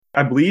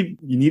I believe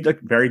you need a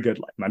very good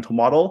like mental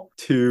model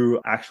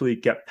to actually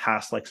get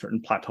past like certain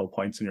plateau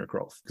points in your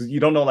growth, because you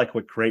don't know like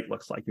what great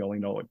looks like. You only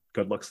know what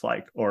good looks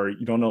like, or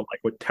you don't know like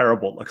what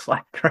terrible looks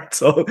like, right?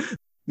 So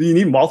you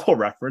need multiple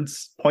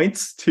reference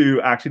points to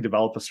actually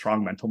develop a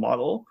strong mental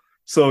model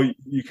so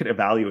you can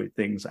evaluate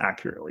things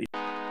accurately.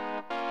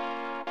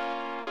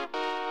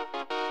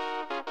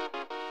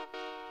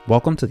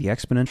 Welcome to the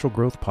Exponential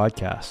Growth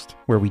Podcast,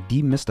 where we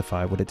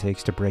demystify what it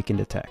takes to break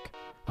into tech.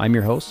 I'm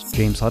your host,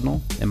 James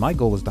Hudnall, and my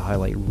goal is to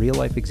highlight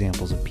real-life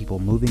examples of people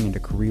moving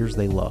into careers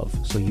they love,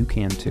 so you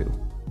can too.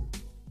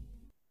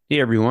 Hey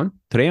everyone,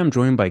 today I'm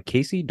joined by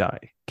Casey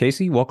Dye.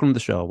 Casey, welcome to the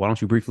show. Why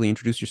don't you briefly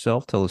introduce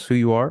yourself, tell us who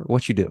you are,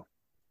 what you do.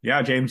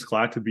 Yeah, James,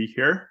 glad to be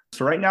here.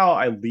 So right now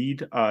I lead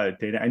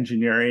data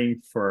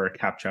engineering for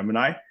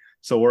Capgemini.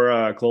 So we're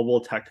a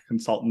global tech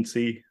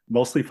consultancy,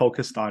 mostly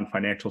focused on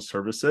financial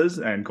services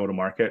and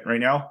go-to-market right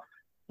now.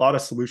 A lot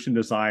of solution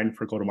design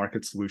for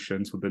go-to-market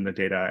solutions within the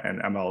data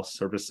and ML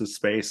services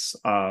space.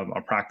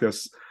 Our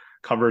practice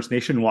covers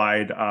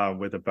nationwide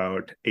with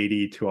about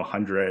 80 to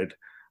 100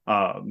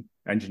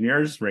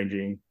 engineers,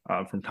 ranging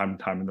from time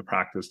to time in the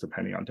practice,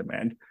 depending on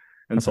demand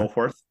and so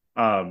forth.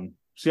 So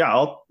yeah,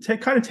 I'll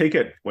take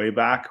it way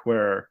back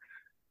where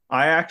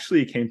I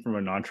actually came from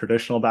a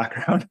non-traditional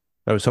background.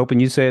 I was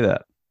hoping you'd say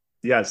that.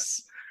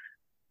 Yes.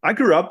 I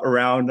grew up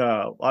around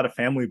a lot of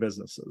family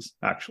businesses,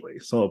 actually.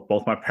 So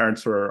both my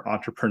parents were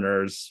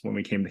entrepreneurs when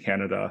we came to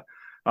Canada.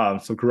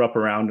 So grew up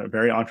around a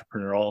very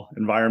entrepreneurial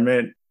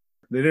environment.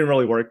 They didn't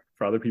really work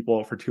for other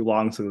people for too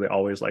long. So they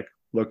always like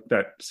looked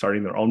at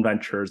starting their own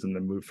ventures and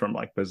then moved from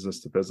like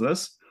business to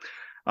business.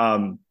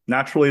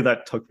 Naturally,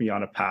 that took me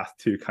on a path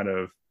to kind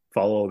of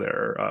follow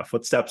their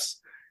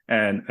footsteps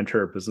and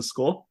enter business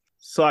school.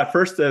 So at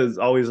first, there's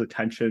always a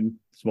tension.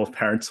 Most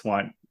parents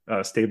want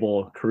a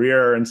stable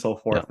career and so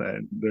forth. Yeah.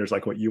 And there's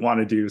like what you want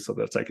to do. So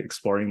that's like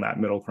exploring that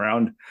middle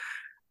ground.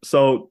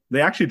 So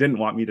they actually didn't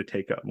want me to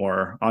take a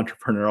more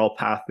entrepreneurial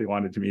path. They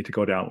wanted me to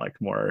go down like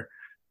more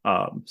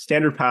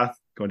standard path,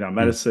 go down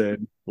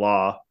medicine,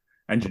 law,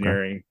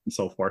 engineering, and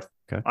so forth.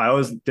 Okay. I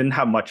always didn't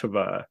have much of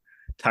a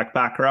tech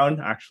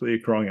background actually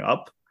growing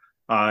up.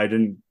 I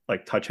didn't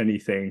like touch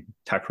anything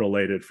tech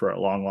related for a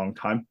long, long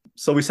time.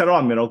 So we settled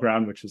on middle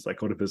ground, which is like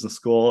go to business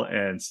school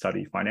and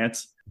study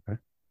finance. Okay.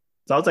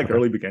 So that was like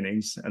early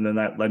beginnings. And then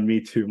that led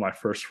me to my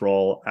first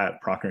role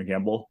at Procter &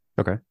 Gamble.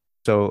 Okay.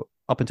 So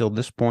up until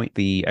this point,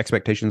 the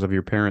expectations of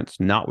your parents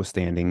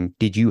notwithstanding,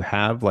 did you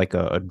have like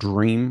a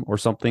dream or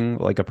something,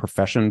 like a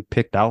profession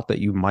picked out that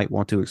you might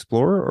want to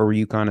explore? Or were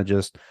you kind of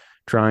just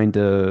trying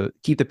to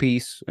keep the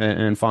peace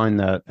and find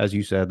that, as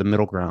you said, the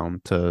middle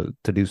ground to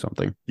do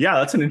something? Yeah,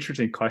 that's an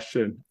interesting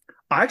question.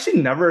 I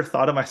actually never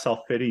thought of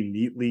myself fitting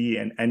neatly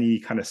in any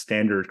kind of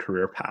standard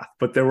career path,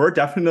 but there were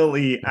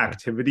definitely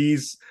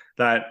activities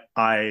that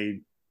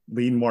I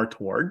lean more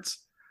towards.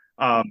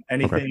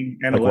 Anything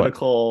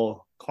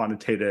analytical,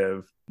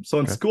 quantitative. So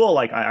in school,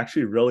 like I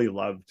actually really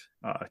loved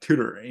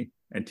tutoring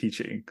and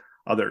teaching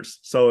others.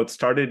 So it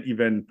started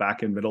even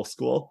back in middle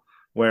school,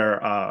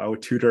 where I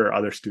would tutor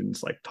other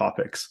students like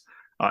topics,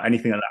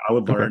 anything that I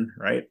would learn,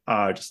 right?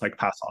 Just like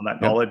pass on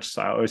that knowledge.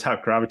 So I always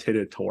have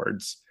gravitated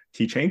towards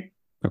teaching.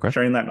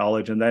 Sharing that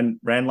knowledge, and then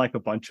ran like a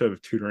bunch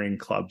of tutoring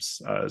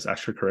clubs as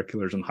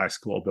extracurriculars in high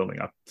school, building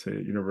up to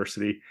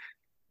university.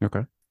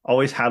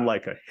 Always had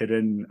like a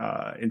hidden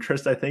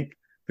interest, I think,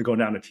 to go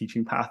down a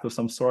teaching path of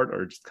some sort,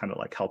 or just kind of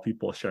like help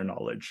people share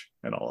knowledge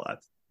and all that,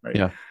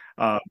 right?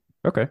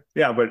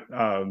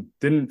 But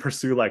didn't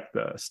pursue like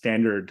the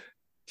standard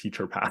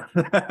teacher path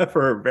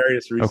for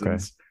various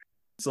reasons.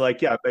 So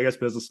like, yeah, I guess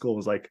business school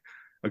was like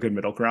a good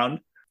middle ground.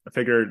 I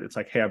figured it's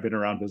like, hey, I've been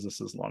around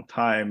businesses a long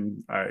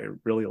time. I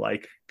really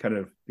like kind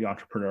of the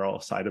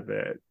entrepreneurial side of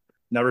it.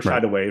 Never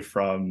shied away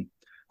from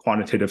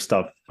quantitative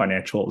stuff,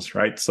 financials,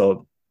 right?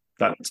 So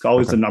that's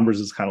always the numbers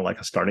is kind of like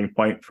a starting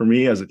point for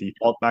me as a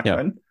default back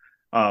then.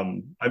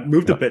 I've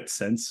moved a bit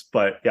since,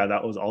 but yeah,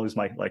 that was always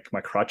my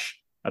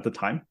crutch at the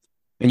time.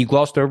 And you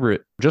glossed over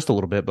it just a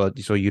little bit, but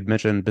so you'd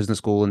mentioned business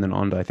school and then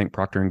on to, I think,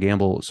 Procter &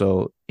 Gamble.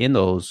 So in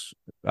those,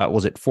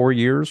 was it 4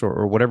 years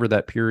or whatever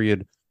that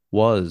period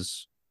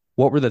was?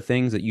 What were the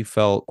things that you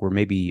felt were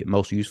maybe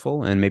most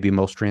useful and maybe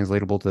most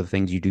translatable to the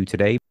things you do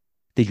today?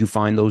 Did you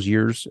find those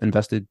years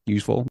invested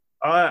useful?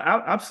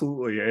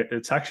 Absolutely.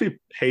 It's actually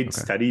paid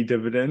steady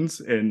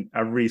dividends in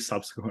every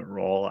subsequent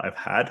role I've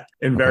had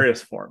in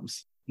various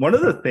forms. One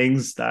of the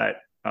things that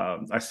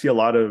I see a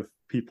lot of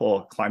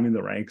people climbing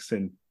the ranks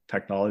in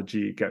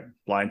technology get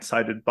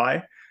blindsided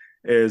by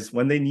is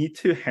when they need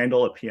to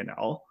handle a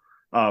P&L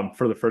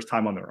for the first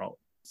time on their own.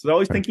 So they're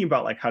always thinking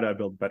about like how to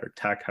build better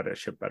tech, how to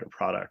ship better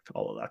product,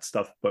 all of that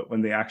stuff. But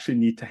when they actually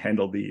need to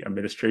handle the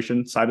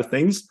administration side of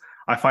things,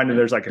 I find that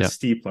there's like a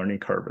steep learning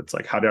curve. It's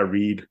like, how do I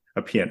read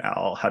a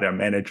P&L? How do I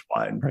manage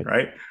one,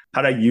 right?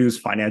 How do I use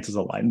finance as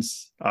a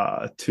lens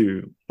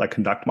to like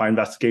conduct my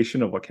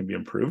investigation of what can be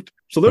improved?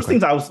 So those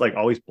things I was like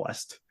always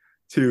blessed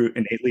to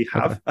innately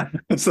have.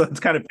 So it's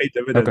kind of paid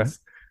dividends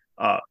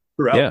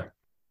throughout. Yeah.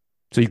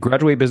 So you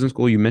graduate business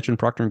school, you mentioned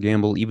Procter and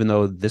Gamble, even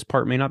though this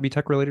part may not be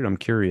tech related. I'm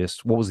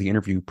curious, what was the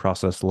interview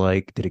process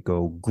like? Did it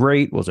go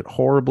great? Was it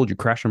horrible? Did you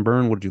crash and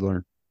burn? What did you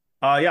learn?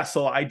 Yeah,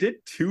 so I did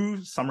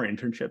 2 summer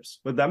internships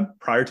with them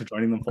prior to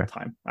joining them full Okay.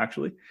 time,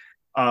 actually.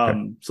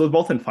 Okay. So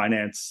both in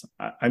finance.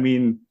 I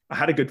mean, I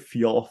had a good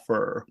feel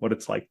for what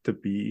it's like to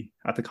be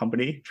at the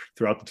company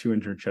throughout the 2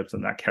 internships,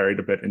 and that carried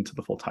a bit into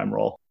the full time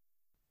role.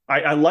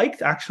 I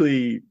liked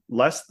actually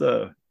less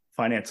the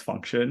finance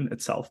function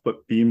itself,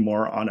 but being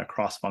more on a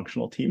cross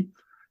functional team.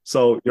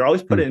 So you're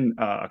always put Hmm. in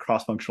a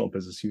cross functional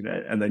business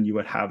unit, and then you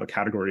would have a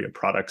category of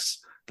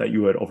products that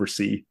you would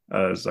oversee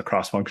as a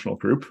cross functional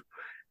group.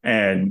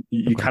 And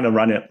you Okay. kind of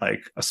run it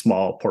like a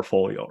small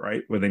portfolio,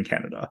 right, within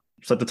Canada.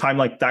 So at the time,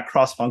 like that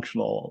cross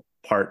functional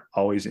part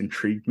always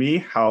intrigued me,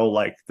 how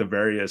like the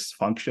various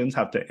functions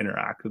have to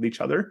interact with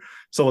each other.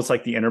 So it's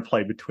like the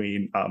interplay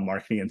between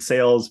marketing and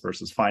sales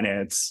versus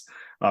finance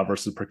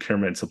versus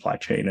procurement, supply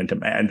chain, and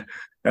demand,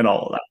 and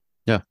all of that.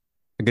 Yeah.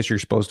 I guess you're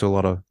exposed to a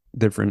lot of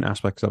different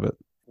aspects of it.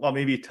 Well,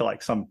 maybe to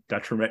like some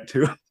detriment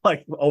to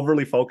like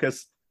overly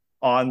focus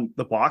on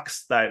the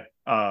box that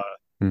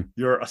Hmm.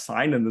 you're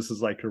assigned and this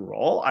is like your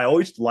role. I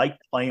always liked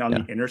playing on the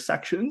Yeah.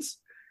 intersections,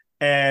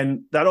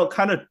 and that'll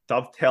kind of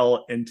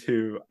dovetail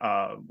into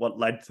what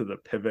led to the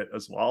pivot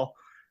as well,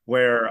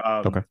 where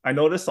Okay. I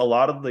noticed a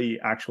lot of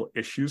the actual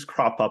issues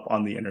crop up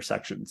on the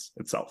intersections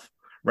itself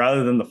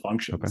rather than the Okay.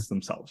 functions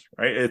themselves,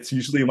 right? It's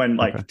usually when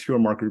Okay. like 2 or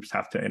more groups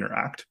have to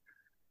interact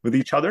with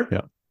each other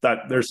Yeah.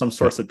 that there's some Yeah.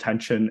 source of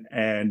tension,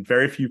 and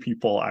very few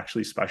people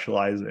actually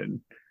specialize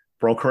in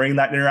brokering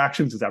that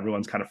interaction because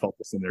everyone's kind of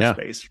focused in their Yeah.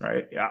 space,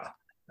 right? Yeah.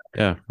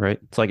 Yeah, right.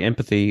 It's like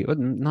empathy.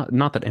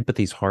 Not that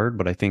empathy's hard,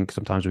 but I think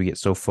sometimes we get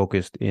so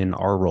focused in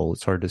our role,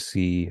 it's hard to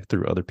see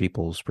through other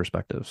people's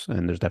perspectives,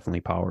 and there's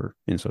definitely power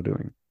in so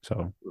doing.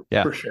 So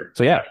yeah. For sure.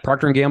 So yeah,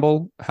 Procter and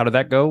Gamble. How did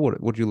that go?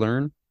 What did you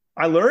learn?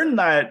 I learned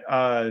that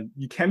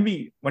you can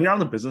be, when you're on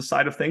the business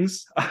side of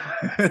things,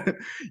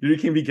 you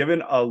can be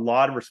given a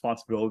lot of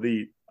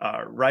responsibility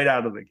right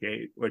out of the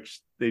gate,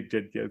 which they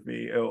did give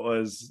me. It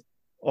was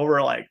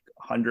over like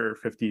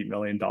 $150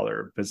 million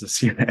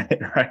business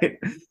unit, right?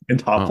 In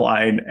top Oh,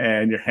 line,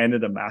 and you're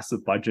handed a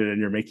massive budget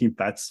and you're making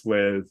bets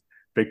with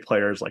big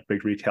players like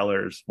big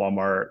retailers,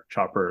 Walmart,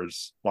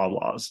 Shoppers,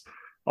 Loblaws,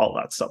 all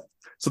that stuff.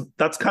 So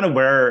that's kind of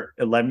where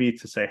it led me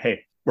to say,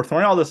 hey, we're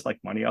throwing all this like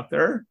money out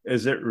there.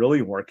 Is it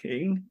really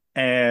working?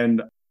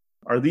 And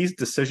are these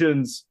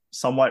decisions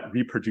somewhat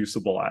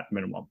reproducible at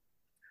minimum?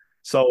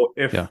 So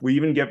if yeah, we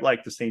even get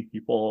like the same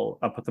people,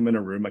 put them in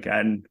a room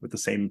again with the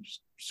same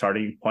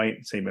starting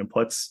point, same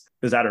inputs,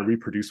 is that a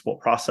reproducible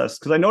process?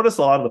 Because I noticed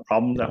a lot of the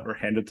problems yeah, that were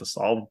handed to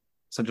solve,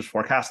 such as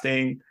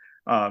forecasting,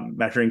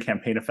 measuring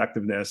campaign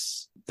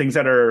effectiveness, things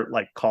that are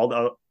like called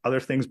out other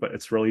things, but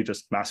it's really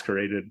just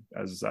masqueraded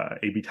as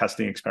A/B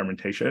testing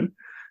experimentation.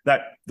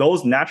 That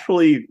those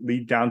naturally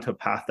lead down to a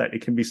path that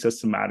it can be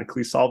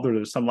systematically solved, or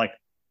there's some like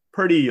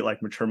pretty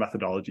like mature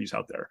methodologies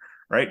out there,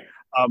 right?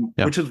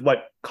 yeah. Which is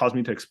what caused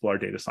me to explore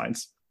data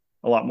science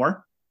a lot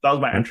more. That was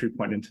my Okay, entry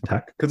point into okay,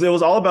 tech because it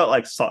was all about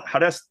like how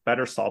to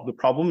better solve the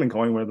problem and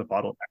going where the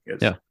bottleneck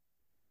is. yeah.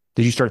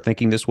 Did you start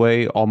thinking this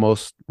way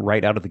almost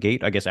right out of the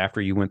gate? I guess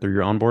after you went through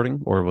your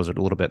onboarding, or was it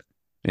a little bit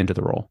into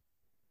the role?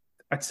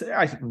 I'd say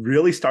I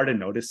really started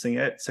noticing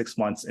it 6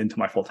 months into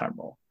my full time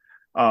role.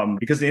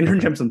 Because the Okay,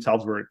 internships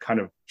themselves were kind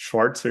of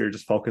short, so you're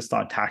just focused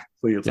on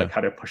tactically. It's yeah, like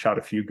how to push out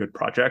a few good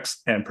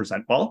projects and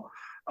present well,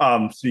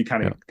 so you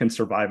kind yeah, of can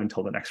survive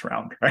until the next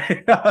round,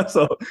 right?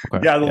 So okay,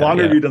 yeah, the yeah,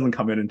 longer yeah. view doesn't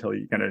come in until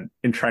you kind of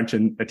entrench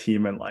in a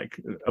team and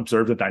like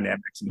observe the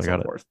dynamics and I so got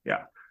it. forth.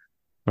 Yeah,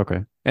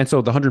 Okay. And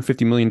so the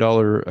 $150 million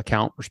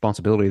account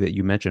responsibility that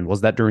you mentioned, was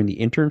that during the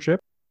internship?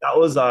 that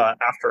was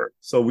after.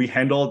 So we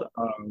handled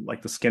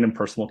like the skin and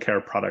personal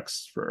care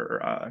products for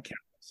Canada.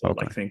 So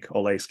Okay. like think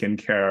Olay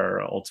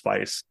skincare, Old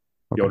Spice,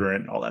 Okay.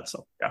 deodorant, all that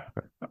stuff. Yeah.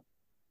 Okay.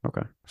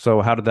 Okay.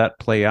 So how did that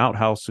play out?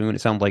 How soon?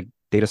 It sounded like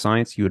data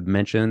science you had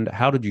mentioned.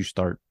 How did you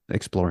start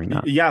exploring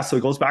that? Yeah, so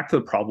it goes back to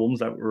the problems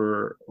that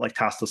were like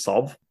tasked to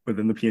solve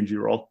within the PNG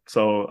role.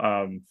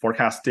 So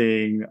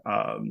forecasting,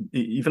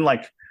 even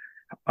like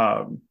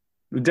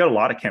we did a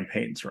lot of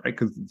campaigns, right?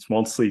 Because it's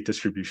mostly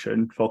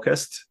distribution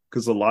focused.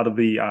 Because a lot of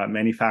the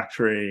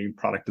manufacturing,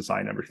 product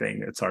design,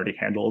 everything, it's already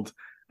handled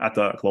at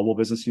the global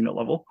business unit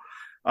level.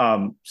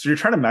 So you're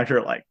trying to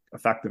measure like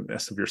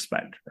effectiveness of your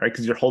spend, right?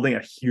 Because you're holding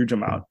a huge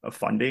amount of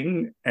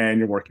funding and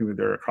you're working with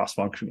their cross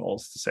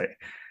functionals to say,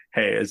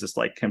 hey, is this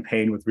like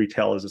campaign with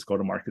retail? Is this go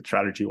to market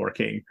strategy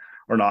working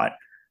or not?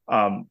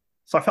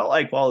 So I felt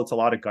like, well, it's a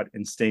lot of gut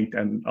instinct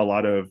and a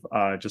lot of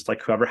just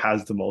like whoever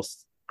has the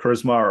most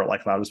charisma or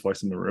like loudest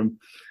voice in the room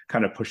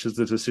kind of pushes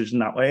the decision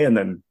that way. And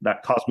then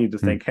that caused me to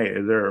Hmm. think, hey,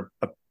 is there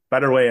a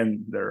better way?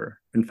 And there,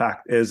 in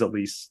fact, is at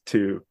least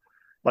to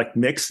like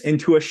mix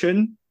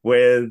intuition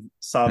with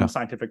some Yeah.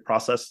 scientific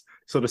process,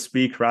 so to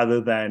speak,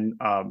 rather than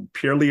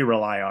purely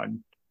rely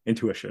on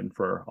intuition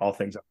for all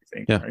things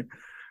everything, Yeah.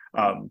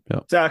 right? Yeah.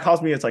 So that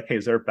caused me, it's like, hey,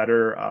 is there a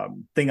better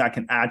thing I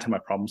can add to my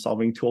problem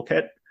solving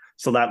toolkit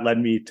So that led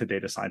me to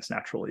data science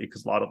naturally,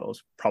 because a lot of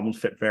those problems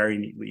fit very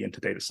neatly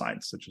into data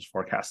science, such as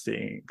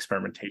forecasting,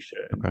 experimentation,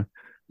 Okay.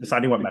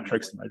 deciding what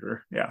metrics to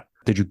measure. Yeah.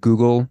 Did you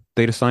Google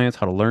data science,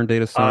 how to learn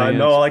data No, science?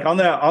 like on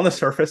the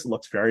surface, it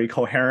looks very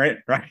coherent,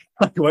 right?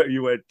 Like what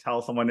you would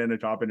tell someone in a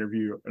job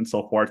interview and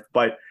so forth.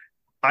 But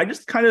I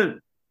just kind of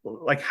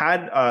like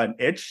had an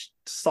itch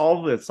to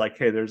solve. It's like,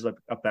 hey, there's a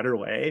better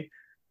way.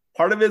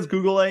 Part of it is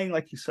Googling,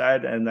 like you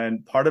said, and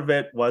then part of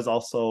it was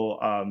also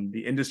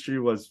the industry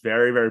was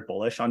very, very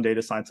bullish on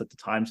data science at the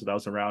time. So that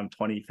was around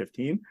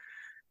 2015.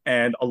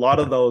 And a lot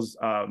of those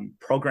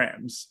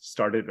programs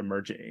started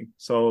emerging.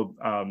 So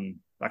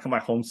back in my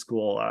home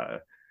school,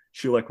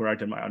 Schulich, where I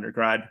did my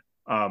undergrad,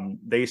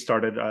 they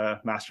started a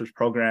master's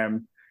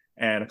program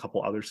and a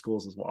couple other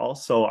schools as well.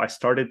 So I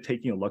started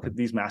taking a look at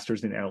these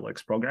masters in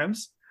analytics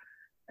programs.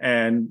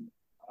 And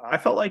I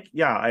felt like,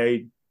 yeah,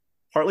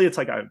 partly it's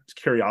like a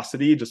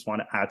curiosity, just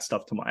want to add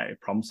stuff to my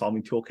problem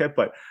solving toolkit.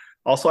 But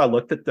also I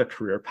looked at the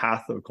career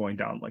path of going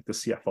down like the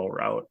CFO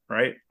route,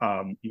 right?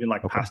 Even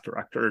like past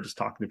director, just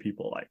talking to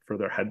people like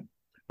further ahead,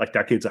 like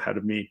decades ahead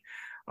of me.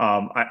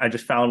 I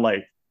just found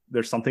like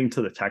there's something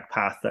to the tech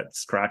path that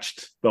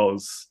scratched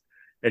those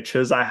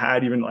itches I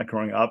had even like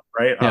growing up,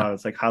 right?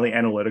 It's like highly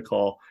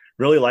analytical,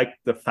 really like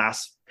the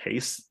fast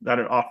pace that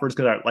it offers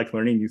because I like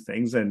learning new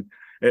things. And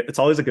it's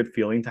always a good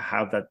feeling to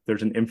have that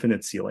there's an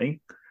infinite ceiling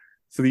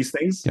to these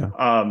things.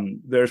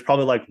 There's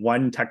probably like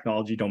one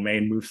technology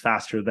domain moves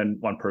faster than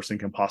one person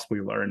can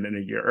possibly learn in a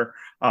year.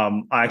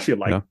 I actually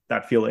like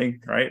that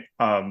feeling, right?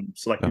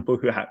 So like people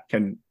who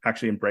can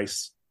actually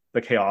embrace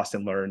the chaos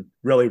and learn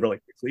really, really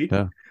quickly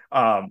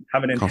have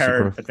an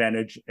inherent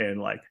advantage in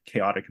like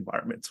chaotic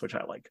environments, which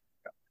I like.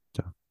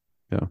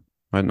 Yeah.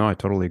 I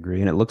totally agree.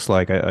 And it looks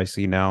like I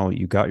see now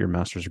you got your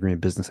master's degree in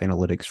business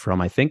analytics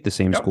from, I think, the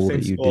same school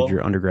that you did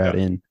your undergrad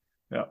in.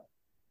 Yeah.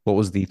 What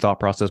was the thought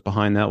process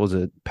behind that? Was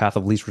it path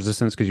of least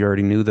resistance because you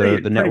already knew the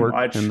network?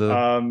 Much.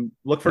 And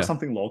look for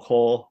something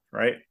local,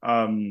 right?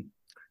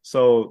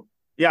 So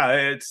yeah,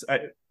 it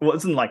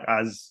wasn't like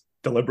as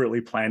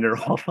deliberately planned or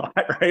all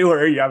that, right?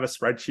 Where you have a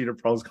spreadsheet of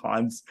pros,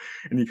 cons,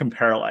 and you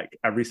compare like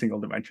every single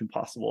dimension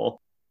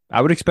possible.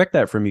 I would expect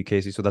that from you,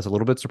 Casey. So that's a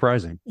little bit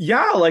surprising.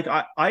 Yeah, like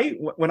I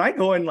when I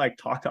go and like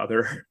talk to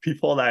other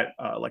people that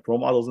like role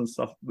models and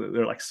stuff,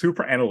 they're like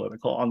super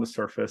analytical on the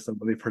surface, and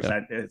when they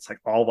present it, it's like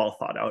all well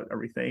thought out,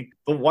 everything.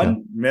 The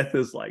one myth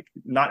is like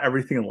not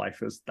everything in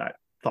life is that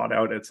thought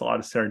out. It's a lot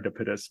of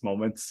serendipitous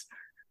moments.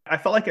 I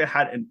felt like it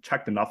had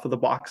checked enough of the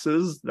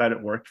boxes that it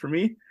worked for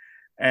me,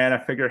 and I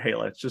figured, hey,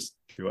 let's just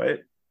do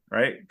it,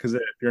 right? Because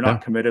if you're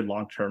not committed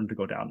long term to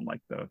go down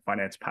like the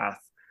finance path,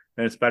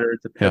 then it's better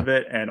to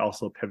pivot and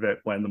also pivot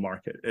when the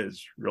market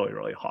is really,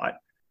 really hot.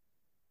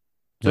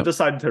 So I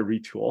decided to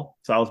retool.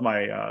 So that was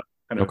my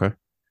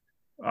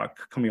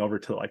coming over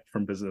to like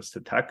from business to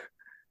tech.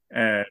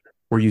 And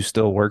were you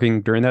still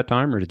working during that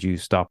time or did you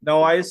stop?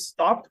 No, I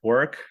stopped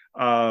work.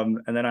 And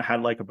then I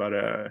had like about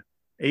a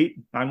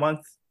 8-9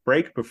 month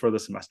break before the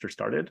semester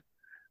started.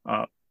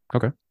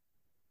 What'd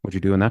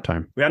you do in that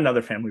time? We had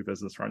another family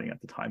business running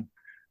at the time.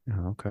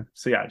 Okay.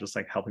 So yeah, just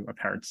like helping my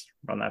parents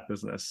run that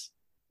business.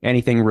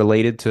 Anything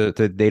related to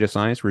data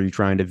science? Were you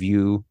trying to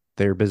view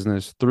their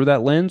business through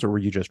that lens, or were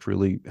you just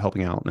really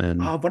helping out? And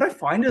what I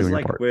find is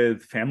like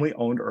with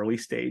family-owned early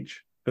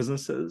stage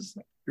businesses,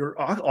 you're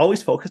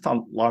always focused on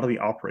a lot of the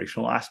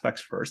operational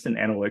aspects first, and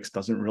analytics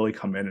doesn't really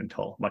come in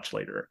until much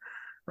later,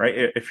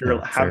 right? If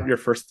you're having your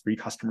first 3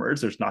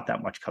 customers, there's not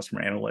that much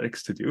customer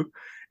analytics to do,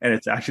 and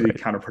it's actually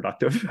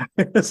counterproductive.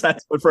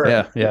 But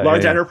for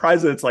large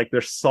enterprises, it's like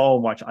there's so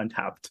much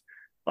untapped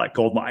like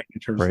gold mine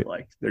in terms of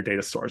like their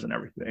data stores and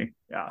everything.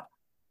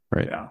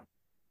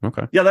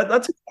 Okay. Yeah,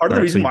 that's part of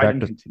the reason why I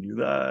didn't continue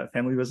the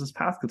family business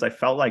path, because I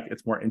felt like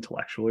it's more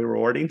intellectually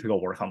rewarding to go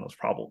work on those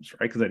problems,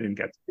 right? Because I didn't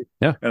get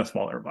to in a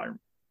smaller environment.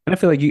 And I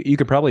feel like you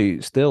could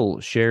probably still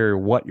share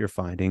what you're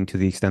finding to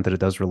the extent that it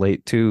does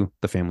relate to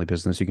the family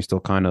business. You can still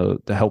kind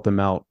of help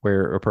them out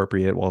where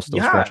appropriate while still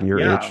scratching your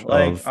itch.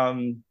 Like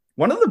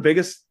one of the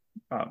biggest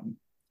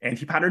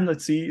anti-pattern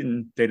let's see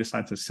in data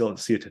science and still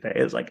see it today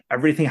is like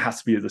everything has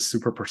to be the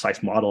super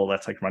precise model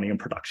that's like running in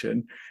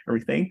production,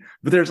 everything.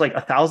 But there's like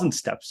 1,000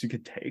 steps you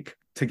could take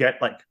to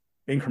get like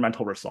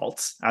incremental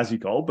results as you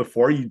go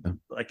before you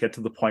like get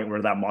to the point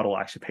where that model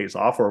actually pays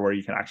off or where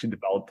you can actually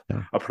develop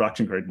a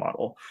production grade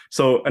model.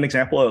 So an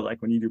example of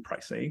like when you do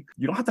pricing,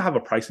 you don't have to have a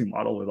pricing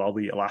model with all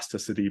the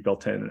elasticity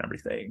built in and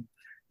everything.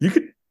 You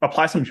could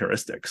apply some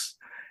heuristics,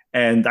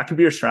 and that could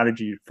be your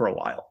strategy for a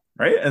while.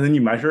 Right. And then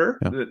you measure.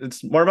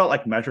 It's more about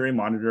like measuring,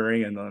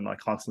 monitoring, and then like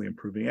constantly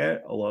improving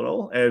it a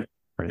little.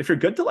 If you're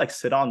good to like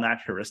sit on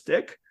that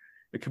heuristic,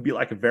 it could be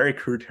like a very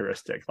crude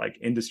heuristic, like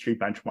industry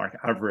benchmark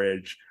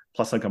average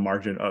plus like a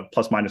margin of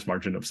plus minus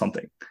margin of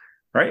something.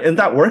 Right. And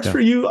that works for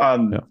you.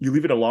 You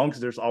leave it alone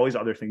because there's always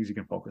other things you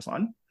can focus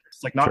on.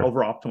 It's like not over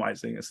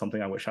optimizing is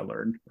something I wish I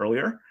learned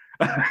earlier.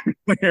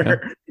 When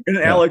you're in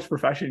an analytics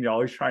profession, you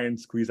always try and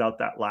squeeze out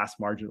that last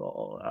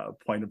marginal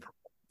point of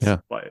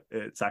but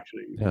it's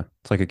actually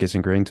it's like it gets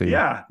ingrained to you.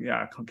 Yeah,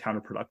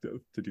 counterproductive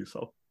to do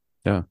so.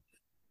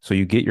 So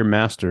you get your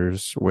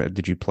master's.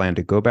 Did you plan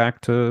to go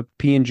back to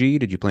P&G?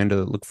 Did you plan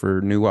to look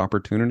for new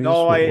opportunities?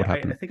 No, What I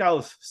happened? think I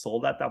was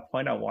sold at that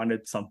point. I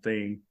wanted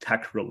something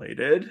tech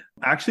related.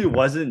 I actually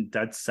wasn't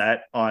dead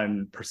set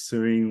on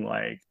pursuing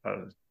like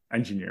a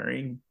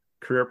engineering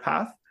career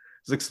path. I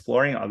was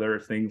exploring other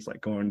things like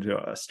going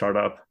to a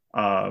startup,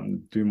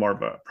 doing more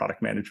of a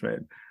product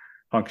management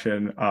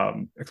function,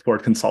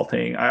 explored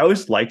consulting. I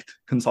always liked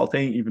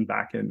consulting even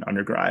back in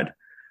undergrad.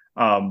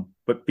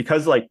 But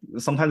because like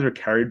sometimes we're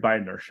carried by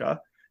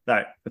inertia,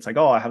 that it's like,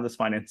 oh, I have this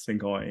financing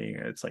going.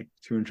 It's like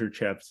 200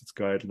 chips. It's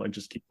good. Like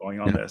just keep going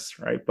on Yeah. this,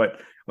 right? But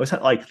I was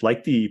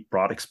like the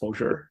broad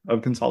exposure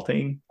of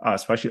consulting,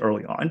 especially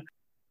early on.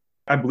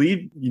 I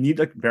believe you need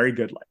like very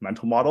good like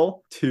mental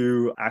model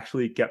to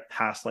actually get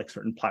past like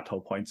certain plateau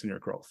points in your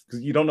growth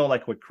because you don't know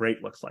like what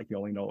great looks like. You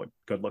only know what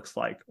good looks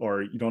like,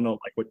 or you don't know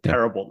like what Yeah.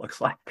 terrible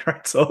looks like,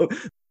 right? So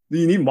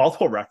you need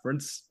multiple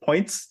reference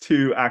points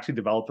to actually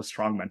develop a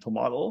strong mental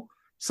model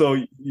so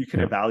you can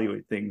Yeah.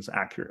 evaluate things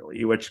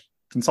accurately, which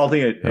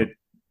consulting Yeah.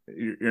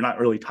 you're not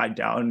really tied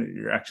down.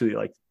 You're actually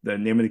like the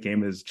name of the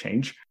game is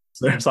change.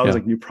 So there's always Yeah.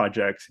 like new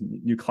projects,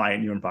 new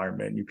client, new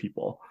environment, new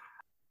people.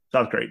 That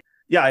was great.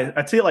 Yeah,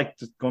 I'd say like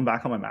just going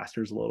back on my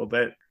master's a little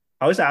bit.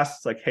 I was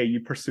asked like, hey,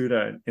 you pursued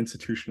an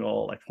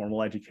institutional like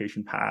formal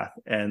education path,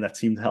 and that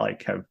seemed to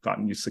like have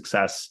gotten you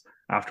success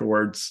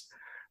afterwards.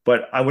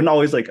 But I wouldn't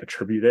always like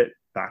attribute it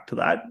back to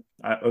that.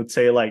 I would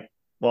say like,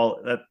 well,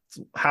 that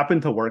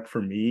happened to work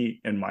for me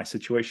in my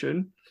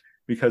situation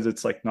because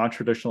it's like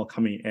non-traditional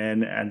coming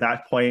in. And at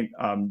that point,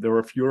 there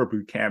were fewer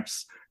boot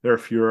camps, there were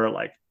fewer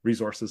like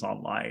resources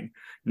online.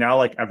 Now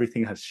like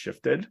everything has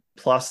shifted.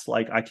 Plus,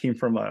 like I came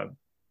from a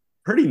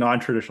pretty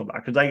non-traditional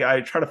background.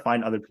 I try to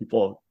find other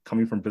people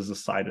coming from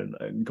business side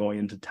and going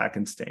into tech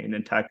and staying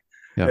in tech.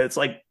 Yeah. It's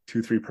like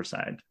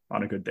 2-3%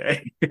 on a good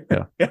day.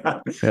 Yeah. Yeah.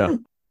 Yeah.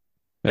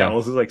 Yeah, Yeah.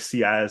 this is like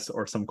CS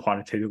or some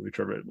quantitatively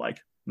driven like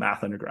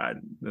math undergrad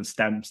and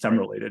STEM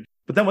related.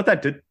 But then what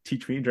that did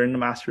teach me during the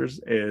master's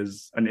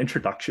is an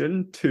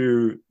introduction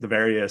to the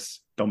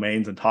various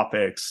domains and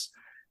topics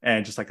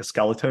and just like a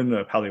skeleton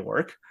of how they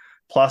work.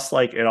 Plus,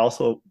 like it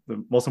also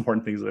the most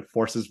important thing is it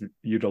forces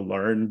you to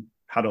learn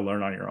how to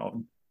learn on your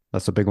own.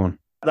 That's a big one.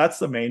 That's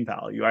the main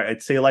value.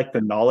 I'd say like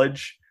the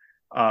knowledge,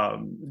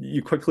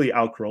 you quickly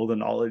outgrow the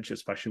knowledge,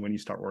 especially when you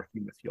start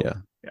working in the Yeah.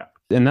 field. Yeah.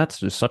 And that's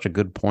just such a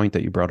good point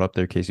that you brought up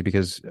there, Casey,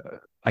 because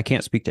I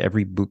can't speak to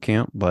every boot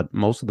camp, but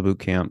most of the boot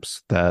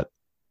camps that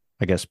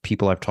I guess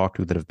people I've talked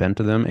to that have been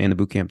to them and the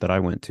boot camp that I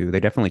went to, they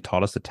definitely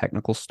taught us the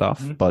technical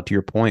stuff. Mm-hmm. But to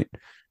your point,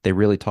 they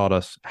really taught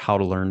us how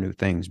to learn new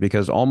things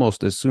because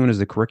almost as soon as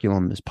the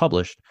curriculum is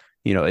published,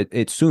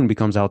 it soon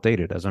becomes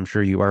outdated, as I'm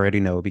sure you already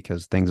know,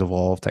 because things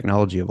evolve,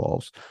 technology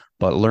evolves.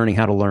 But learning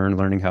how to learn,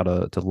 learning how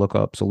to look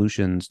up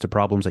solutions to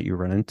problems that you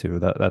run into,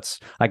 that's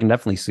I can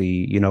definitely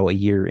see, a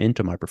year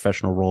into my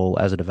professional role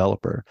as a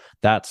developer,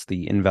 that's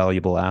the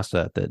invaluable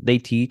asset that they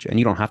teach. And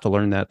you don't have to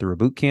learn that through a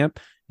boot camp.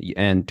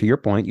 And to your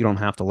point, you don't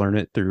have to learn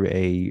it through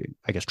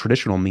I guess,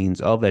 traditional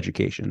means of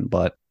education,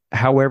 but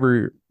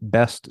however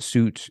best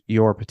suits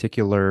your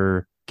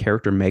particular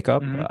character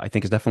makeup, Mm-hmm. I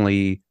think is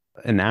definitely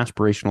an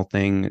aspirational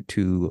thing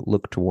to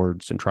look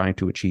towards and trying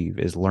to achieve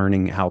is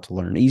learning how to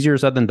learn. Easier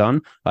said than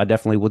done. I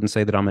definitely wouldn't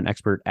say that I'm an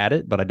expert at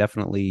it, but I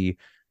definitely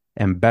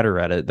am better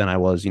at it than I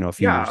was, a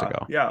few years Yeah,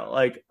 ago. yeah.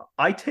 Like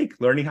I take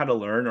learning how to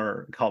learn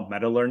or called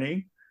meta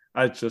learning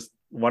as just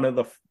one of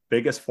the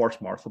biggest force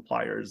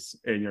multipliers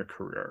in your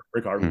career, Hmm.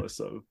 regardless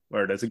of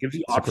where it is. It gives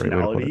you That's a great way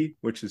to put it. optionality,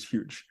 which is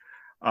huge.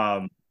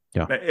 Um,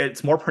 Yeah.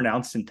 it's more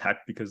pronounced in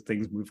tech because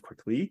things move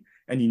quickly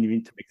and you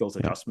need to make those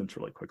Yeah. adjustments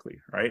really quickly,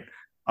 right?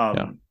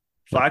 Yeah.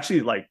 So Yeah. I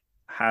actually like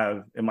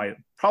have in my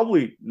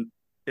probably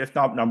if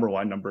not number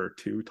one, number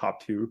two, top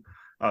two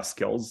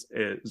skills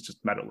is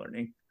just meta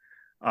learning,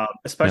 Yeah.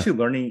 especially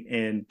learning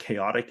in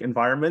chaotic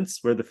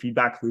environments where the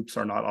feedback loops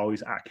are not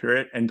always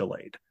accurate and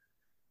delayed.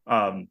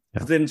 Yeah.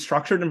 Because in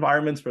structured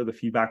environments where the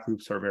feedback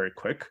loops are very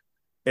quick,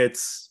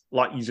 it's a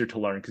lot easier to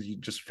learn because you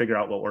just figure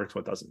out what works,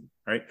 what doesn't,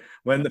 right?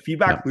 When the Yeah.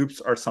 feedback loops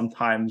are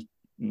sometimes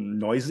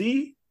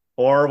noisy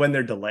or when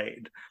they're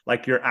delayed,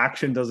 like your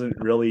action doesn't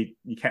really,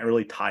 you can't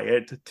really tie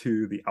it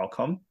to the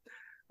outcome.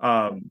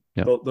 Yeah.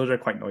 Those are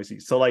quite noisy.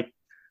 So like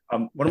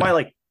one of Yeah. my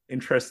like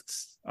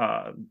interests,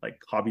 like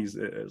hobbies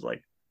is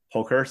like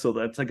poker. So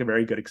that's like a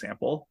very good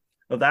example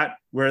of that,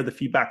 where the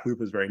feedback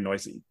loop is very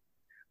noisy.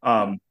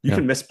 You Yeah.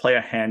 can misplay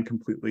a hand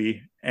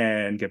completely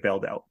and get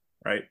bailed out,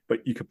 right?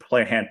 But you could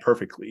play a hand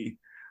perfectly.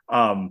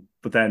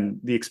 But then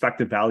the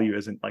expected value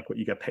isn't like what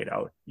you get paid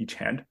out each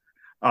hand.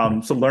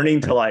 Right. So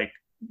learning to Right. like,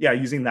 yeah,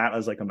 using that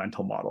as like a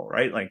mental model,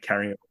 right? Like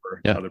carrying it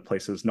over to Yeah. other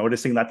places,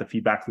 noticing that the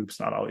feedback loop's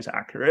not always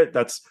accurate.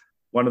 That's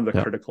one of the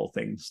Yeah. critical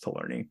things to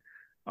learning.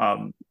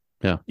 Um,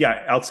 Yeah.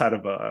 yeah, outside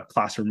of a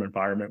classroom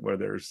environment where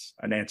there's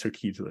an answer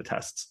key to the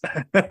tests.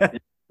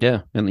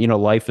 Yeah. And,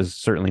 life is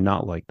certainly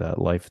not like that.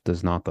 Life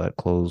does not that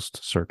closed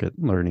circuit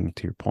learning,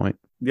 to your point.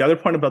 The other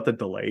point about the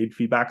delayed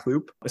feedback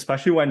loop,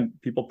 especially when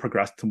people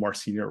progress to more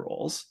senior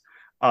roles,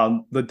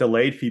 the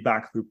delayed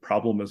feedback loop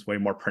problem is way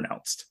more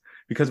pronounced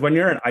because when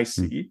you're an Mm.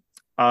 IC,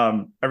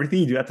 everything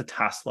you do at the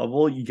task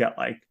level, you get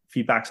like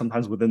feedback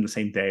sometimes within the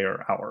same day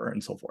or hour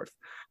and so forth.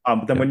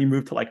 But then Yeah. when you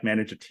move to like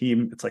manage a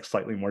team, it's like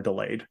slightly more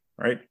delayed,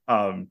 right?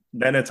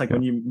 Then it's like Yeah.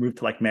 when you move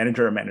to like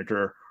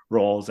manager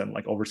roles and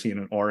like overseeing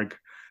an org,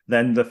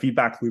 then the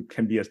feedback loop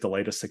can be as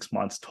delayed as 6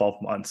 months, 12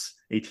 months,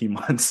 18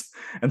 months,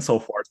 and so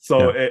forth.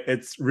 So Yeah.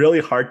 it's really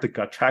hard to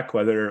gut check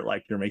whether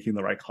like you're making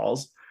the right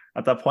calls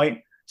at that point.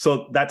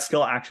 So that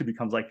skill actually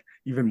becomes like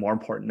even more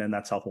important than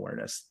that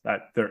self-awareness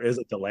that there is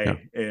a Yeah.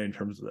 delay in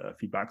terms of the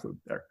feedback loop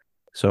there.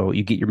 So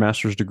you get your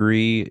master's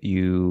degree.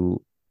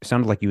 You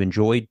sounded like you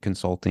enjoyed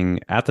consulting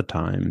at the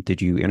time. Did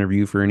you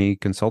interview for any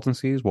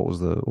consultancies? What was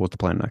the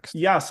plan next?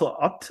 Yeah, so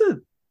up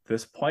to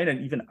this point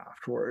and even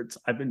afterwards,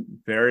 I've been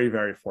very,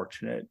 very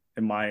fortunate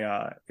in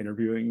my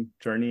interviewing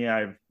journey.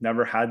 I've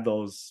never had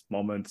those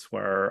moments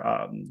where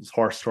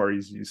horror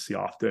stories you see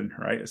often,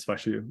 right?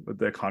 Especially with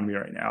the economy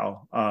right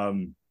now.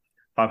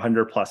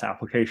 500 plus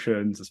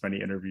applications, as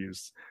many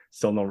interviews,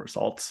 still no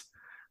results.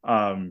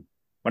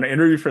 When I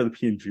interviewed for the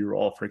P&G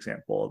role, for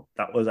example,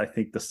 that was, I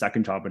think, the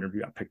second job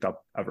interview I picked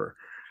up ever.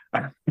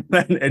 And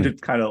it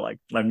just kind of like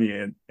led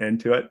me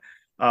into it.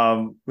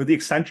 With the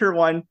Accenture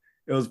one,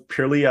 it was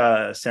purely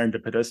a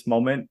serendipitous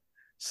moment.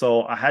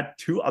 So I had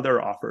two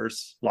other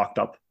offers locked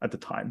up at the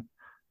time,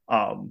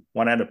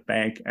 one at a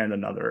bank and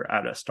another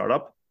at a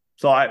startup.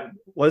 So I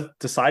was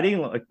deciding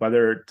like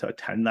whether to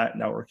attend that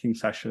networking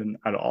session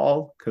at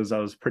all because I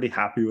was pretty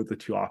happy with the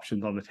two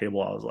options on the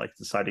table. I was like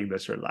deciding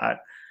this or that.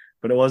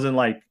 But it wasn't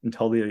like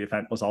until the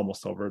event was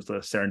almost over, it was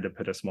a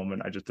serendipitous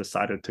moment. I just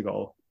decided to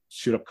go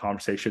shoot up a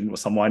conversation with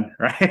someone,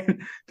 right?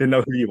 Didn't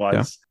know who he Yeah.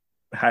 was.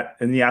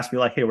 And he asked me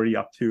like, hey, what are you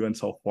up to? And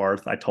so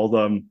forth. I told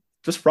him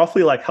just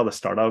roughly like how the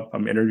startup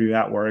I'm interviewing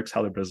at works,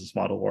 how the business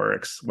model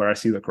works, where I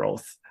see the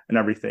growth and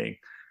everything.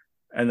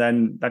 And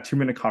then that 2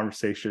 minute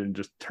conversation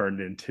just turned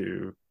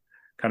into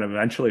kind of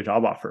eventually a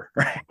job offer,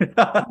 right?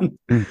 Mm.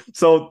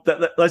 So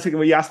let's say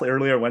we asked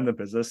earlier when the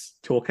business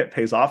toolkit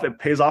pays off. It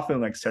pays off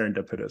in like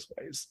serendipitous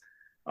ways.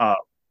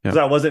 Because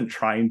Yeah. I wasn't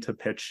trying to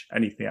pitch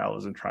anything. I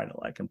wasn't trying to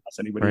like impress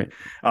anybody.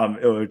 Right.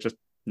 It was just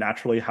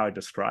naturally how I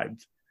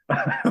described.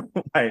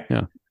 my,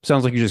 Yeah.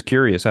 Sounds like you're just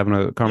curious, having a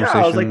yeah, I was like,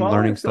 conversation, well, I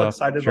learning feel stuff,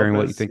 excited about sharing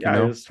what you this. think you Yeah,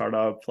 know. it's a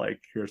startup. Like,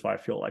 here's why I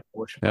feel like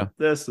bullish Yeah. about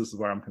this. This is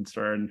where I'm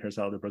concerned. Here's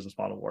how the business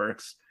model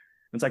works.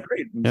 And it's like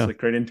great. It's Yeah. like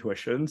great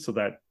intuition. So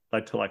that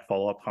led to like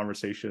follow up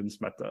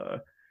conversations, met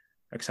the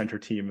Accenture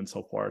team and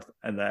so forth.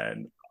 And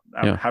then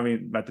Yeah.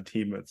 having met the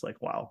team, it's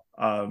like, wow,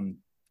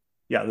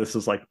 yeah, this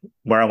is like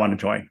where I want to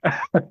join.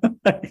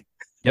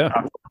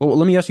 Yeah. Well,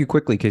 let me ask you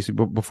quickly, Casey,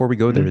 before we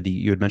go there, Mhm.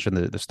 you had mentioned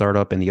the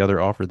startup and the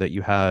other offer that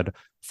you had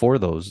for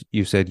those.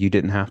 You said you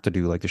didn't have to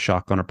do like the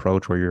shotgun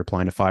approach where you're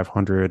applying to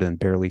 500 and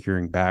barely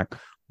hearing back.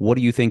 What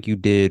do you think you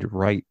did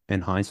right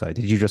in hindsight?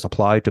 Did you just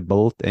apply to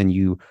both and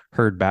you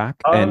heard back?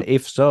 And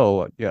if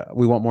so, yeah,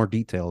 we want more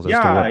details as to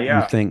Yeah, what you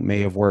yeah. think may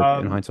have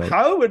worked in hindsight.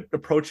 How I would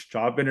approach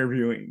job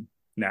interviewing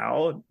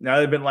now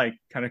I've been like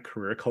kind of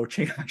career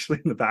coaching actually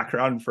in the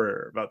background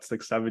for about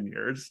 6 7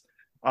 years.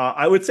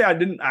 I would say I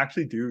didn't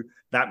actually do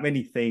that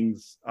many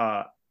things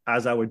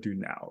as I would do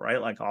now,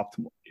 right? Like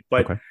optimally.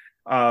 But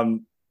Okay.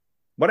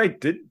 what I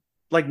did,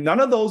 like none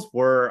of those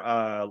were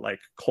like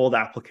cold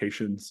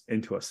applications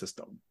into a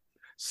system.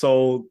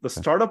 So the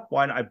Okay. startup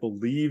one, I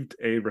believed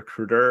a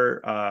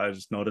recruiter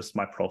just noticed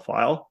my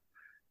profile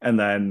and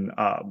then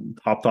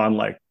hopped on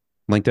like,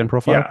 LinkedIn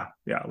profile?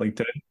 yeah,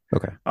 LinkedIn.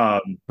 Okay.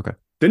 Um, Okay.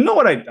 didn't know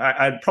what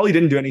I probably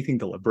didn't do anything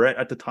deliberate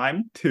at the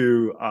time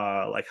to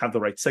like have the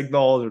right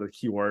signals or the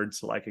keywords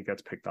so like it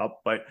gets picked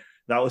up, but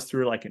that was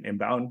through like an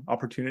inbound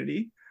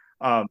opportunity.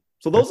 So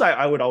Okay. those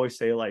I would always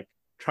say like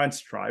try and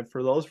strive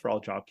for those for all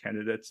job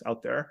candidates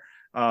out there.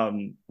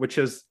 Which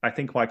is I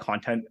think why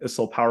content is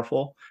so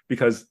powerful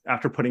because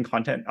after putting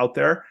content out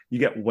there, you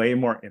get way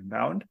more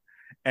inbound.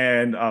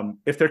 And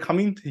if they're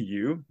coming to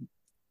you,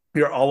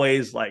 you're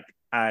always like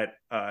at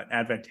an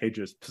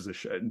advantageous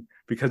position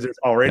because there's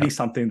already Yeah.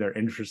 something they're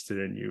interested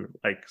in you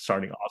like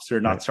starting off. So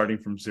you're not Right. starting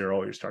from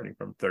zero, you're starting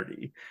from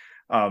 30.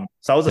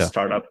 So I was a Yeah.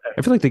 startup.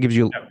 I feel like that gives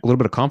you Yeah. a little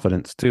bit of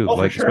confidence too, Oh,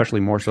 for like sure. especially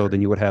more For so sure.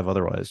 than you would have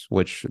otherwise,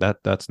 which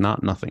that's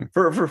not nothing.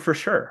 For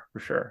sure. For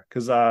sure.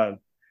 Because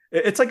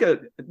it's like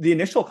the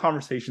initial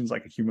conversation is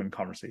like a human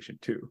conversation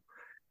too.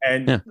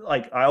 And Yeah.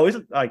 like I always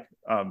like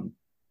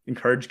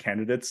encourage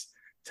candidates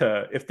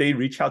to if they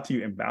reach out to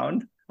you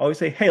inbound, I always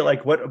say, hey,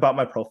 like what about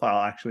my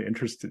profile actually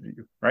interested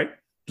you? Right.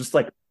 Just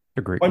like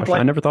A great point question. I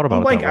blank, never thought point about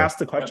it blank that way. ask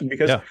the question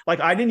because Yeah.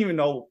 like I didn't even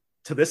know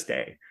to this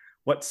day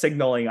what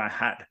signaling I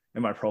had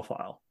in my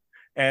profile.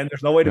 And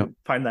there's no way Yep. to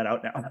find that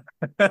out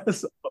now.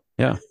 So,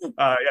 Yeah.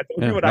 yeah, don't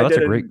do Yeah. what No, I that's a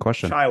did great and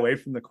question. shy away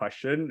from the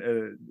question.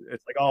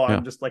 It's like, oh, Yeah.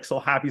 I'm just like so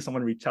happy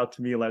someone reached out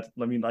to me. Let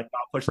me like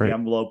not push the Right.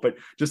 envelope, but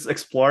just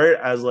explore it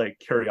as like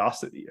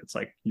curiosity. It's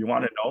like you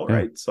want to know, Yeah.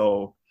 right?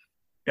 So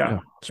yeah, Yeah. yeah.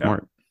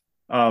 Smart.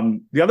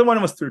 The other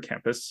one was through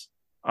campus.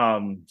 So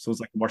it was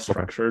like a more Okay.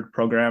 structured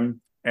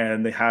program,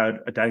 and they had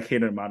a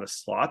dedicated amount of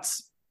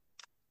slots.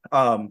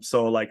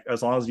 So like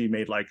as long as you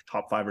made like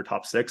top 5 or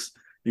top 6,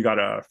 you got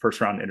a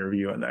first round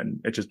interview, and then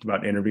it's just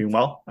about interviewing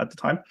well at the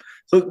time.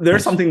 So there's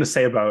Nice. something to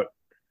say about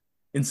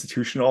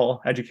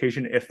institutional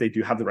education if they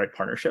do have the right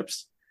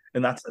partnerships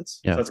in that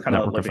sense. So Yeah. that's kind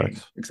of a Network living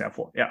effects.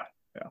 example. Yeah.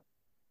 Yeah.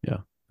 Yeah.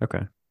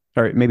 Okay.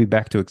 All right. Maybe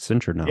back to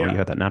Accenture now. You Yeah.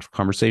 had that natural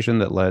conversation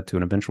that led to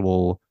an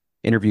eventual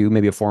interview,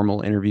 maybe a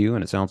formal interview,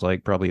 and it sounds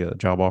like probably a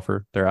job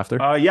offer thereafter.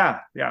 Yeah.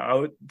 I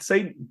would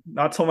say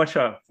not so much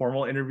a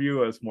formal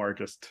interview as more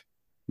just Okay.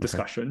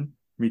 discussion,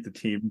 meet the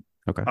team.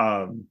 Okay.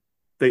 Um,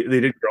 they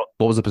did grow.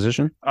 What was the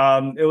position?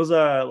 It was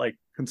a like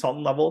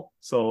consultant level.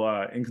 So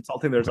in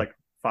consulting, there's Okay. like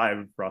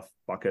five rough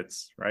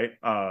buckets, right?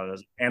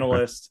 There's Okay.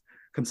 analyst,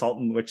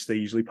 consultant, which they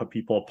usually put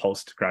people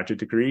post graduate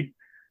degree,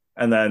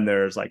 and then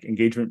there's like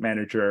engagement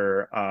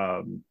manager,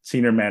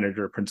 senior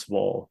manager,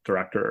 principal,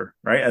 director,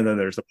 right? And then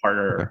there's the Okay.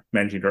 partner,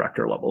 managing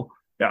director level.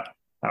 Yeah,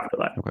 after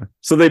that. Okay.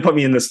 So they put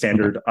me in the Okay.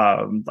 standard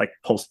like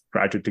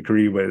postgraduate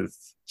degree with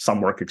some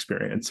work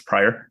experience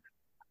prior.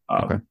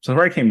 Okay. So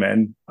where I came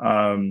in,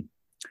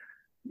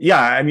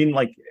 yeah, I mean,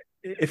 like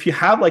if you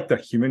have like the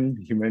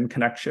human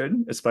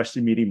connection,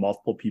 especially meeting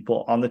multiple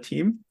people on the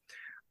team,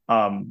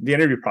 the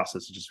interview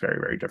process is just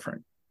very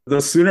different. The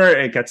sooner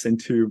it gets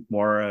into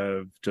more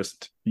of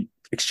just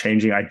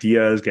exchanging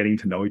ideas, getting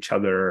to know each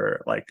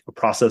other, like a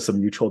process of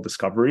mutual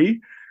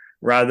discovery,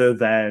 rather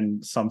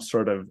than some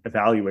sort of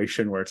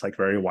evaluation where it's like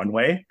very one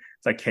way.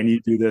 It's like, can you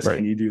do this? Right.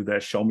 Can you do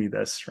this? Show me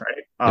this,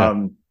 right?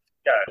 Yeah.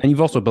 Yeah, And you've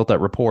also built that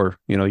rapport.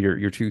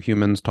 You're two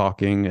humans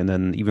talking, and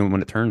then even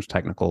when it turns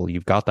technical,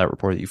 you've got that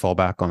rapport that you fall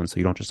back on, so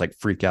you don't just like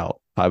freak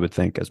out, I would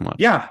think, as much.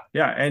 yeah,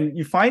 and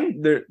you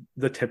find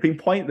the tipping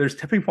point. There's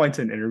tipping points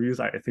in interviews.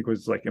 I think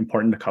was like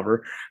important to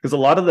cover because a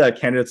lot of the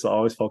candidates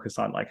always focus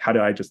on like how do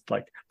I just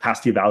like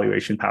pass the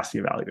evaluation, pass the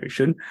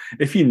evaluation.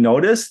 If you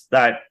notice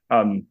that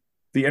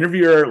the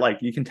interviewer, like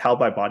you can tell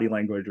by body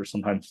language or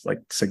sometimes like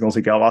signals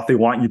they get off, they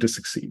want you to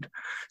succeed.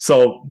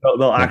 So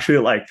they'll Yeah. actually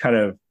like kind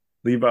of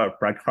leave a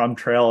breadcrumb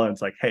trail and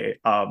it's like, hey,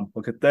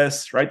 look at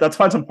this, right? That's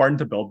why it's important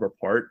to build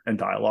rapport and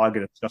dialogue,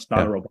 and it's just not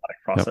Yeah. a robotic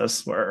Yep.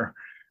 process where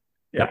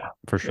Yep. yeah,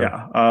 For sure.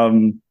 yeah.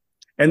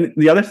 And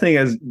the other thing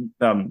is,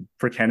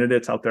 for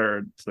candidates out there,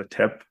 it's a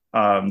tip.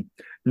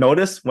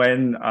 Notice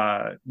when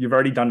you've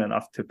already done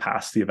enough to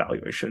pass the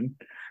evaluation,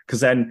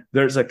 because then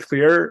there's a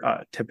clear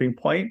tipping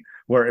point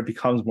where it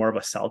becomes more of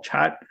a sell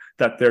chat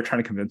that they're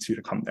trying to convince you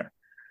to come there.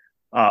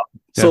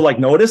 So Yeah. like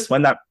notice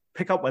when that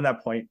pick up when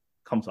that point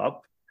comes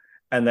up,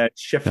 and then Yeah.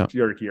 shift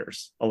your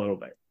gears a little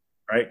bit,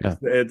 right? Yeah.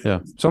 It's Yeah.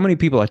 So many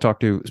people I talk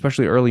to,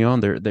 especially early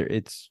on,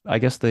 it's, I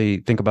guess they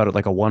think about it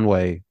like a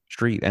one-way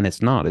street, and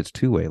it's not, it's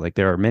two-way. Like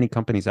there are many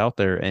companies out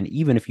there, and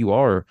even if you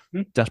are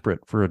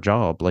desperate for a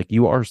job, like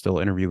you are still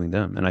interviewing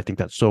them. And I think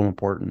that's so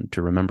important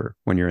to remember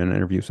when you're in an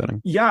interview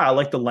setting. yeah,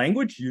 like the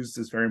language used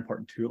is very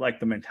important too. Like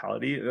the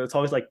mentality, it's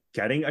always like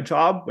getting a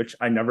job, which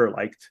I never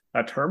liked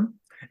that term.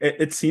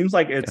 It seems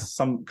like Yeah. it's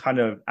some kind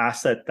of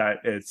asset that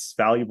it's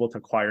valuable to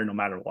acquire no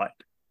matter what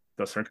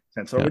the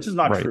circumstance, or Yeah. which is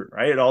not Right. true,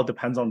 right? It all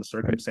depends on the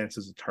Right.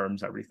 circumstances, the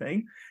terms,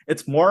 everything.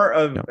 It's more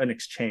of Yeah. an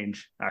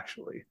exchange,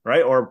 actually,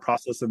 right? Or a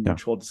process of Yeah.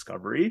 mutual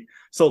discovery.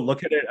 So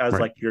look at it as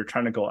Right. like you're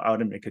trying to go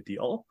out and make a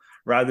deal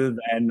rather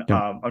than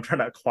Yeah. I'm trying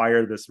to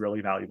acquire this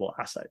really valuable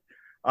asset.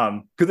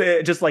 Because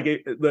it just like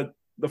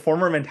the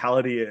former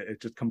mentality,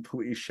 it just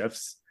completely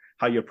shifts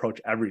how you approach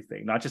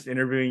everything, not just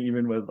interviewing,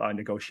 even with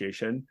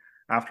negotiation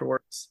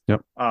afterwards.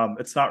 Yep.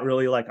 It's not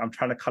really like I'm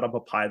trying to cut up a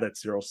pie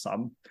that's zero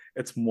sum.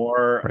 It's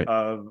more Right.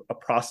 of a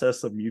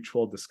process of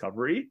mutual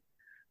discovery,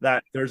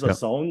 that there's a Yep.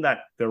 zone that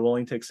they're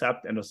willing to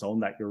accept and a zone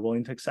that you're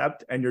willing to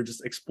accept, and you're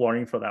just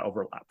exploring for that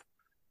overlap,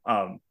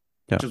 Yeah.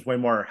 which is way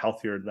more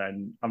healthier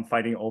than I'm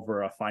fighting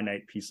over a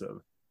finite piece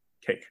of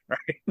cake, right?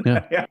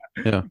 Yeah. Yeah.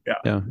 Yeah. Yeah.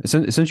 Yeah.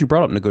 Since you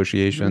brought up Mhm.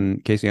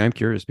 negotiation, Casey, I'm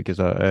curious because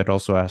I had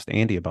also asked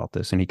Andy about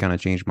this, and he kind of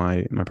changed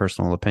my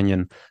personal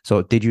opinion.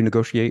 So, did you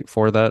negotiate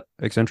for that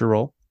Accenture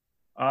role?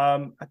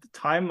 At the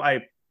time,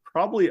 I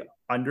probably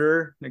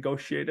under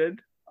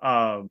negotiated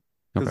because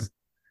Okay.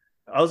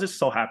 I was just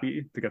so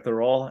happy to get the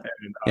role,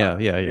 and Yeah.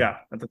 Yeah. Yeah. yeah,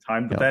 at the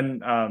time. But Yeah.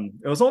 then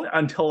it was only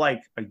until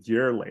like a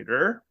year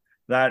later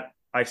that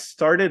I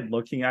started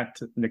looking at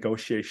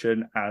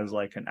negotiation as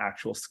like an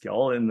actual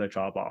skill in the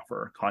job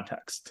offer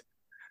context.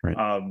 Right.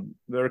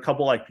 There are a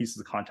couple like pieces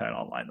of content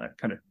online that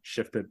kind of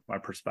shifted my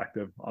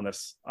perspective on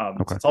this. So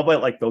Okay. it's all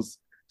about like those.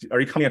 Are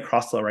you coming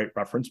across the right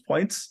reference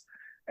points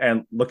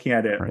and looking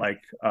at it Right.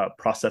 like a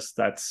process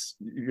that's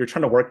you're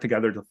trying to work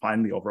together to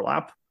find the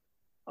overlap,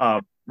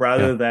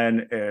 rather Yeah.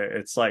 than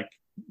it's like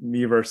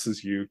me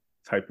versus you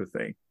type of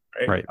thing,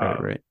 right?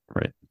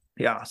 Right.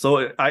 Yeah.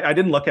 So I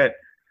didn't look at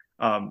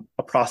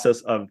a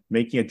process of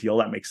making a deal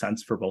that makes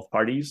sense for both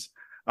parties.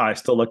 I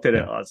still looked at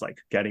it Yeah. as like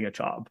getting a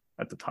job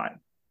at the time.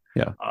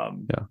 Yeah.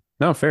 Yeah.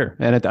 No, fair.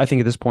 And I think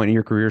at this point in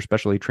your career,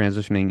 especially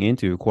transitioning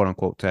into quote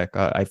unquote tech,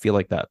 I feel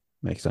like that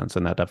makes sense.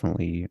 And that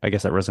definitely, I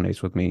guess that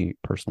resonates with me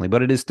personally,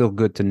 but it is still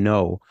good to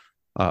know,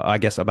 I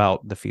guess,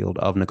 about the field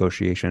of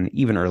negotiation,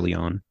 even early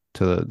on,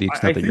 to the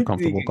extent I that you're think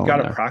comfortable you got going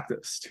to there.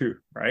 practice too,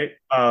 right?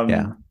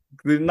 Yeah.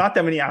 There's not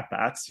that many at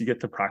bats you get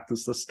to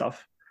practice this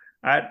stuff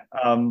at,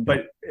 Yeah.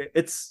 but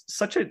it's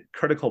such a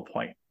critical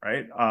point,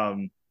 right?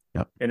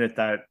 Yeah. In it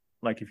that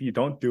like if you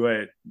don't do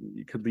it,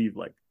 you could leave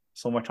like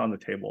so much on the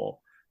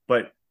table.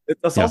 But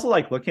it's Yeah. also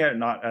like looking at it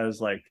not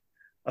as like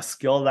a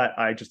skill that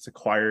I just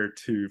acquired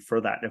to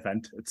for that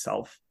event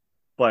itself,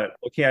 but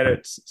looking at Right.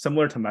 it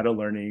similar to meta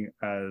learning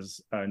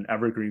as an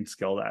evergreen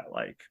skill that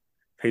like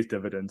pays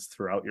dividends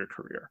throughout your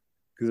career,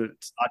 because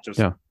it's not just,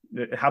 Yeah.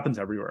 it happens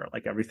everywhere.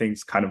 Like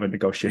everything's kind of a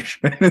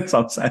negotiation in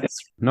some sense.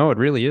 No, it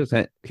really is.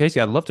 Casey,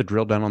 I'd love to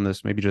drill down on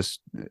this maybe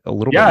just a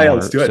little bit Yeah, yeah,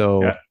 let's more. do it.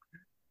 So Yeah.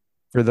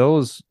 for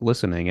those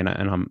listening, and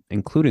I'm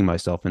including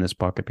myself in this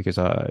bucket because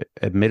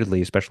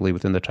admittedly, especially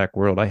within the tech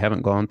world, I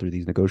haven't gone through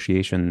these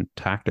negotiation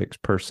tactics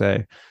per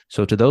se.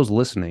 So to those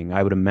listening,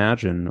 I would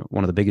imagine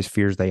one of the biggest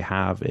fears they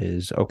have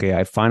is, okay,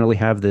 I finally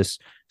have this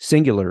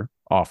singular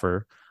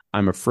offer.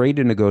 I'm afraid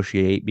to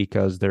negotiate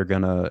because they're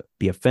going to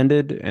be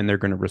offended and they're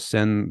going to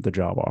rescind the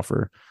job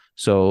offer.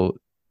 So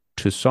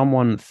to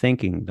someone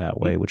thinking that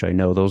way, which I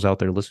know those out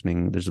there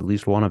listening, there's at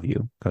least one of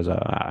you, because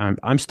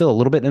I'm still a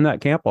little bit in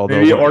that camp, although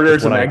Maybe with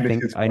orders of what I think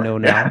magnitudes I more.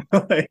 know Yeah.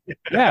 now.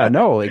 Yeah,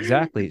 no,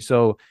 exactly.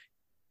 So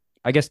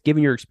I guess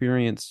given your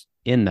experience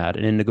in that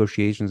and in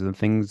negotiations and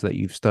things that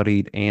you've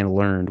studied and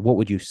learned, what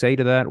would you say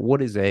to that?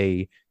 What is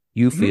a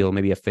you Mhm. feel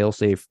maybe a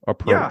fail-safe Yeah,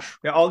 approach?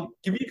 yeah. I'll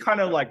give you kind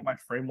of like my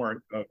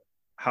framework of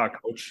how I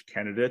coach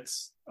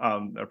candidates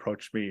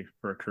approach me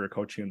for career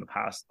coaching in the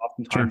past. Sure.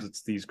 Oftentimes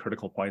it's these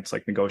critical points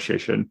like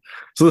negotiation.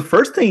 So the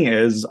first thing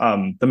is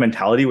the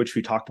mentality, which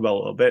we talked about a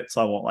little bit.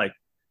 So I won't like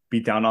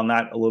beat down on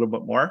that a little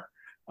bit more.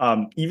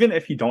 Even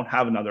if you don't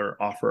have another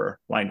offer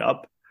lined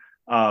up,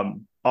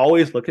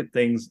 always look at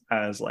things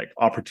as like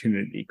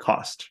opportunity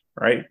cost,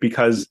 right?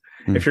 Because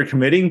Mm, if you're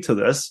committing to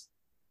this,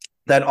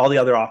 then all the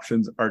other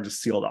options are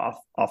just sealed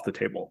off the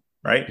table,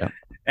 right? yeah. Yep.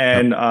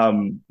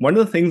 And one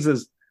of the things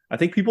is I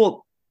think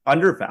people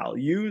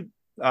undervalue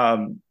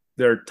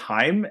their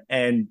time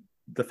and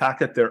the fact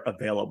that they're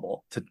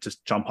available to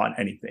just jump on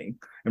anything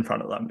in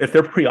front of them. If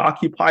they're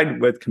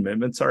preoccupied with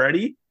commitments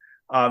already,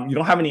 you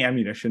don't have any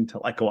ammunition to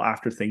like go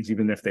after things,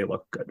 even if they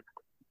look good.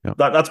 Yep.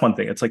 That's one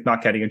thing. It's like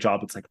not getting a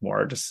job. It's like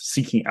more just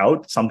seeking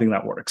out something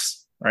that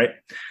works, right?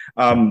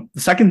 Yep.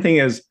 The second thing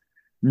is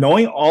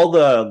knowing all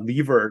the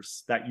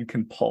levers that you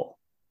can pull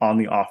on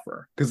the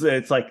offer, because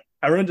it's like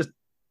everyone just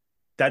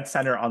dead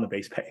center on the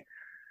base pay.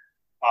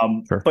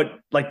 Sure. But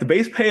like the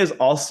base pay is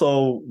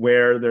also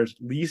where there's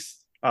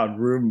least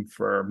room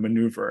for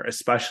maneuver,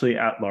 especially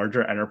at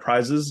larger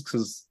enterprises.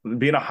 Because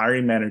being a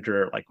hiring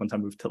manager, like once I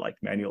moved to like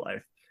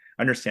Manulife,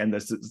 I understand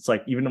this. It's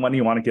like even when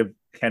you want to give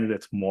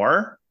candidates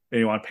more and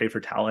you want to pay for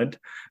talent,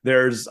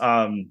 there's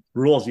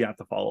rules you have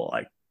to follow,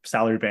 like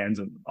salary bands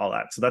and all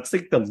that. So that's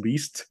like the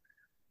least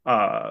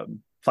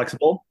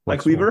flexible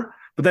like Flexible. lever.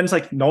 But then it's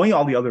like knowing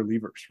all the other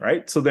levers,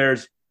 right? So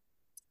there's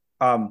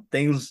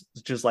things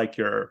just like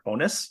your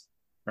bonus,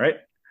 right?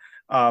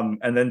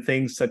 And then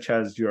things such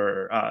as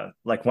your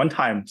like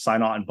one-time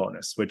sign-on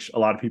bonus, which a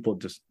lot of people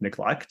just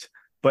neglect,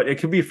 but it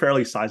can be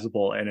fairly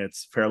sizable and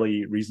it's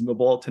fairly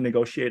reasonable to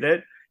negotiate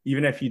it,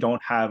 even if you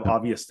don't have Yep.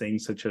 obvious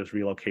things such as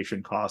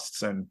relocation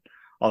costs and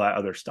all that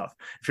other stuff.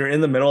 If you're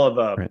in the middle of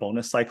a Right.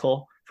 bonus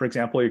cycle, for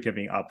example, you're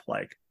giving up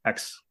like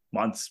X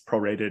months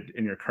prorated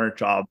in your current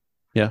job,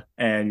 Yeah.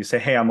 and you say,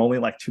 hey, I'm only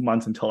like 2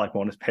 months until like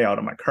bonus payout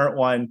on my current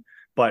one,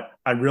 but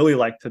I'd really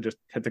like to just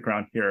hit the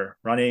ground here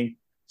running.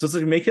 So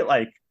to make it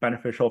like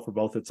beneficial for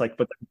both, it's like,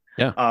 but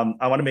Yeah.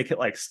 I want to make it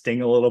like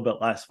sting a little bit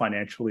less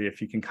financially.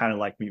 If you can kind of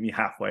like meet me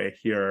halfway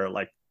here,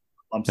 like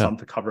lump Yeah. sum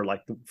to cover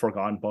like the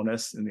foregone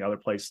bonus in the other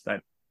place,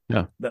 then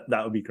Yeah.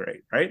 that would be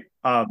great, right?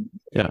 Yeah.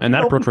 And Be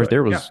that open approach to right it.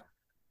 there Yeah. was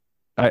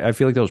I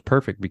feel like that was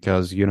perfect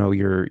because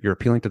you're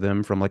appealing to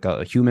them from like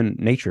a human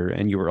nature,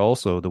 and you were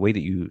also the way that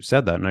you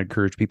said that, and I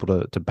encourage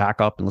people to back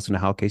up and listen to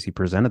how Casey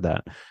presented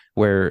that,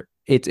 where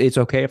it's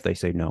okay if they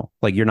say no,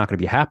 like you're not going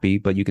to be happy,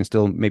 but you can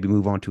still maybe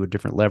move on to a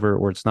different lever,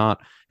 or it's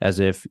not as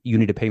if you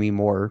need to pay me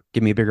more,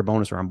 give me a bigger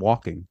bonus, or I'm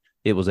walking.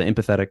 It was an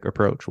empathetic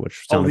approach,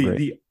 which Oh, sounded the great.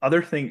 the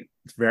other thing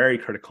that's very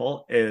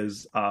critical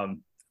is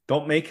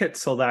don't make it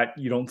so that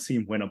you don't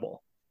seem winnable.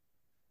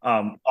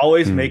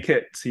 Always Mm, make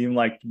it seem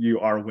like you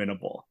are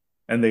winnable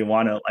and they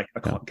want to like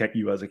yeah. get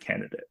you as a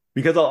candidate,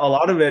 because a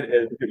lot of it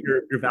is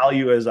your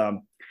value is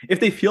if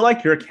they feel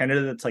like you're a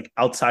candidate that's like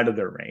outside of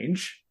their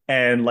range,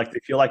 and like they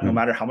feel like no Mm,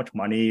 matter how much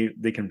money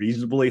they can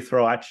reasonably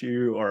throw at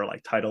you or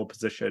like title,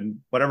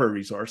 position, whatever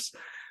resource,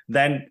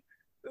 then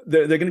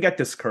they're going to get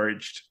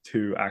discouraged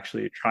to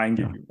actually try and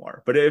give yeah. you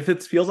more. But if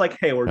it feels like,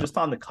 hey, we're Yeah. just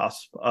on the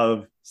cusp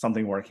of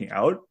something working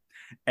out,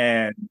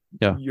 and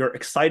Yeah. you're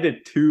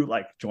excited to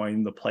like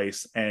join the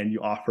place and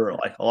you offer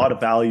like a lot of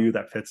value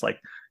that fits like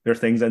their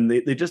things, and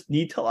they just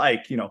need to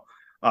like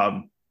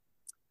um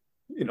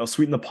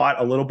sweeten the pot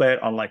a little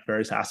bit on like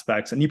various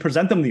aspects, and you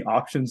present them the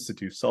options to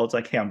do so. It's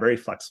like, hey, I'm very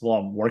flexible,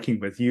 I'm working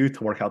with you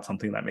to work out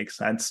something that makes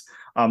sense.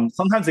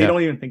 Sometimes they Yeah.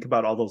 don't even think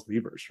about all those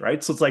levers,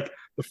 right? So it's like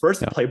the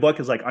first Yeah. playbook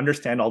is like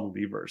understand all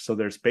the levers. So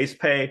there's base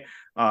pay,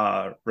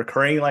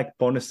 recurring like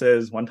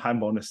bonuses, one-time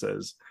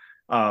bonuses,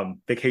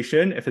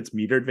 vacation. If it's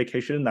metered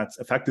vacation, that's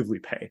effectively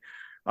pay.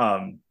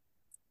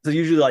 So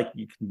usually like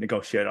you can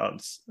negotiate on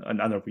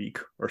another week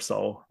or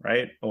so,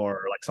 right?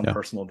 Or like some Yeah.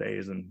 personal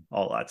days and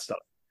all that stuff.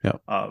 Yeah.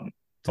 Um,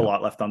 It's a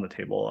lot left on the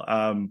table.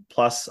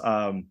 Plus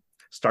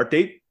start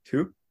date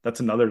too. That's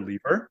another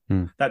lever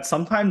that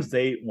sometimes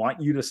they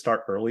want you to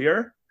start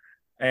earlier.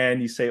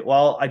 And you say,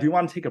 well, I do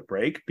want to take a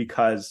break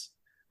because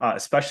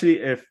especially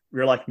if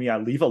you're like me, I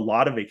leave a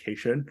lot of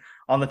vacation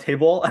on the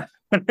table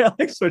when I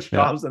like switch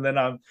jobs and then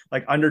I'm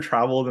like under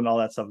traveled and all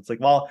that stuff. It's like,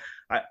 well,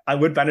 I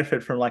would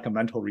benefit from like a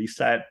mental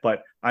reset,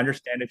 but I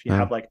understand if you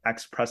have like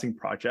X pressing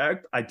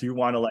project, I do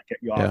want to like get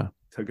you off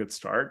to a good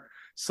start.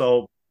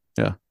 So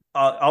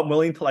I'm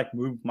willing to like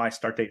move my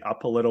start date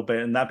up a little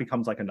bit, and that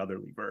becomes like another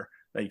lever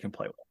that you can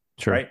play with.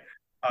 Sure. Right.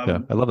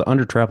 I love the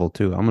under travel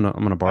too. I'm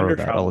gonna borrow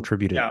that. I'll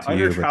attribute it to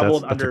you,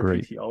 but that's a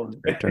great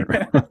term.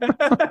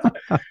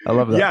 I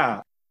love that.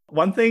 Yeah.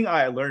 One thing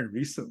I learned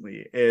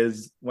recently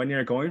is when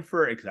you're going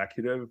for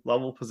executive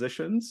level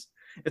positions,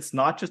 it's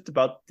not just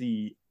about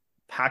the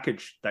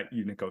package that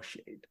you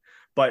negotiate,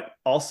 but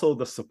also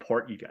the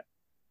support you get.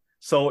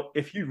 So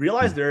if you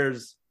realize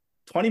there's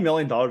 $20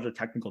 million of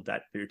technical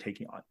debt that you're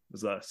taking on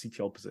as a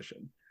CTO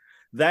position,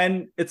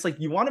 then it's like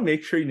you want to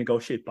make sure you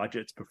negotiate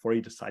budgets before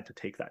you decide to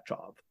take that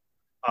job.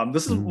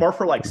 This is more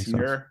for like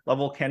senior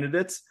level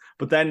candidates,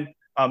 but then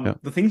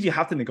the things you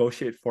have to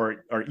negotiate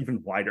for are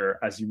even wider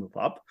as you move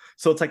up.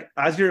 So it's like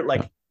as you're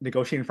like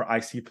negotiating for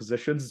IC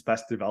positions, it's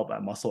best to develop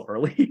that muscle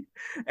early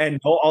and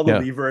know all the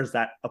levers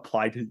that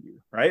apply to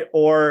you, right?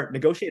 Or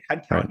negotiate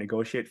headcount,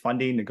 negotiate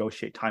funding,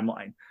 negotiate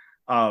timeline.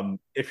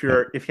 If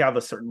you have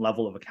a certain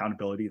level of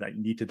accountability that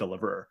you need to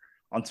deliver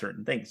on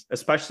certain things,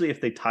 especially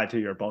if they tie to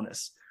your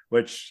bonus,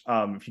 which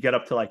if you get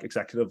up to like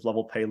executive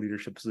level pay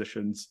leadership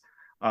positions,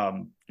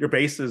 your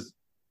base is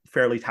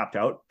fairly tapped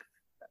out.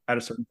 At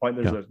a certain point,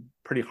 there's a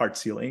pretty hard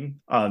ceiling,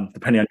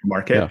 depending on your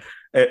market.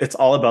 It's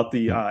all about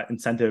the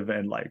incentive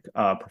and like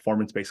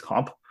performance-based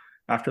comp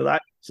after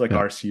that. So like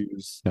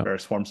RSUs,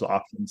 various forms of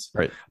options.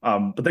 Right.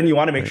 But then you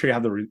want to make sure you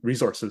have the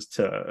resources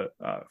to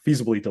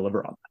feasibly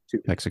deliver on that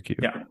too. Execute.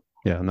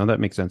 Yeah. No, that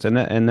makes sense. And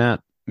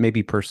that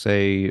maybe per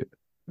se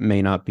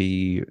may not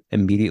be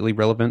immediately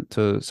relevant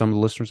to some of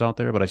the listeners out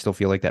there, but I still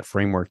feel like that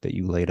framework that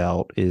you laid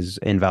out is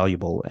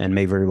invaluable and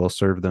may very well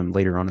serve them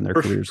later on in their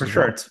careers. For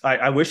sure. Well.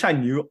 I wish I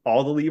knew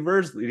all the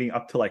levers leading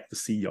up to like the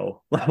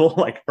CEO level,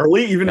 like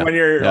early, even when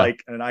you're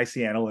like an IC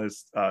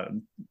analyst,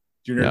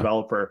 junior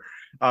developer,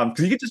 because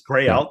you could just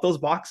gray out those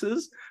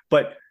boxes.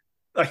 But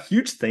a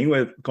huge thing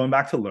with going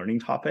back to the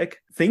learning topic,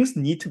 things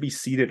need to be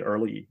seeded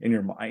early in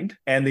your mind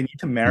and they need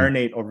to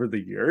marinate over the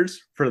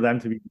years for them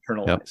to be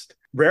internalized.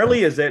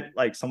 Rarely is it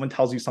like someone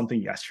tells you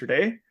something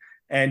yesterday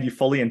and you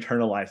fully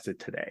internalized it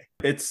today.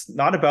 It's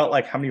not about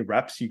like how many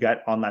reps you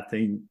get on that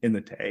thing in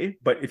the day,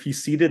 but if you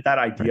seeded that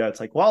idea, it's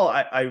like, well,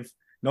 I've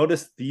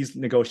noticed these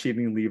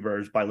negotiating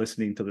levers by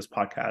listening to this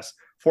podcast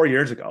 4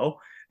 years ago.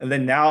 And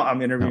then now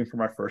I'm interviewing for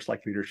my first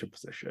like leadership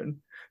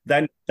position.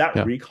 Then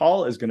that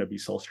recall is going to be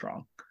so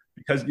strong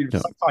because you're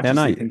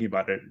subconsciously thinking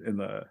about it in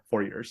the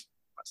 4 years.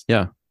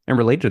 Yeah. And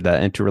related to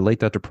that, and to relate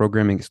that to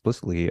programming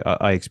explicitly,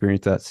 I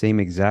experienced that same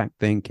exact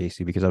thing,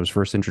 Casey, because I was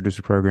first introduced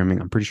to programming.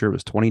 I'm pretty sure it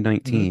was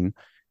 2019.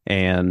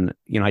 And,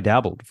 I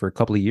dabbled for a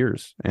couple of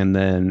years. And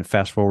then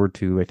fast forward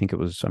to, I think it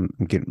was, I'm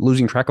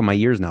losing track of my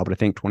years now, but I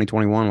think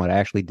 2021, when I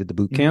actually did the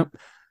boot camp,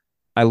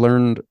 I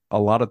learned a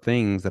lot of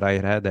things that I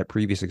had that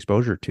previous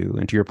exposure to.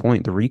 And to your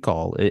point, the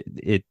recall,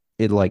 it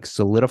like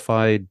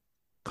solidified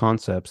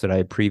concepts that I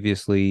had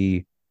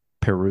previously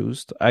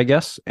perused, I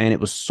guess, and it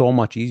was so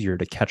much easier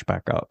to catch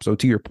back up. So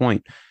to your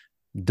point,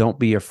 don't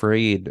be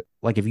afraid.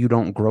 Like if you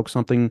don't grow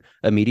something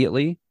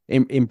immediately,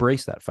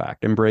 embrace that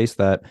fact. Embrace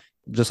that,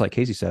 just like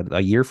Casey said,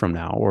 a year from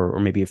now, or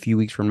maybe a few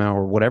weeks from now,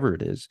 or whatever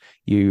it is,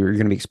 you're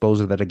going to be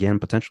exposed to that again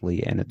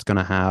potentially, and you're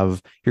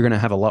going to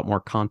have a lot more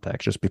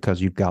context just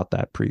because you've got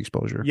that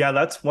pre-exposure. Yeah,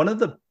 that's one of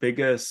the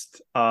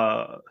biggest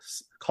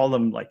call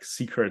them like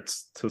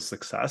secrets to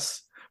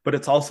success. But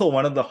it's also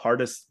one of the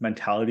hardest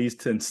mentalities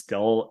to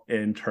instill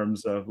in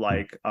terms of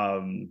like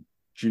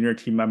junior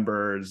team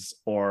members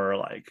or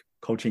like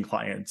coaching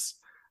clients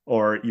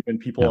or even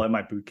people in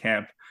my boot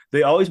camp.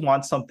 They always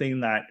want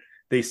something that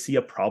they see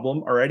a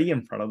problem already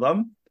in front of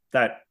them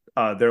that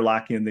they're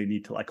lacking and they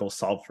need to like go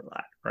solve for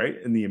that, right?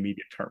 In the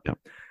immediate term.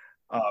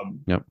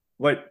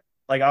 What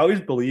like I always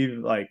believe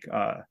like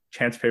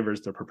chance favors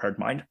the prepared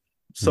mind.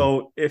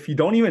 So if you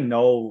don't even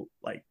know,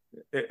 like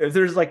if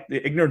there's like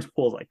the ignorance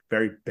pool is like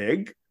very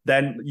big,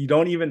 then you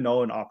don't even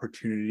know an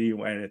opportunity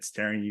when it's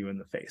staring you in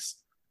the face,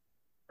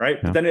 right?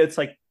 But then it's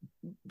like,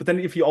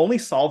 if you only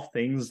solve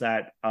things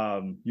that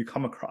you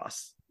come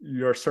across,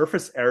 your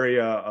surface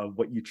area of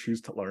what you choose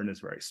to learn is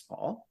very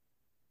small.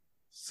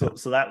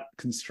 So that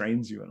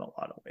constrains you in a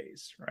lot of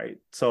ways, right?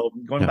 So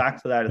going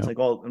back to that, it's like,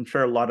 well, I'm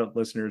sure a lot of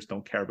listeners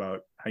don't care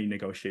about how you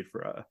negotiate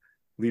for a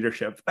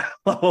leadership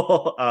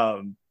level.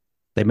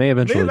 They may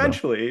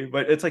eventually,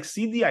 but it's like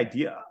seed the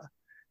idea.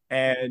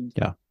 And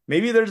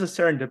maybe there's a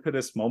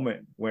serendipitous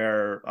moment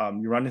where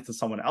you run into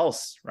someone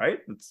else, right?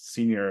 That's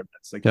senior,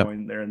 that's like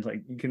going there, and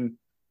like you can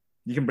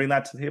bring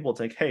that to the table. It's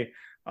like, hey,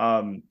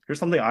 here's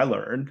something I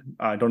learned.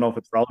 I don't know if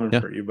it's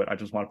relevant for you, but I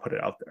just want to put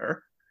it out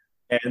there.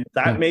 And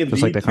that Yeah. may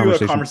Just like lead that to a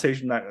conversation,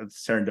 conversation that is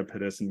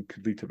serendipitous and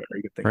could lead to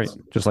very good right?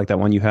 things. Just like that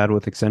one you had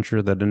with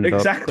Accenture that ended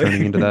up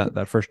turning into Exactly.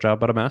 that first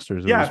job out of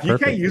master's. It Yeah, was if you can't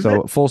perfect. use it,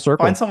 So full find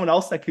circle. someone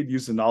else that could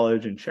use the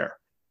knowledge and share.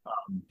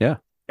 Um, Yeah.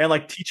 and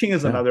like teaching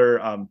is Yeah.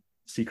 another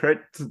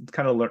secret to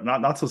kind of learn,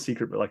 not so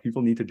secret, but like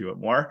people need to do it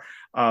more.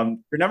 You're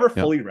never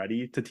Yeah. fully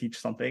ready to teach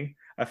something.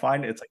 I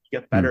find it's like you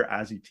get Mm, better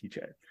as you teach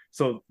it.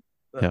 So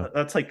yeah.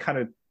 that's like kind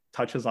of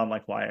touches on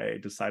like why I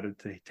decided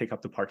to take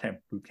up the part-time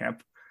boot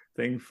camp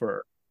thing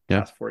for Yeah.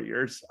 past 4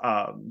 years.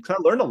 Because I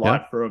learned a Yeah.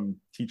 lot from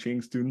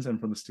teaching students and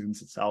from the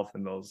students itself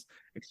and those Yeah.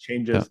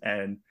 exchanges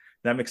and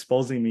them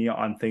exposing me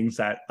on things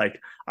that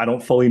like I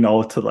don't fully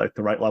know to like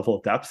the right level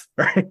of depth,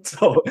 right?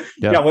 So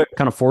Yeah. yeah,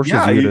 Kind of forces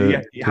yeah, you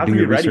you to have do to be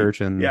your ready.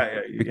 research and Yeah,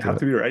 speak you to have it.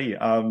 to be ready.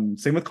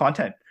 Same with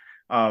content.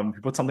 You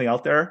put something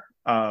out there,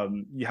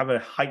 you have a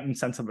heightened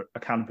sense of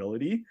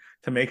accountability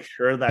to make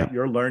sure Yeah. that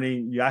you're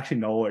learning, you actually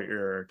know what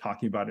you're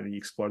talking about and you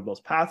explore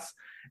those paths.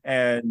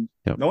 And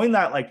Yeah. knowing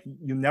that like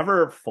you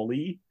never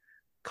fully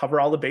cover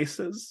all the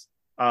bases,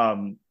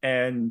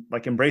 and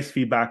like embrace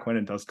feedback when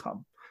it does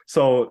come.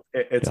 So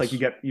it's like you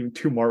Yes. get even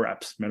 2 more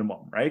reps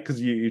minimum, right?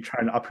 Because you try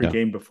and up your Yeah.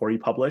 game before you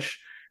publish.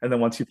 And then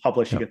once you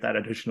publish, you Yeah. get that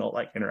additional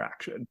like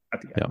interaction at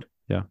the Yeah. end.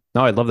 Yeah.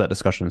 No, I love that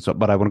discussion. So,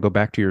 but I want to go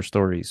back to your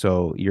story.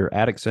 So you're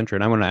at Accenture,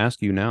 and I want to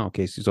ask you now,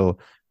 Casey. So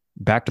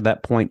back to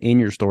that point in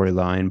your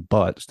storyline,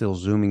 but still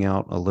zooming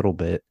out a little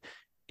bit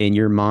in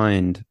your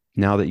mind,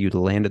 now that you'd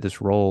landed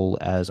this role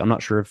as, I'm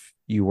not sure if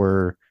you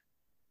were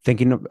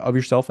thinking of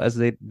yourself as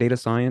a data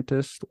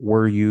scientist.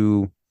 Were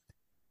you,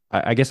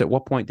 I guess at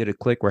what point did it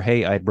click where,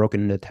 hey, I had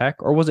broken into tech,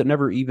 or was it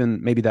never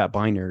even maybe that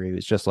binary? It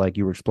was just like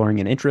you were exploring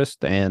an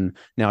interest and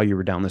now you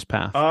were down this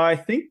path. I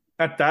think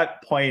at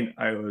that point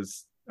I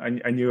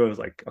knew I was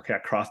like, okay, I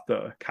crossed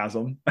the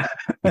chasm.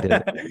 You did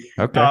it.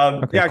 Okay.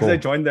 Okay, Yeah, because I cool.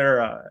 joined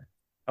their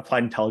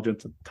applied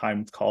intelligence at the time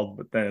it's called,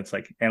 but then it's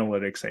like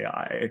analytics,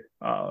 AI,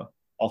 all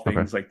Okay.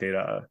 things like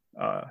data,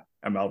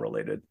 ML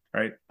related,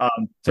 right?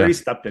 So Yeah. he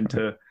stepped Okay.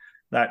 into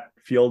that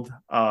field.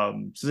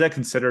 So I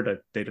considered a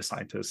data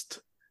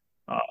scientist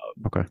uh,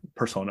 Okay.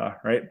 persona,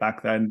 right?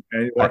 Back then,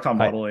 and I I, worked on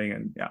I, modeling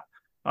and yeah.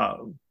 Uh,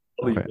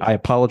 okay. I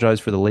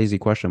apologize for the lazy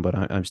question, but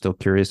I'm still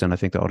curious, and I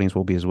think the audience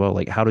will be as well.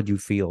 Like, how did you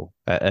feel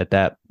at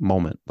that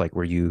moment? Like,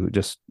 were you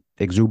just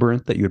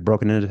exuberant that you had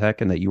broken into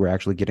tech and that you were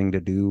actually getting to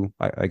do,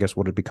 I guess,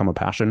 what had become a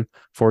passion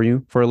for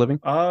you for a living?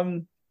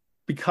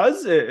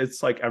 Because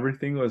it's like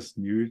everything was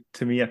new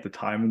to me at the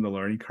time and the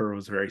learning curve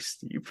was very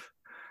steep.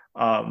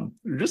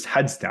 Just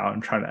heads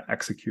down trying to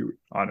execute,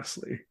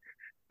 honestly.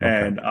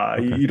 Okay. And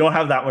Okay. you don't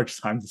have that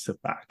much time to sit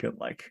back and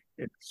like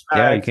Yeah, you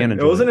expect. can And it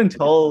enjoy wasn't it.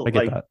 until I get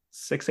like that.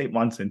 6, 8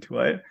 months into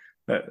it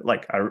that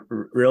like I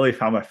really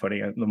found my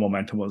footing and the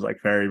momentum was like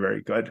very,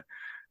 very good.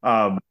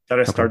 That I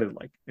Okay. started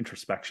like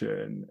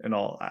introspection and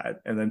all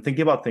that, and then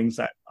thinking about things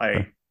that Okay.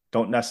 I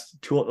don't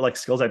necessarily like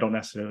skills I don't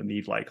necessarily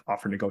need, like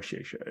offer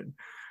negotiation.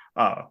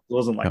 It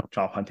wasn't Yeah. like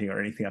job hunting or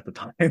anything at the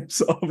time.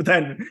 So but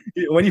then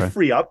when you Okay.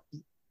 free up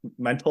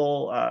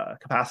mental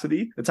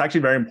capacity, it's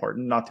actually very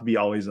important not to be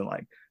always in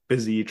like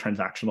busy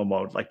transactional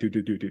mode, like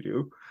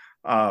do.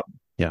 Um,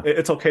 Yeah.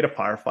 it's okay to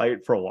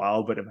firefight for a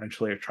while, but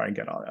eventually try and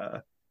get on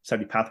a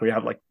steady path where you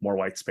have like more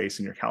white space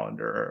in your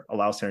calendar,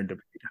 allow serendipity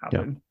to Yeah.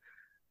 happen.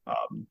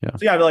 Yeah.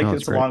 So yeah, like No,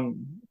 that's it's a great.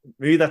 long.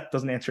 Maybe that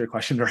doesn't answer your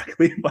question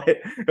directly, but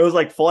it was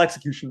like full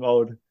execution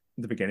mode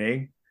in the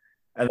beginning,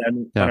 and then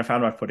when Yeah. I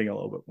found my footing a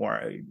little bit more,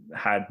 I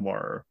had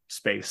more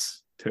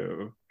space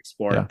to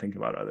explore Yeah. and think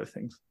about other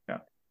things. Yeah.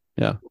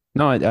 Yeah.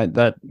 No, I that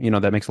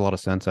that makes a lot of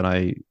sense, and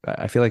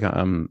I feel like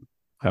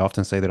I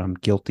often say that I'm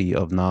guilty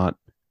of not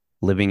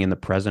living in the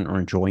present or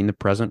enjoying the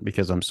present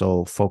because I'm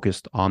so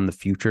focused on the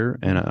future.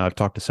 And Mhm. I've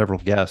talked to several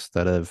guests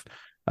that have,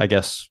 I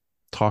guess,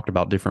 talked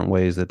about different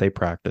ways that they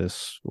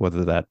practice,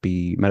 whether that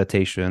be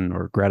meditation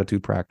or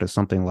gratitude practice,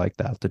 something like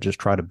that, to just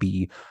try to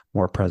be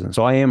more present.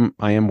 So I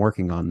am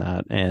working on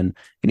that. And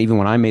even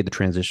when I made the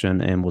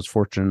transition and was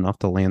fortunate enough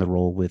to land the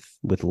role with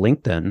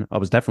LinkedIn, I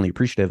was definitely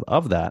appreciative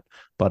of that.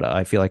 But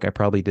I feel like I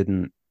probably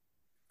didn't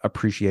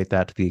appreciate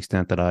that to the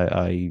extent that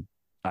I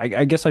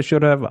guess I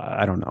should have.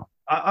 I don't know.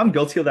 I'm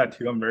guilty of that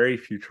too. I'm very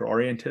future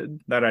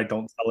oriented, that I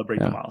don't celebrate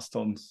the Yeah.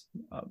 milestones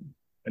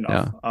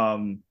enough.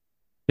 Yeah.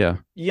 Yeah.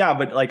 Yeah,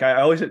 but like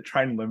I always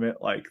try and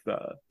limit like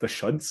the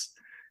shoulds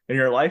in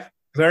your life.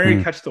 Because I already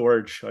Mm, catch the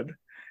word should.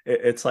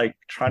 It's like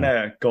trying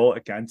mm, to go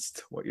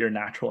against what your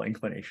natural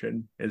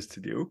inclination is to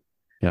do.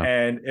 yeah.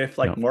 And if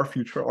Yeah. like more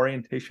future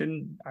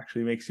orientation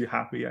actually makes you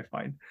happy, I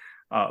find,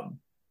 um,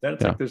 then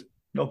it's Yeah. like there's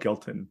no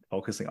guilt in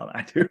focusing on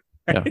that too.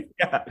 Yeah.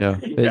 Yeah. Yeah.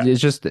 Yeah.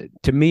 It's just,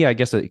 to me, I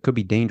guess it could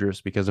be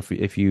dangerous because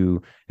if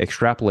you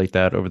extrapolate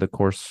that over the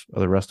course of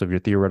the rest of your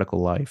theoretical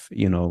life,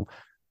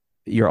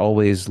 you're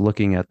always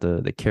looking at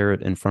the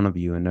carrot in front of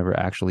you and never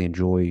actually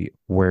enjoy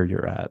where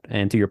you're at.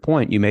 And to your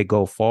point, you may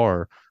go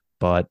far,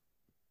 but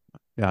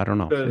yeah, I don't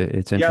know. The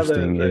It's yeah,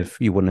 interesting the if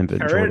you wouldn't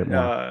have enjoyed it carrot,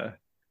 more.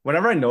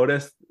 whenever I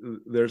notice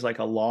there's like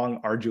a long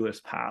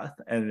arduous path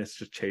and it's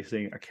just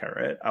chasing a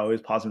carrot, I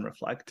always pause and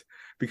reflect,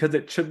 because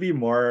it should be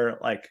more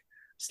like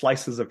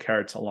slices of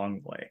carrots along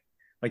the way.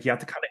 Like you have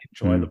to kind of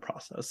enjoy the Mm.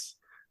 process.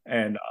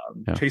 And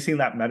Yeah. chasing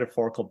that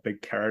metaphorical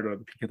big carrot or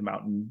the peak of the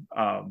mountain,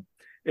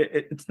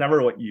 it's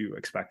never what you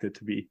expect it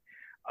to be.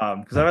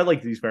 Because I've Right. had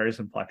like these various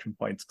inflection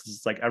points, because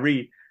it's like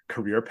every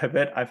career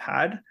pivot I've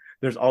had,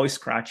 there's always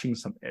scratching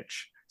some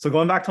itch. So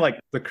going back to like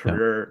the Yeah.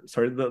 career,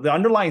 sorry, the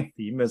underlying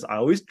theme is I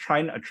always try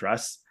and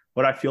address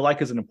what I feel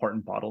like is an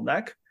important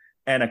bottleneck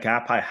and a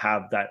gap I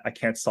have that I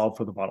can't solve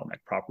for the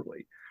bottleneck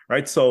properly.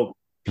 Right. So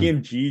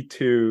Mm. PMG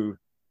to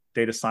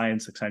data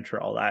science,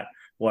 Accenture, all that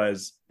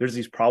was there's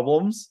these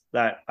problems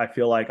that I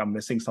feel like I'm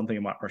missing something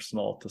in my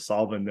arsenal to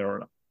solve, and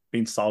they're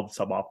being solved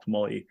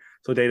suboptimally.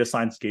 So data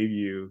science gave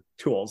you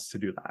tools to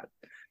do that.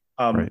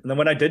 Right. And then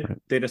when I did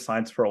Right. data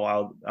science for a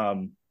while,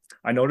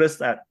 I noticed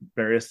that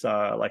various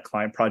like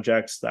client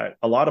projects that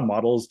a lot of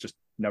models just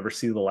never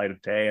see the light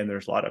of day, and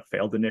there's a lot of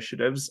failed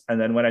initiatives. And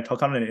then when I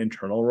took on an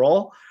internal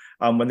role,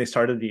 when they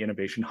started the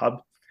innovation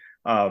hub,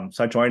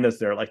 so I joined as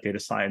their like data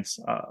science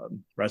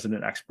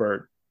resident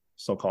expert,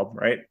 so called,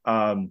 right?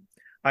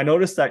 I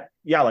noticed that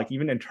yeah, like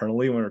even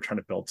internally when we're trying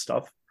to build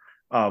stuff,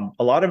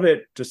 a lot of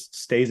it just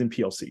stays in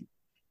POC,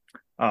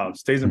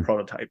 stays in Mm.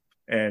 prototype,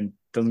 and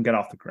doesn't get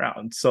off the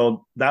ground.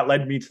 So that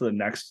led me to the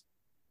next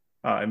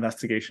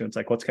investigation. It's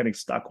like, what's getting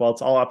stuck? Well,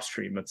 it's all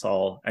upstream. It's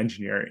all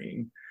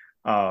engineering.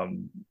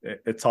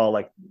 It's all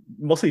like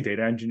mostly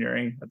data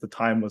engineering at the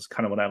time was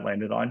kind of what I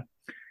landed on.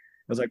 I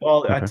was like,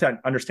 well, I have Okay. to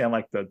understand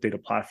like the data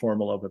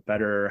platform a little bit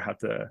better. I have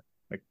to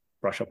like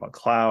brush up on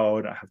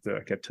cloud. I have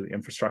to get to the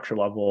infrastructure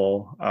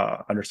level,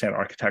 understand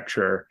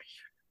architecture.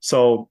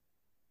 So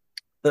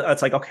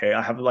that's like, okay,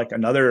 I have like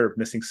another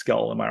missing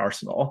skill in my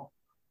arsenal.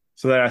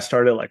 So then I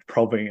started like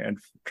probing and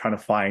trying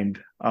to find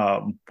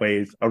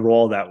ways, a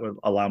role that would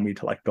allow me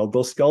to like build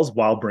those skills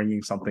while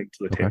bringing something to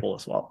the Okay. table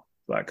as well.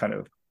 So that kind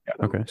of,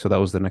 yeah. Okay. So that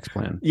was the next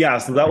plan. Yeah.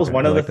 So that was Okay.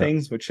 one I of the like that.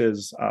 things, which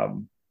is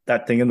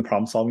that thing in the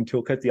problem solving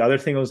toolkit. The other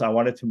thing was I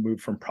wanted to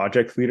move from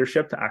project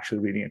leadership to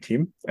actually leading a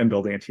team and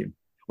building a team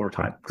over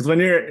Okay. time. Because when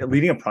you're Okay.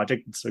 leading a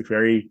project, it's like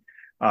very,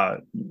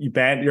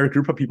 you're a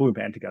group of people who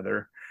band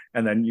together,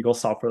 and then you go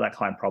solve for that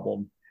client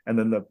problem. And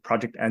then the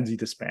project ends, you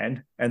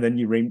disband, and then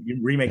you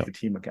remake Yep. the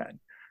team again,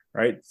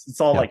 right? It's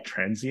all Yep. like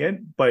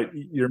transient, but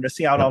you're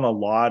missing out Yep. on a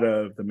lot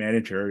of the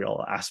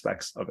managerial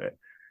aspects of it.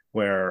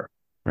 Where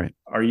Right.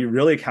 are you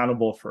really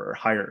accountable for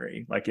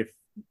hiring? Like if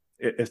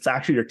it's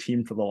actually your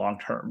team for the long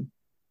term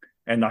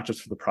and not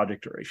just for the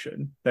project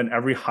duration, then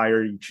every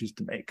hire you choose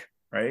to make,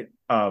 right?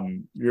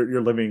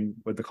 You're living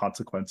with the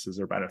consequences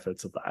or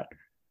benefits of that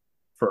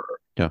for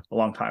Yeah. a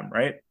long time,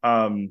 right?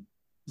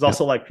 There's Yep.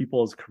 also like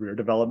people's career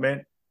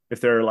development. If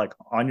they're like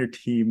on your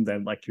team,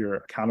 then like you're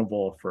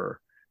accountable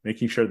for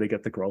making sure they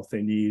get the growth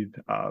they need,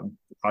 the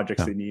projects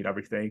Yeah. they need,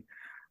 everything.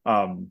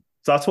 So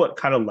that's what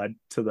kind of led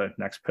to the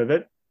next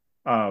pivot,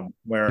 Yep.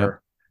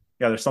 where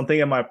yeah, there's something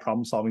in my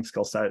problem solving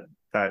skill set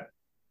that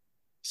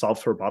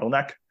solves for a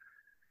bottleneck,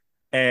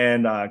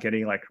 and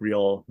getting like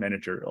real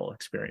managerial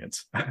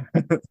experience.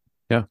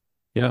 Yeah.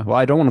 Yeah. Well,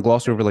 I don't want to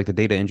gloss over like the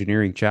data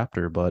engineering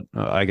chapter, but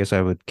I guess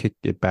I would kick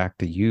it back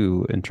to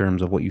you in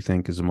terms of what you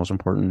think is the most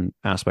important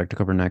aspect to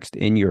cover next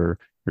in your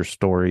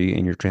story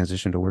and your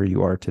transition to where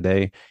you are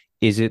today.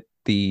 Is it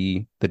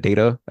the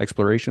data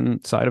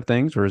exploration side of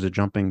things, or is it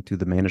jumping to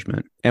the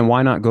management? And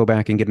why not go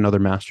back and get another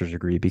master's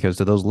degree? Because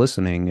to those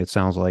listening, it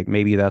sounds like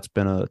maybe that's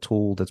been a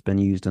tool that's been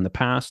used in the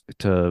past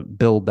to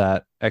build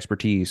that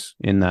expertise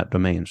in that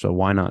domain. So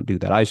why not do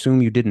that? I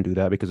assume you didn't do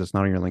that because it's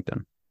not on your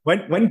LinkedIn.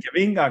 When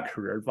giving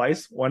career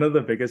advice, one of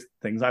the biggest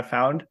things I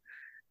found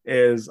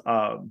is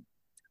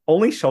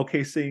only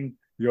showcasing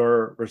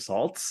your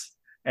results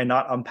and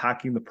not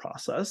unpacking the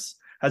process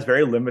has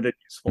very limited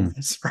Mm.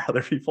 usefulness for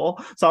other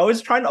people. So I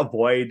was trying to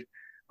avoid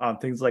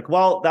things like,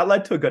 well, that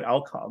led to a good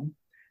outcome,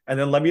 and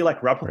then let me like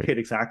Right. replicate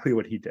exactly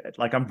what he did.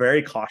 Like I'm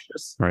very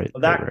cautious Right. of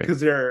Right. that Right. because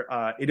they're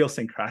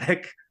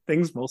idiosyncratic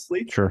things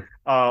mostly, Sure.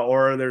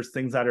 or there's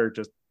things that are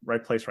just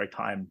right place, right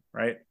time,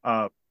 right?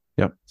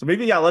 Yep. So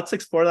maybe yeah, let's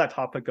explore that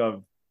topic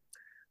of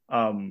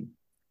um,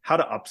 how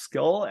to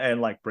upskill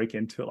and like break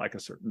into like a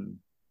certain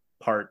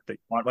part that you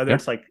want, whether Yeah.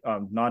 it's like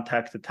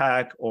non-tech to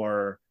tech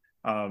or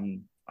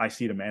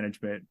IC to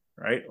management,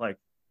 right? Like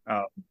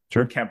uh, boot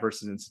Sure. camp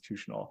versus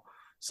institutional.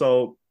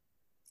 So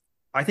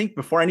I think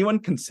before anyone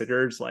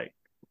considers like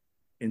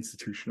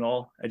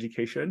institutional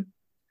education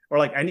or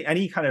like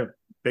any kind of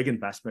big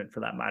investment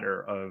for that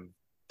matter of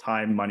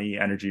time, money,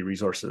 energy,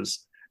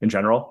 resources in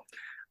general,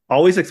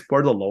 always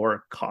explore the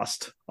lower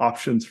cost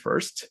options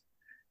first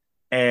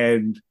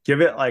and give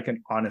it like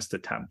an honest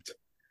attempt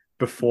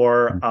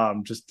before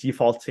Mm. just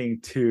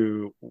defaulting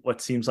to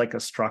what seems like a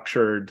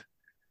structured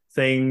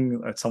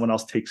thing that someone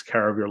else takes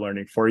care of your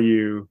learning for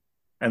you.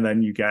 And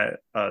then you get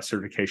a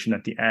certification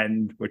at the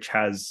end, which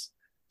has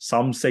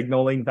some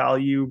signaling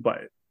value,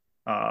 but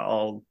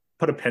I'll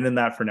put a pin in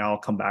that for now. I'll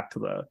come back to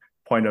the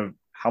point of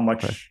how Okay.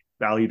 much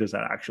value does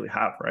that actually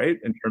have, right?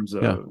 In terms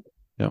Yeah. of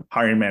Yeah.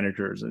 hiring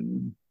managers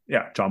and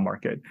yeah, job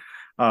market.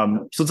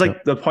 So it's Yeah.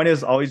 like the point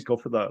is always go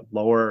for the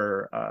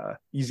lower,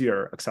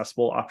 easier,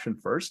 accessible option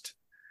first,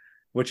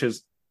 which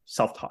is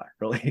self-taught,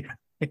 really.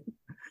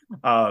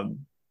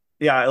 um,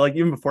 yeah, like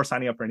even before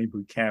signing up for any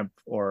boot camp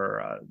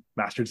or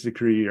master's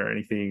degree or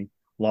anything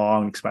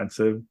long,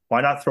 expensive,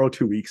 why not throw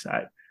 2 weeks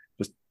at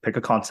just pick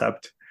a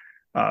concept,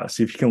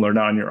 see if you can learn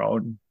it on your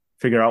own,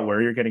 figure out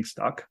where you're getting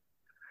stuck.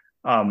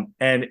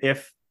 And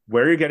if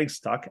where you're getting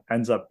stuck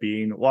ends up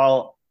being,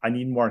 well, I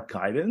need more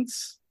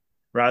guidance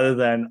rather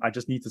than I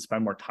just need to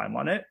spend more time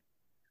on it,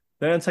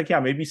 then it's like, yeah,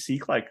 maybe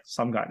seek like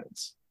some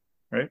guidance,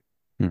 right?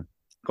 Hmm.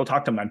 Go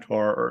talk to a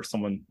mentor or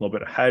someone a little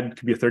bit ahead. It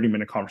could be a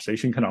 30-minute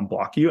conversation, can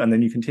unblock you, and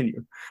then you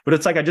continue. But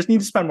it's like, I just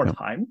need to spend more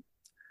time.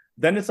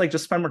 Then it's like,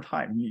 just spend more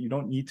time. You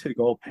don't need to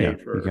go pay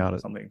for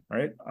something,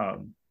 right?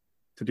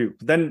 To do.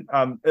 But then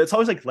it's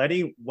always like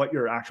letting what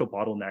your actual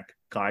bottleneck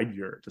guide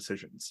your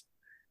decisions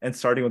and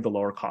starting with the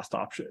lower cost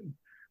option,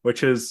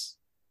 which is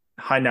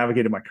how I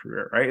navigated my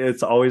career, right?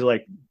 It's always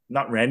like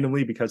not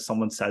randomly because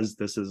someone says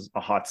this is a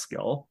hot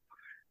skill.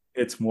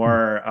 It's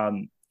more,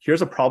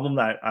 here's a problem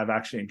that I've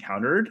actually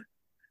encountered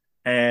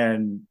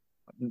and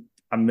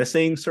I'm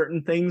missing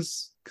certain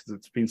things because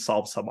it's being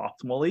solved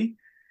suboptimally.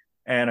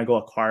 And I go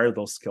acquire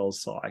those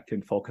skills so I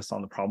can focus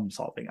on the problem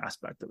solving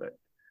aspect of it.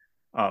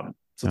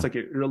 So it's like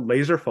you're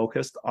laser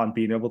focused on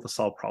being able to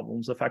solve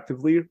problems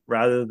effectively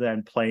rather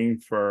than playing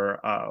for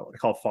what I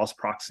call false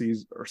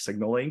proxies or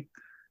signaling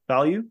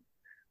value.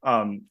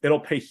 It'll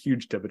pay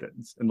huge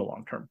dividends in the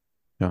long term.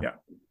 Yeah.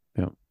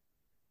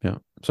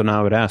 So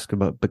now I would ask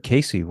but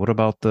Casey, what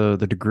about the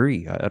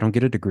degree? I don't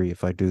get a degree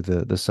if I do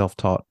the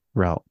self-taught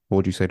route. What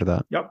would you say to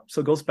that? Yep.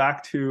 So it goes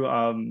back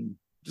to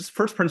just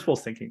first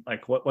principles thinking.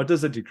 Like what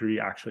does a degree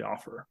actually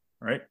offer,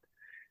 right?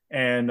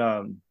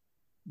 And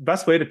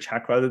best way to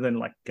check rather than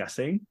like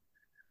guessing,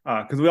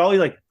 because we always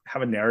like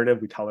have a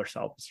narrative we tell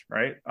ourselves,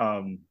 right?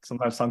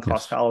 Sometimes sunk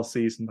cost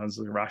fallacy, sometimes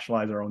we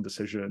rationalize our own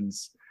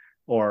decisions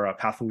or a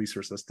path of least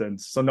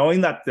resistance. So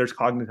knowing that there's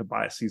cognitive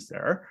biases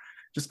there,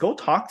 just go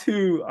talk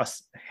to a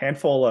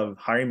handful of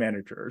hiring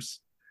managers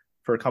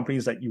for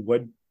companies that you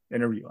would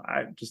interview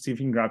at. Just see if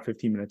you can grab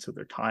 15 minutes of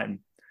their time,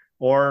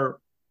 or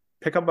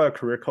pick up a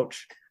career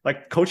coach.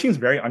 Like coaching is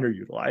very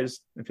underutilized,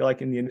 I feel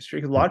like, in the industry,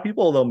 because a lot of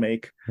people they'll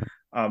make,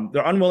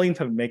 they're unwilling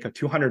to make a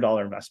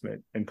 $200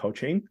 investment in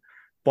coaching,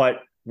 but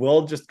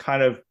will just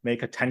kind of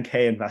make a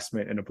 10K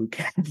investment in a boot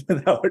camp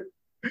without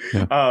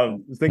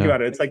think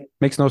about it. It's like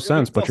makes no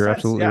sense, but you're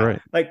absolutely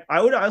right. Like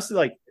I would honestly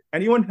like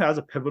anyone who has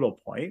a pivotal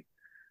point,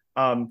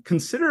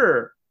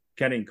 consider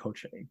getting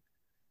coaching.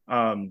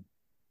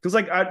 Because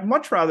like I'd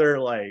much rather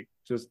like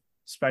just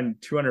spend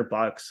 $200,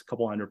 a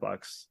couple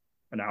 $100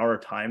 an hour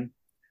of time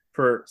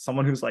for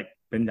someone who's like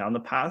been down the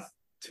path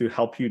to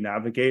help you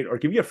navigate or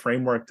give you a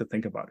framework to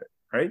think about it,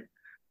 right?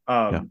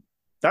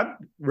 That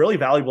really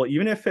valuable.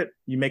 Even if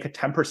you make a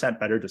 10%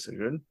 better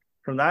decision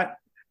from that,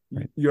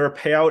 your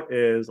payout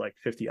is like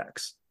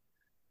 50x.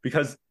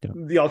 Because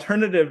the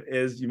alternative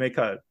is you make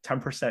a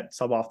 10%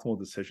 suboptimal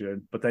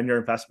decision, but then your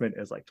investment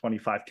is like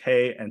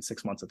 25K and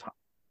 6 months of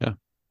time.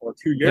 Or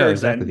 2 years. Yeah,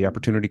 exactly. The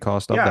opportunity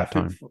cost of that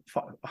time.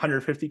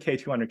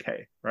 150K,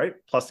 200K, right?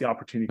 Plus the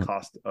opportunity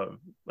cost of,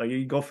 like,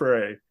 you go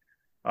for a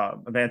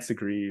advanced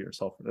degree or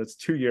so. That's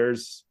 2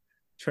 years,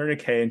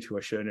 200K in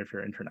tuition if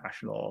you're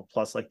international,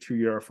 plus like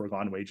 2-year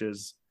foregone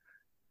wages.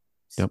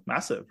 It's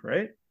massive,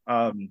 right?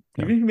 Even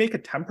if you make a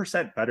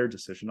 10% better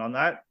decision on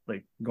that,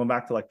 like going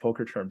back to like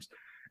poker terms,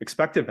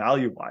 expected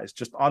value wise,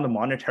 just on the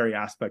monetary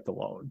aspect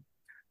alone,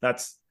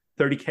 that's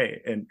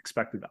 30K in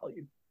expected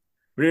value.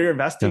 But you're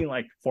investing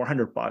like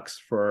 $400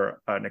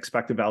 for an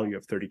expected value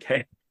of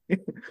 30K. This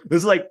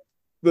is like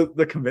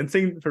the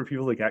convincing for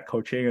people to get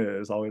coaching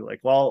is always like,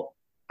 well,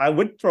 I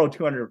would throw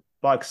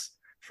 $200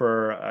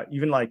 for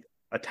even like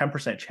a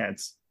 10%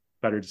 chance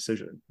better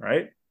decision,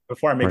 right?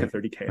 Before I make a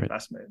 30K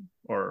investment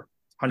or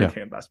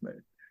 100K investment.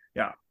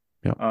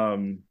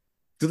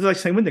 It's like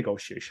same with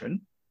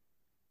negotiation.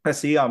 I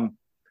see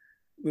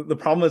the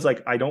problem is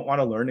like I don't want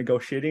to learn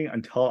negotiating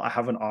until I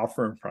have an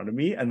offer in front of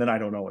me and then I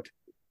don't know what to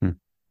do.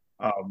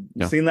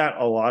 I've seen that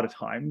a lot of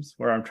times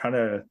where I'm trying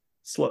to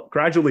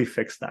gradually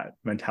fix that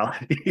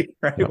mentality,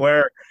 right?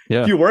 Where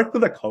if you work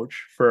with a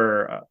coach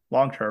for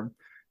long term,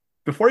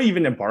 before you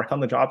even embark on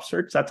the job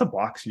search, that's a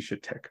box you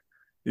should tick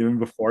even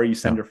before you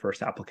send your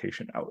first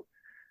application out.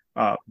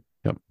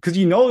 Because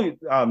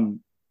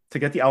to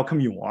get the outcome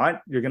you want,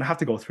 you're going to have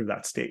to go through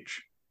that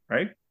stage,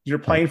 right? You're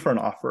playing for an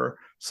offer.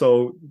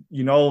 So,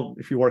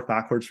 if you work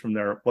backwards from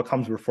there, what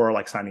comes before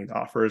like signing the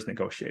offer is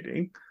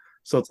negotiating.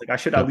 So it's like, I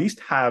should at least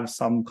have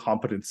some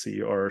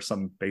competency or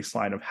some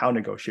baseline of how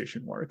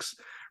negotiation works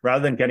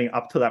rather than getting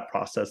up to that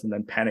process and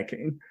then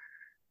panicking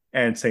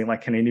and saying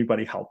like, can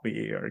anybody help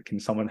me? Or can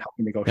someone help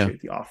me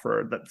negotiate the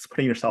offer? That's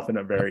putting yourself in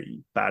a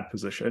very bad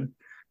position.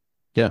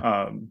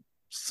 So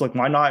like,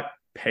 why not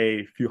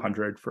pay a few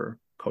hundred for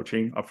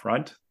coaching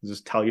upfront?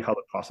 Just tell you how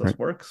the process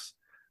works.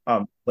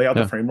 Lay out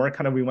the framework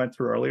kind of we went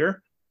through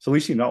earlier. So at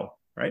least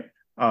right?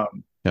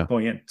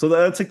 Going in. So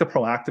that's like the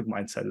proactive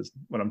mindset is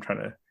what I'm trying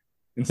to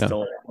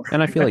instill.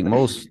 And I feel like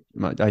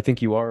I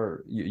think you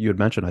had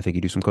mentioned, I think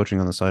you do some coaching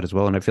on the side as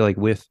well. And I feel like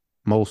with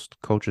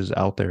most coaches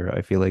out there,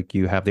 I feel like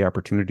you have the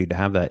opportunity to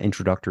have that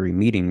introductory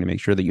meeting to make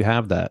sure that you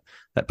have that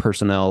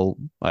personnel,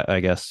 I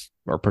guess,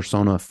 or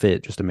persona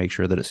fit just to make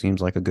sure that it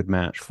seems like a good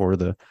match for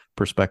the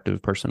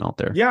prospective person out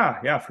there.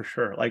 Yeah, for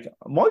sure. Like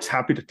I'm always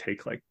happy to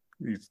take like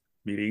these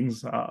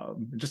meetings,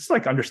 just to,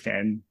 like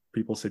understand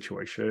people's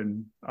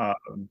situation.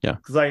 Yeah.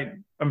 Because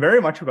I'm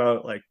very much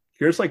about like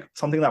here's like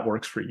something that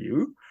works for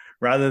you,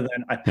 rather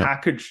than I Yeah.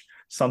 package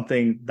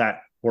something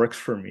that works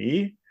for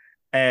me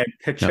and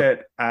pitch Yeah.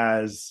 it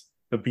as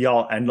the be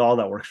all end all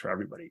that works for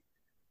everybody.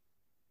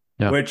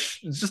 Yeah.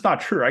 Which is just not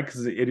true, right?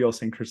 Because the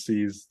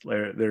idiosyncrasies,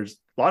 there's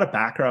a lot of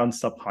background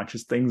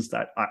subconscious things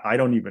that I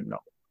don't even know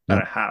that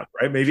Yeah. I have,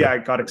 right? Maybe Sure. I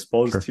got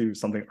exposed Sure. to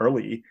something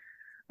early.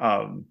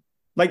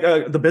 Like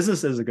the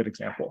business is a good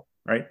example,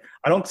 right?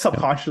 I don't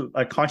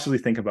Yeah. consciously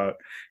think about,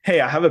 hey,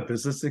 I have a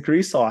business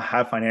degree, so I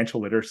have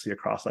financial literacy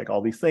across like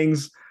all these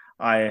things.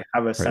 I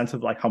have a Right. sense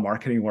of like how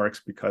marketing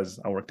works because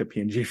I worked at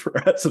P&G for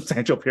a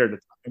substantial period of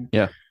time.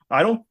 Yeah.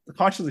 I don't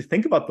consciously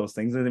think about those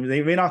things, and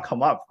they may not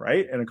come up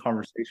right in a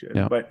conversation.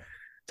 Yeah. But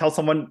tell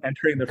someone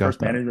entering their Got first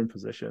that. management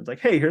position, it's like,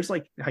 hey, here's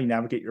like how you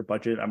navigate your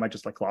budget. I might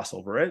just like gloss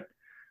over it.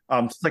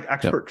 It's like Yeah.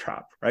 expert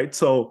trap, right?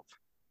 So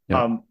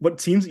Yeah.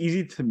 what seems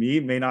easy to me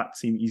may not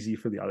seem easy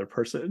for the other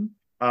person,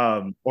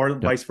 or Yeah.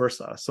 vice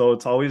versa. So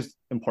it's always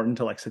important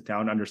to like sit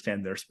down and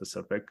understand their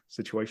specific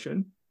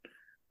situation,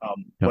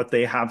 Yeah. what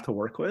they have to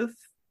work with,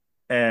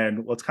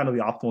 and what's kind of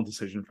the optimal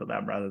decision for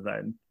them, rather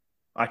than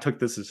I took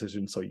this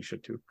decision, so you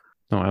should too.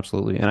 No,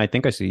 absolutely. And I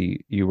think I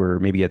see you were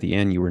maybe at the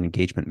end, you were an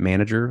engagement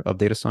manager of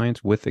data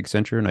science with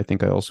Accenture. And I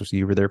think I also see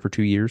you were there for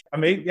 2 years. I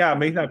made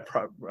that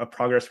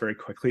progress very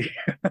quickly.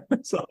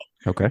 So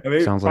Okay. I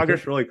made Sounds like it.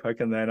 progress really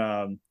quick, and then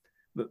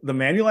the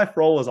Manulife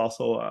role was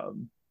also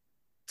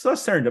so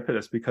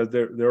serendipitous because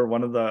they were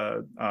one of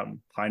the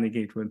client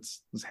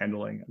engagements was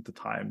handling at the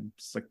time.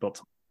 It's like built.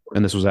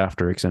 And this was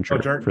after So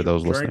Accenture for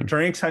those listening.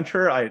 during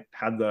Accenture, I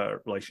had the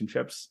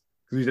relationships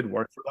because we did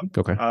work for them,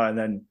 Okay.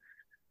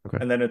 Okay.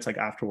 and then it's like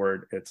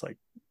afterward, it's like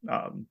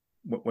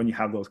when you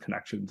have those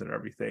connections and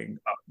everything,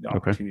 the Okay.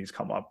 opportunities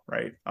come up,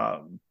 right?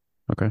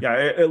 Okay. Yeah,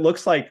 it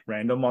looks like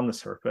random on the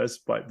surface,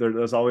 but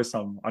there's always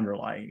some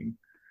underlying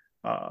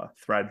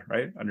thread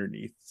right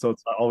underneath. So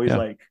it's always Yeah.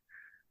 like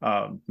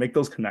make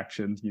those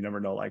connections. You never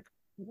know like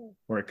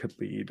where it could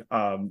lead.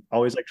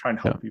 Always like try and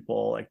help Yeah.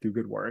 people like do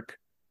good work.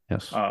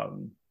 Yes.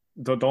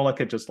 Don't look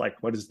at just like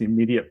what is the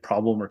immediate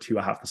problem or two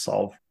I have to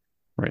solve.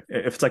 Right.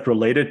 If it's like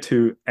related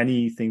to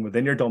anything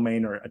within your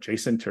domain or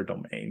adjacent to your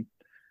domain,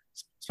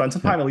 spend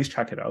some Yeah. time, at least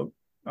check it out.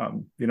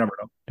 You never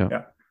know. Yeah.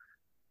 Yeah.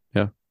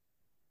 Yeah. Do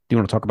you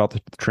want to talk about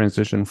the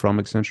transition from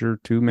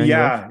Accenture to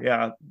Manulife?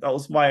 Yeah. That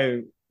was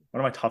one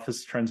of my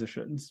toughest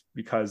transitions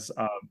because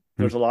Hmm.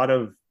 there's a lot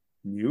of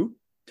new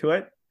to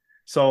it.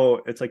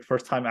 So it's like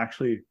first time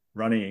actually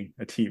running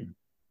a team,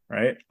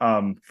 right?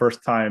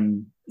 First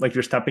time like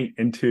you're stepping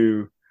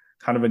into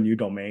kind of a new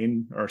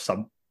domain or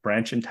sub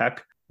branch in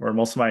tech, where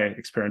most of my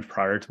experience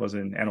prior to was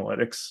in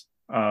analytics.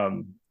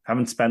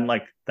 Haven't spent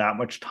like that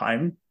much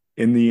time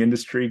in the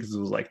industry because it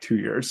was like 2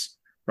 years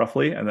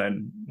roughly, and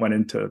then went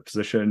into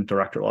position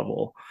director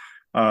level.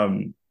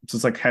 So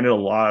it's like handed a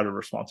lot of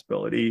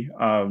responsibility.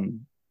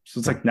 So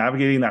it's like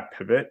navigating that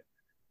pivot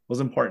was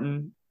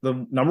important.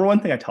 The number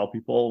one thing I tell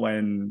people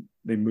when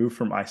they move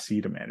from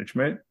IC to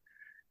management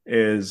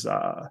is,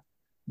 I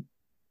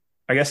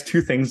guess,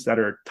 two things that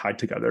are tied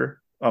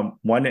together.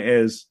 One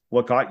is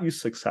what got you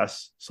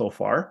success so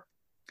far.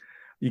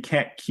 You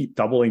can't keep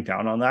doubling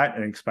down on that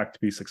and expect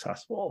to be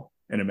successful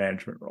in a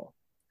management role.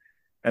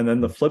 And then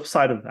the flip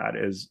side of that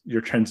is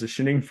you're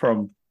transitioning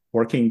from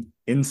working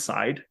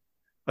inside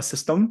a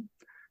system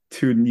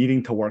to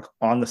needing to work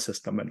on the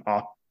system and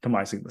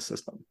optimizing the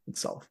system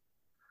itself.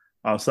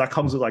 So that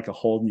comes with like a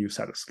whole new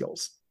set of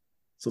skills.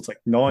 So it's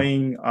like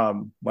knowing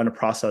when a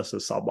process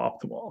is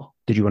suboptimal.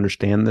 Did you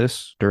understand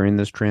this during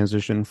this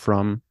transition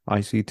from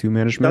IC to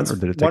management, That's or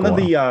did it take one a of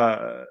while?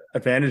 the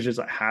advantages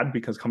I had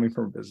because coming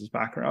from a business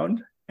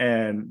background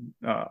and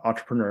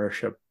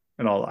entrepreneurship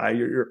and all that,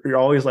 you're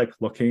always like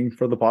looking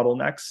for the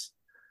bottlenecks,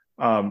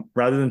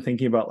 rather than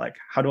thinking about like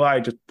how do I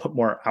just put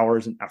more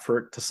hours and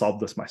effort to solve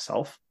this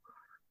myself.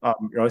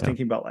 You're always Yeah.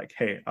 thinking about like,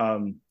 hey,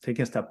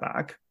 taking a step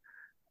back,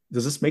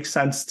 does this make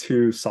sense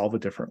to solve a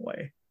different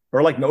way?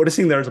 Or like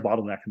noticing there's a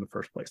bottleneck in the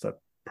first place. That's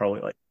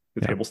probably like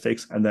the Yeah. table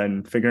stakes, and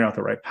then figuring out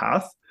the right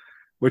path,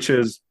 which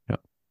is Yeah.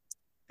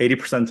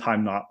 80% of the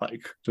time not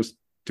like just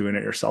doing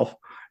it yourself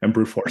and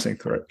brute forcing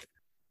through it.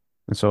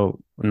 And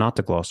so, not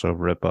to gloss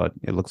over it, but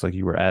it looks like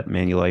you were at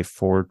Manulife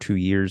for 2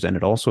 years. And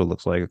it also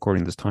looks like,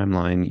 according to this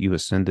timeline, you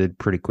ascended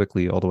pretty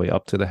quickly all the way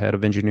up to the head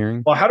of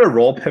engineering. Well, I had a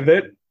role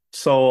pivot,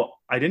 so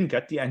I didn't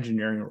get the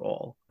engineering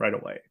role right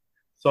away.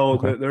 So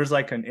Okay. there's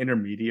like an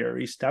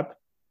intermediary step.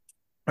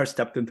 I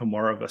stepped into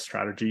more of a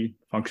strategy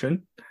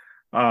function.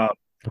 Uh,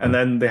 Okay. and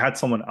then they had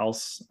someone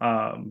else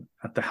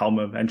at the helm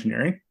of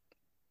engineering.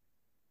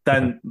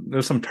 Then Okay.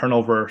 there's some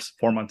turnover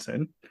 4 months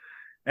in,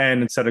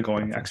 and instead of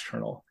going Gotcha.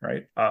 external,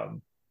 right?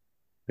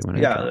 They went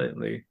Yeah,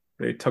 internal.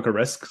 they took a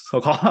risk,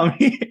 so called on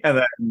me, and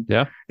then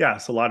Yeah. yeah,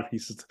 so a lot of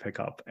pieces to pick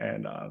up,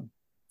 and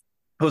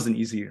it wasn't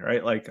easy,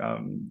 right? Like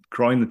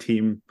growing the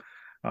team,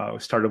 we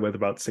started with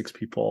about 6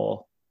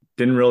 people,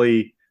 didn't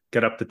really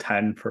get up to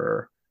 10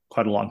 for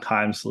quite a long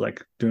time. So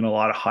like doing a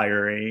lot of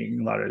hiring,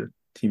 a lot of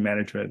team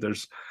management.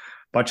 There's a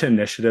bunch of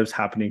initiatives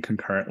happening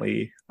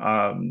concurrently.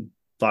 A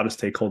lot of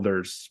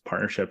stakeholders,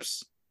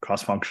 partnerships,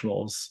 cross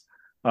functionals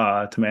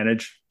to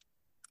manage.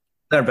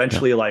 Then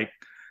eventually,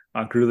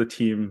 grew the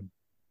team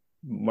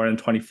more than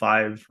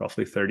 25,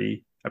 roughly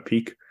 30 at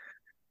peak.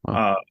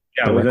 Wow.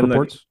 Direct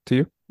reports to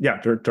you?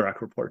 Yeah,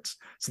 direct reports.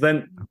 So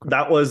then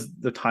that was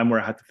the time where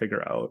I had to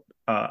figure out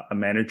a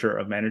manager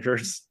of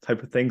managers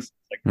type of things,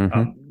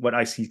 like what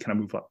I see kind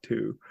of move up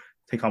to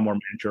take on more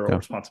managerial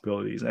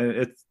responsibilities. And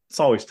it's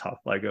always tough.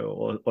 Like it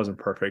wasn't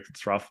perfect.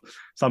 It's rough.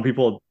 Some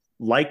people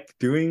like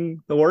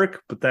doing the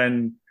work, but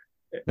then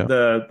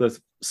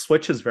the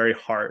switch is very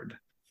hard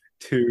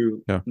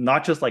to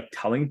not just like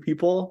telling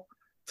people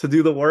to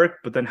do the work,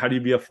 but then how do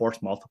you be a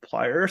force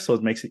multiplier so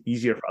it makes it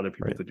easier for other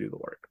people to do the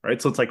work,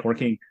 right? So it's like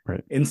working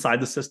inside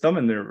the system,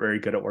 and they're very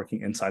good at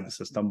working inside the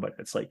system, but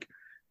it's like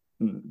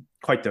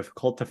quite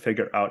difficult to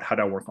figure out how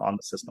to work on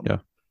the system.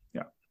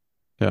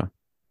 Yeah.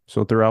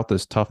 So throughout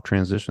this tough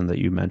transition that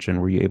you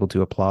mentioned, were you able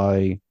to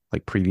apply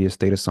like previous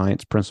data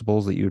science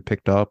principles that you had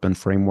picked up and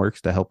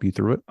frameworks to help you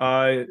through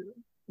it?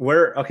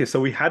 So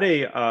we had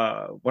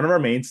one of our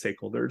main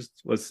stakeholders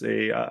was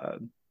a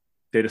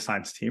data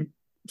science team.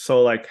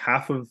 So like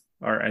half of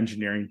our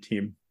engineering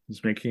team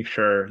was making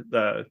sure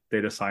the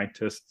data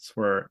scientists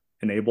were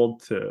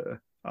enabled to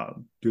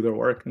do their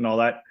work and all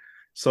that.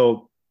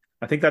 So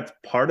I think that's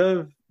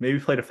maybe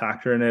played a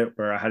factor in it,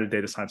 where I had a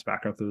data science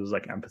background. So there was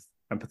like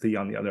empathy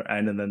on the other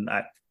end. And then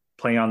that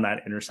playing on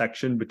that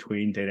intersection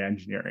between data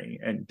engineering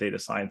and data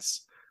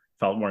science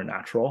felt more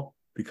natural,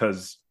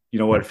 because you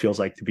know what it feels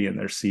like to be in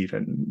their seat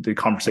and the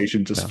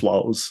conversation just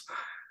flows.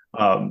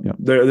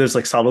 There's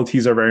like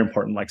subtleties are very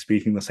important, like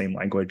speaking the same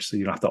language, so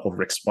you don't have to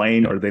over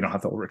explain, or they don't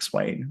have to over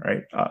explain,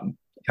 right? Kind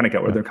of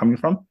get where they're coming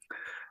from.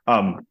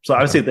 So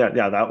I would say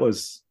that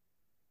was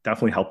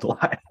definitely helped a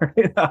lot.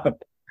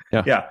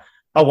 Right?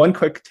 One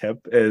quick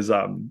tip is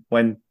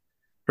when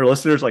for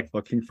listeners like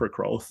looking for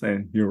growth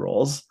and new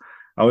roles,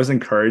 I always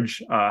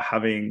encourage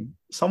having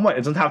somewhat, it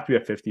doesn't have to be a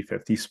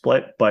 50-50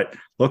 split, but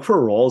look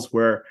for roles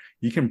where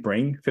you can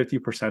bring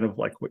 50% of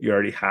like what you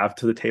already have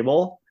to the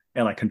table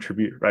and like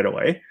contribute right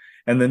away.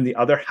 And then the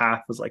other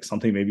half is like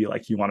something maybe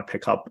like you want to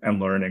pick up and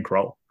learn and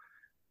grow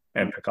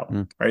and pick up,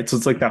 right? So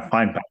it's like that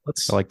fine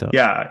balance. I like that.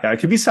 Yeah. It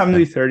could be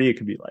 70-30. It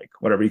could be like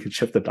whatever. You could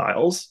shift the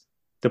dials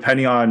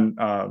depending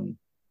on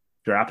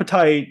your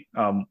appetite,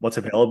 what's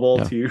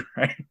available to you,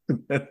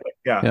 right?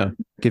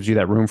 Gives you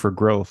that room for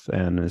growth,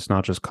 and it's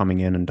not just coming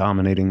in and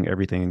dominating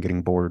everything and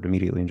getting bored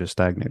immediately and just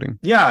stagnating.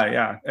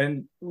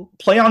 And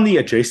play on the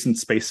adjacent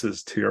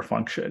spaces to your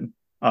function.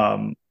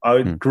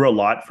 I grew a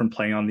lot from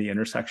playing on the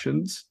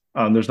intersections.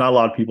 There's not a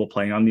lot of people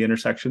playing on the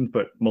intersections,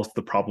 but most of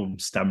the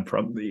problems stem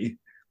from the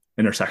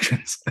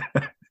intersections.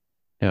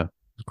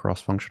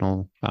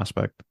 Cross-functional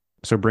aspect.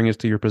 So bring us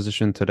to your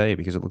position today,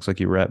 because it looks like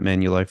you were at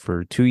Manulife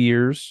for 2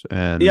 years.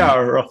 And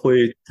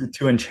roughly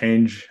 2 and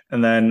change.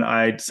 And then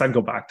I decided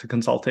to go back to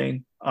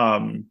consulting.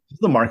 The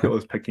market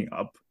was picking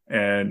up,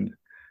 and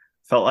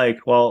felt like,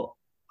 well,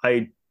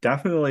 I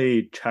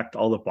definitely checked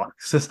all the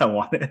boxes I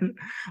wanted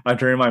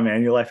during my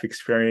Manulife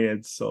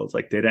experience. So it's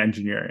like data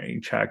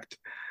engineering checked,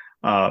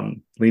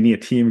 leading a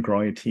team,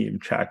 growing a team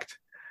checked.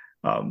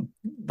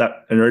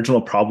 That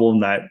original problem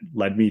that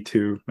led me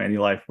to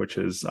Manulife, which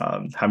is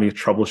having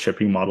trouble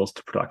shipping models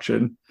to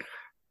production.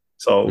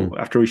 So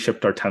after we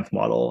shipped our 10th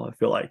model, I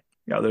feel like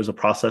there's a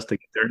process to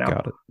get there now.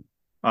 Got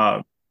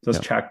it.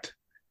 Just checked.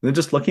 And then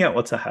just looking at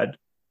what's ahead.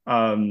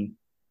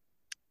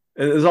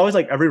 It's always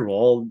like every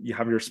role, you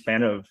have your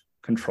span of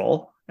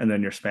control and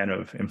then your span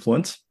of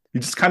influence.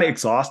 You just kind of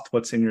exhaust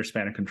what's in your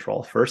span of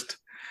control first,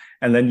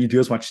 and then you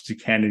do as much as you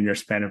can in your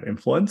span of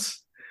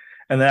influence.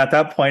 And then at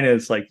that point,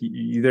 it's like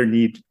you either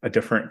need a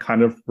different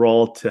kind of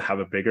role to have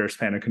a bigger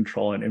span of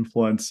control and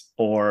influence,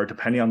 or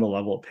depending on the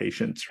level of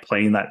patience,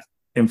 playing that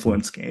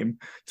influence game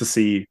to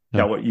see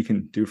what you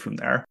can do from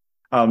there.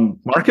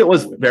 Market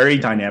was very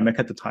dynamic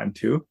at the time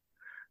too.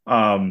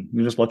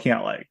 You're just looking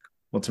at like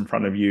what's in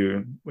front of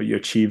you, what you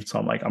achieved. So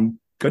I'm like, I'm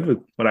good with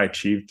what I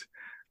achieved.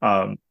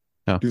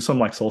 Do some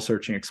like soul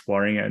searching,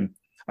 exploring, and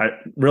I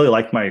really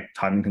liked my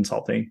time in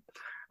consulting.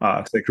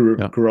 Because I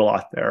grew a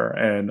lot there,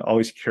 and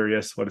always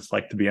curious what it's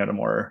like to be at a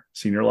more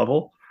senior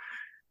level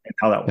and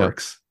how that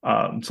works.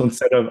 So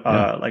instead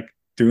of like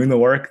doing the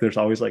work, there's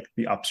always like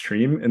the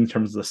upstream in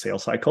terms of the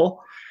sales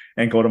cycle,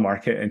 and go to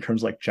market in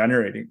terms of like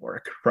generating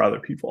work for other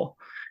people,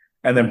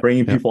 and then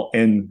bringing people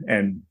in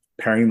and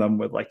pairing them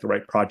with like the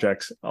right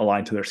projects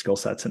aligned to their skill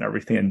sets and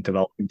everything, and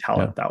developing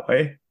talent that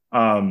way.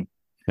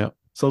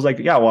 So I was like,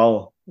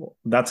 well,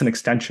 that's an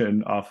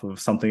extension off of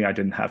something I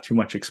didn't have too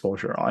much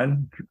exposure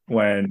on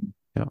when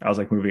I was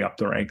like moving up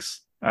the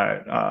ranks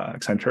at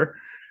Accenture.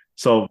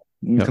 So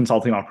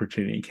consulting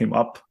opportunity came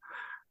up.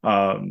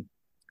 So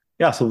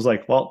it was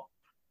like, well,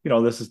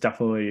 this is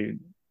definitely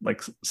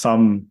like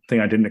something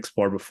I didn't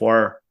explore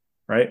before,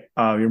 right?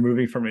 You're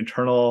moving from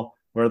internal,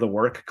 where the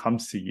work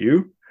comes to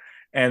you,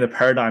 and the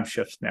paradigm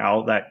shifts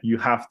now that you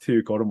have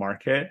to go to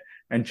market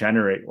and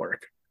generate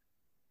work.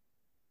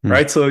 Mm.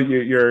 right? So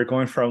you're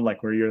going from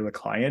like where you're the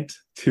client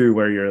to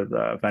where you're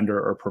the vendor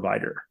or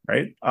provider,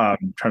 right? Trying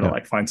to Yeah.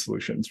 like find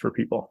solutions for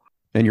people.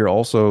 And you're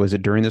also, is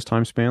it during this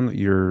time span that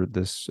you're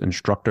this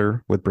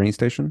instructor with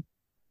BrainStation?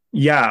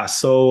 Yeah.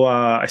 So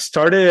I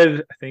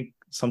started, I think,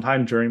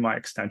 sometime during my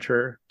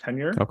extension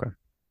tenure. Okay.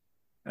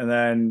 And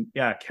then,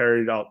 yeah,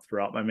 carried out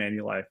throughout my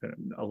manual life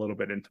and a little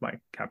bit into my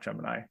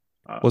Capgemini.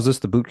 Was Uh, this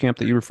the boot camp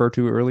that you referred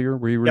to earlier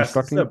where you were yes, it's a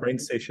instructing? brain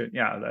station.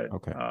 Yeah, that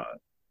Okay.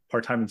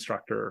 part-time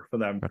instructor for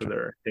them for Gotcha.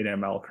 their data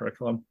ML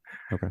curriculum.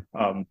 Okay.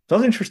 That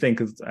was interesting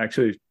because I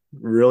actually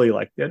really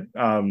liked it.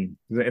 To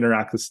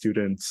interact with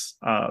students,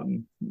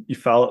 you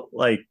felt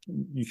like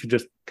you could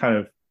just kind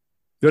of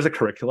there's a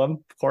curriculum,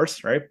 of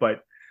course, right?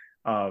 But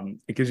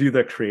it gives you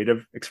the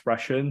creative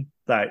expression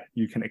that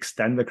you can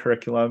extend the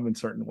curriculum in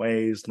certain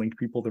ways, link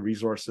people to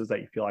resources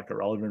that you feel like are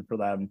relevant for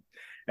them.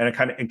 And it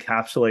kind of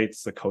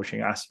encapsulates the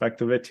coaching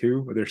aspect of it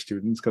too with their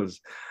students because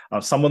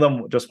some of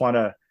them just want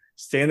to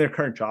stay in their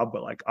current job,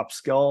 but like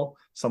upskill.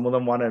 Some of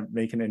them want to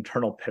make an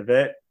internal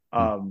pivot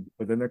Mm.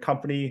 within their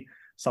company.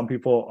 Some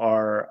people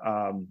are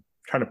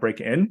trying to break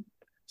in.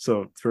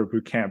 So through a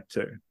boot camp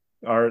too.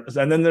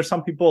 And then there's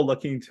some people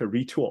looking to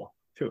retool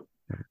too.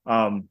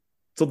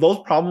 So those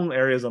problem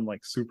areas I'm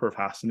like super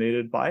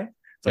fascinated by.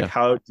 It's like Yeah.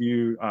 how do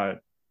you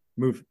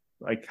move?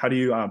 Like how do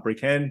you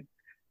break in?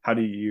 How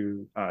do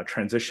you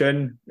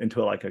transition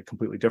into like a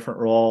completely different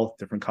role,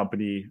 different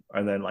company,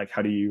 and then like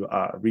how do you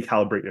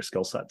recalibrate your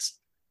skill sets?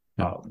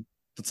 Yeah.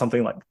 It's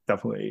something like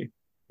definitely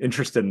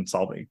interested in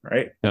solving,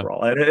 right? Yeah.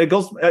 Overall, and it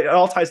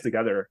all ties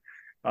together,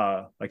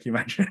 like you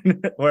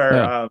mentioned, where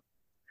Yeah.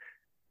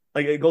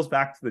 like it goes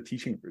back to the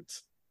teaching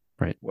roots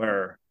Right.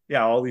 where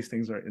yeah, all these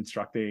things are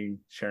instructing,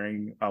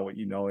 sharing what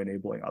you know,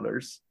 enabling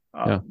others.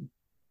 Yeah.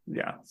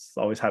 Yeah, it's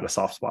always had a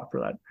soft spot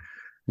for that.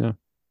 Yeah.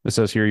 It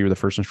says here you were the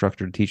first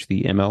instructor to teach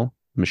the ML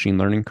machine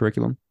learning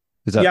curriculum.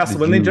 Is that, Yeah, so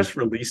did when they you just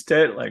released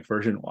it, like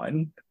version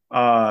one,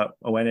 I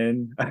went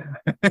in,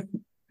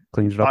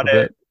 clean it up a taught it.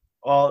 bit?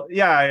 Well,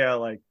 yeah,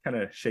 like kind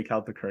of shake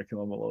out the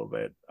curriculum a little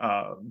bit.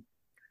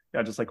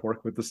 Yeah, just like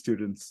work with the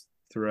students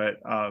through it.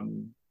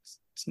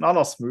 It's not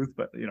all smooth,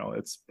 but you know,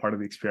 it's part of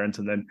the experience.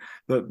 And then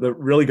the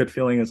really good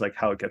feeling is like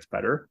how it gets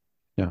better.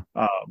 Yeah.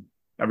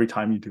 Every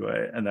time you do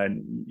it, and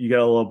then you get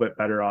a little bit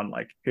better on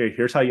like, hey,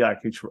 here's how you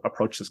like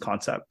approach this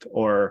concept,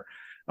 or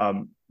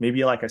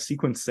maybe like I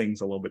sequence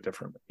things a little bit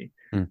differently.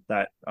 Mm.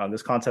 That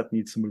this concept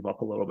needs to move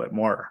up a little bit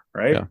more,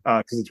 right? Yeah.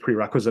 Because it's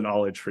prerequisite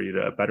knowledge for you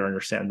to better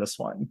understand this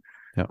one,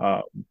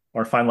 Yeah.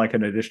 or find like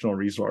an additional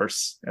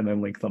resource and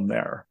then link them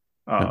there.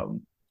 Yeah.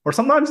 Or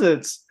sometimes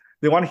it's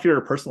they want to hear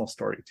a personal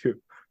story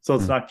too, so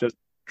it's Mm. not just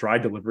dry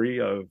delivery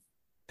of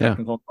Yeah.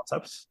 technical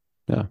concepts.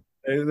 Yeah.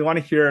 They want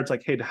to hear it's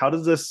like, hey, how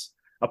does this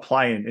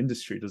apply in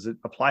industry? Does it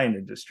apply in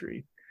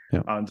industry?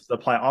 Yeah. Does it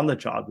apply on the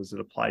job? Does it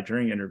apply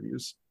during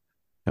interviews?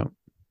 Yeah.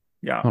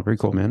 Yeah. Oh, very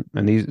cool, man.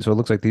 And these, so it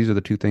looks like these are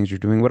the two things you're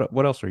doing.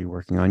 What else are you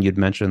working on? You'd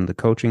mentioned the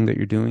coaching that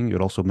you're doing.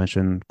 You'd also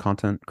mentioned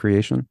content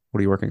creation. What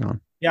are you working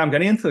on? Yeah, I'm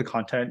getting into the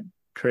content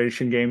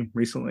creation game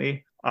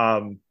recently.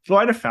 So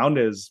what I found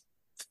is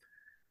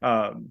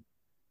um,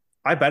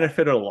 I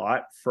benefited a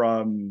lot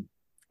from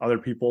other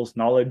people's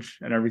knowledge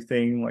and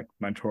everything, like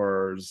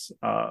mentors,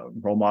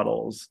 role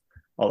models,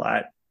 all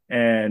that.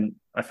 And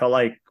I felt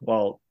like,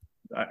 well,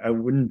 I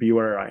wouldn't be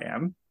where I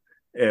am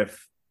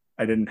if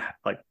I didn't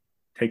like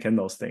take in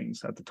those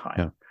things at the time.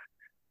 Yeah.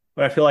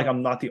 But I feel like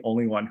I'm not the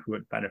only one who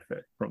would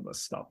benefit from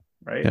this stuff,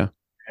 right? Yeah.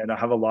 And I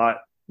have a lot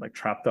like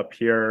trapped up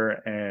here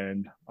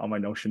and on my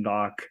Notion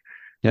doc,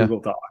 Yeah.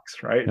 Google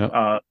Docs, right?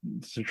 Yeah.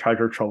 To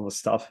treasure trove of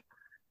stuff.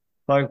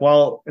 Like,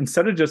 well,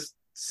 instead of just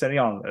sitting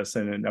on this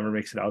and it never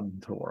makes it out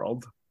into the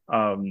world,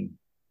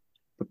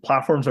 the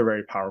platforms are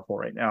very powerful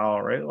right now,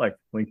 right? Like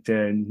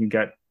LinkedIn, you can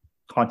get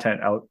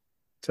content out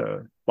to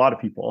a lot of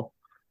people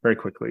very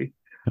quickly.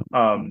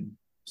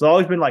 So I've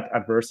always been like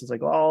adverse. It's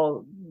like,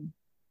 well,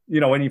 you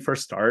know, when you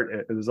first start,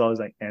 it was always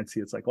like antsy.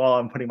 It's like, well,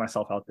 I'm putting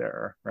myself out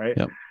there, right?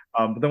 Yeah.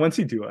 But then once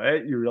you do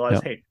it, you realize,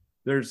 Yeah. hey,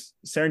 there's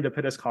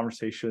serendipitous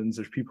conversations.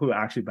 There's people who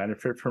actually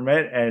benefit from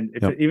it, and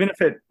if Yeah. even if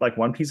it like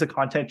one piece of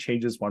content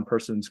changes one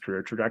person's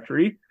career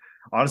trajectory,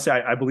 honestly,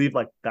 I believe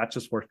like that's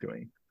just worth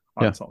doing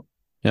on Yeah. its own,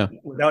 Yeah.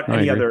 without I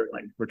any agree. other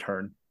like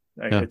return.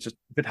 Like, Yeah. it's just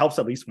if it helps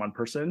at least one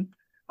person,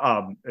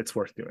 it's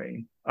worth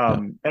doing. Yeah.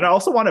 And I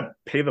also want to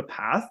pave a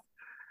path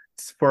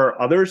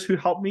for others who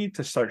help me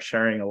to start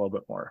sharing a little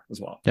bit more as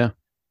well. Yeah.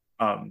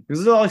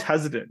 Because they're always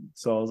hesitant.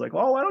 So I was like,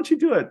 well, why don't you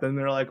do it? Then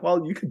they're like,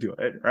 well, you could do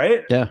it,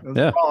 right? Yeah. I was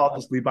Yeah. like, well, I'll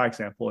just lead by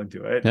example and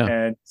do it. Yeah.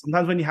 And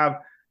sometimes when you have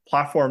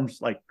platforms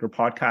like your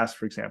podcast,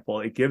 for example,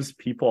 it gives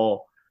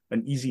people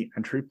an easy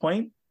entry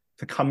point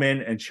to come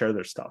in and share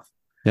their stuff.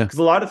 Yeah. Because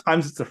a lot of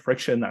times it's the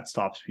friction that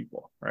stops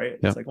people, right?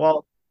 Yeah. It's like,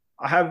 well,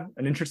 I have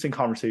an interesting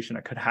conversation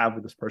I could have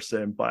with this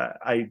person, but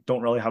I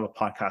don't really have a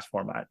podcast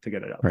format to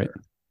get it out Right.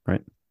 there.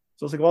 Right.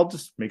 So it's like, well,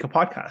 just make a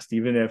podcast,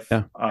 even if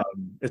Yeah.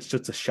 it's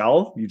just a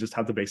shell. You just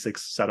have the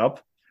basics set up.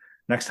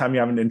 Next time you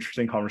have an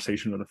interesting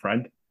conversation with a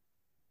friend,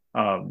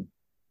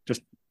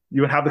 just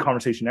you would have the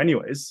conversation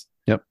anyways.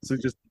 Yep. So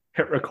just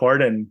hit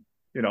record and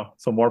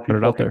so more Put it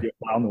people out can there. be a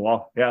fly on the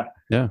wall. Yeah,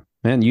 Yeah,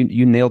 man,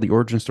 you nailed the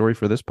origin story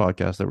for this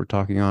podcast that we're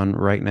talking on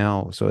right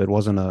now. So it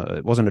wasn't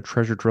a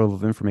treasure trove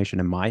of information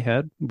in my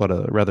head, but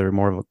a rather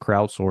more of a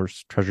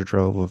crowdsourced treasure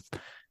trove of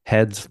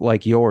heads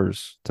like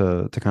yours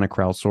to kind of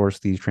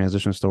crowdsource these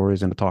transition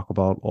stories and to talk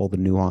about all the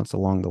nuance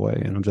along the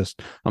way. And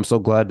I'm so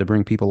glad to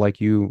bring people like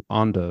you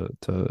on to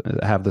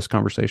have this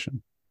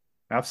conversation.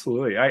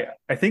 absolutely.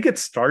 I think it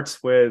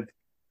starts with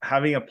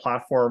having a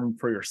platform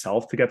for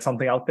yourself to get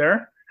something out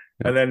there,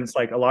 Yeah, and then it's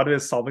like a lot of it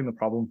is solving the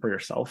problem for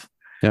yourself,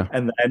 yeah,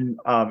 and then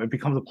it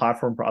becomes a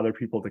platform for other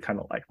people to kind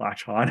of like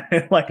latch on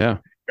and like yeah,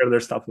 share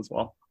their stuff as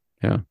well.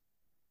 yeah.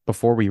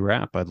 Before we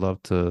wrap, I'd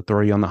love to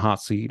throw you on the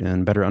hot seat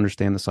and better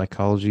understand the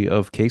psychology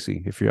of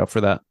Casey, if you're up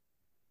for that.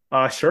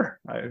 Sure.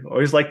 I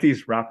always like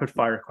these rapid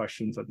fire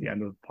questions at the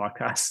end of the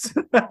podcast.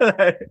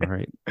 All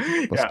right,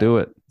 let's Yeah, do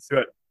it. let's do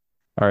it.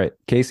 All right,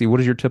 Casey, what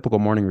does your typical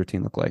morning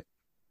routine look like?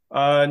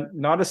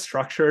 Not as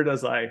structured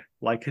as I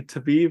like it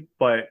to be,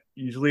 but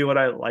usually what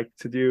I like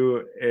to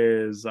do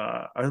is,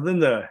 other than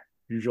the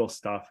usual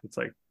stuff, it's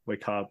like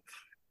wake up,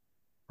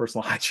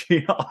 personal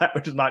hygiene, all that,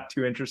 which is not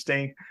too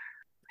interesting.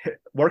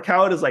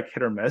 Workout is like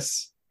hit or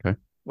miss. Okay.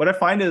 What I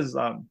find is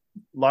a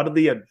lot of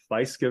the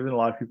advice given, a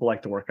lot of people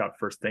like to work out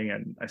first thing,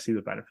 and I see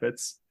the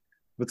benefits.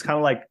 It's kind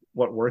of like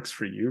what works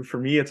for you. For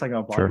me, it's like my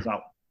Sure. body's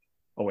not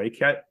awake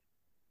yet.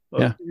 So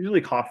Yeah. usually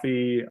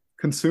coffee,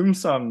 consume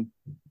some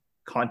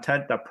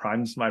content that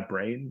primes my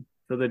brain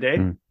for the day.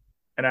 Mm.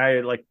 And I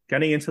like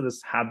getting into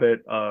this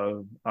habit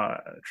of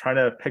trying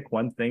to pick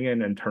one thing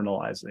and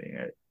internalizing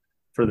it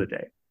for the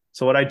day.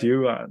 So what I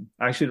do, I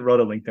actually wrote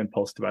a LinkedIn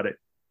post about it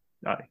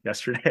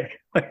yesterday.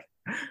 Like,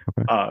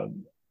 Okay.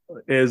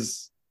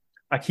 is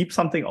I keep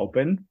something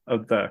open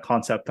of the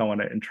concept I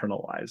want to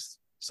internalize.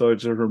 So it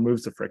just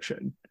removes the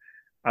friction.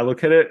 I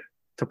look at it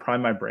to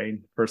prime my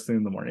brain first thing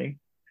in the morning,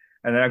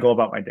 and then I go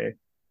about my day.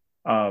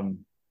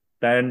 Um,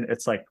 then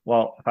it's like,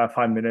 well, if I have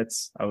 5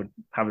 minutes, I would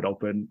have it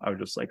open. I would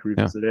just like Yeah.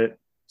 revisit it.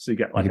 So you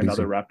get Make like it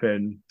another easy. rep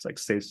in. It's like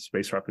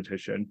space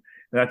repetition.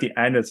 And at the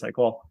end, it's like,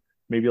 well,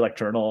 maybe like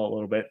journal a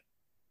little bit,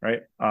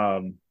 right?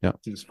 Yeah.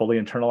 To just fully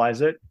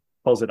internalize it,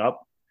 close it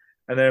up.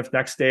 And then if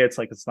next day it's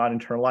like it's not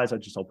internalized, I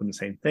just open the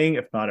same thing.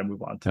 If not, I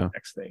move on to the Yeah.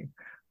 next thing.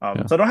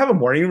 Yeah. So I don't have a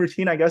morning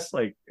routine, I guess,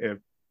 like if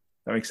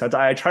that makes sense.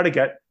 I try to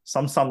get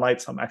some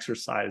sunlight, some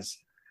exercise,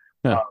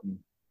 Yeah.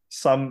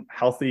 some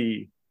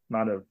healthy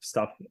amount of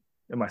stuff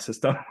in my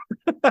system.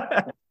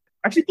 I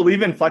actually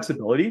believe in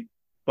flexibility,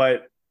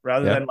 but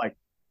rather Yeah. than like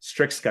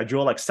strict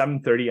schedule, like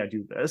 7:30 I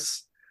do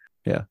this.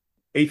 Yeah.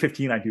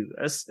 8:15 I do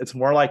this. It's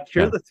more like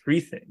here are Yeah. the three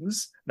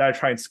things that I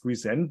try and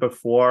squeeze in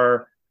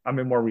before I'm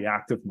in more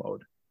reactive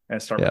mode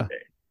and start my Yeah.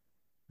 day.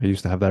 I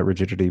used to have that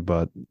rigidity,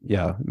 but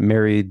yeah,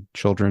 married,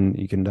 children,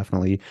 you can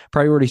definitely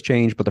priorities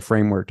change, but the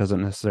framework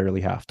doesn't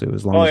necessarily have to,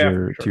 as long Oh as yeah, for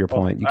you're to sure. your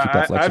Well, point, you keep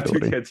that I have two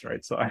flexibility. kids,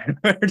 right? So I know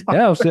what you're talking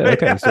Yeah, oh, shit.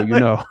 about. Okay. So you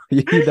know,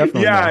 you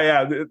definitely Yeah, know.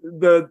 yeah.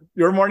 The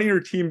your morning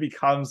routine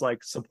becomes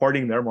like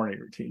supporting their morning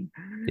routine.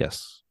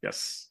 Yes.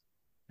 Yes.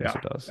 Yes,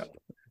 Yeah. it does. Yeah.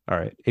 All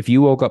right. If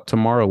you woke up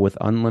tomorrow with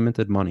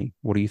unlimited money,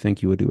 what do you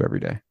think you would do every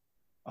day?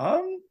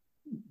 Um,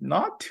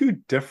 Not too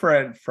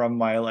different from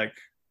my like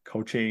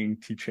coaching,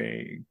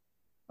 teaching,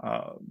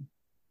 um,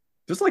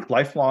 just like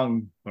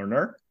lifelong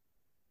learner.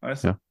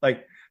 Honestly, Yeah.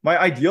 like my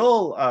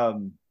ideal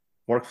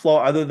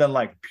workflow, other than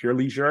like pure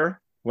leisure,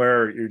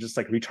 where you're just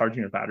like recharging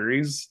your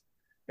batteries,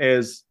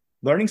 is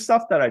learning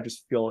stuff that I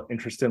just feel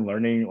interested in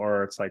learning,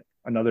 or it's like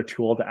another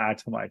tool to add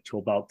to my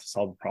tool belt to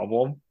solve a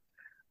problem.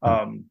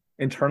 Yeah.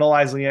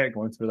 Internalizing it,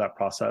 going through that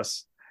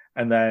process,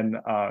 and then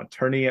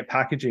turning it,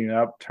 packaging it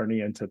up, turning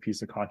it into a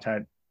piece of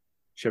content,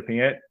 shipping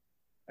it.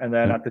 And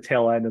then Yeah. at the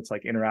tail end, it's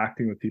like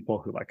interacting with people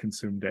who like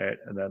consumed it,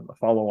 and then the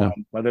follow Yeah.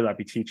 on, whether that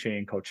be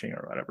teaching, coaching,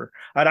 or whatever.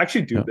 I'd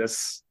actually do Yeah.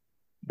 this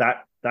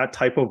that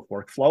type of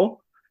workflow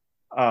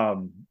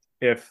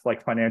if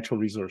like financial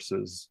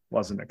resources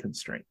wasn't a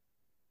constraint.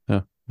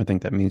 Yeah. I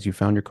think that means you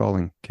found your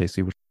calling,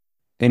 Casey.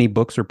 Any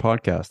books or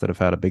podcasts that have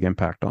had a big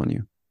impact on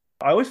you?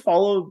 I always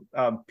follow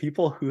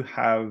people who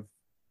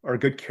are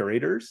good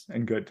curators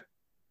and good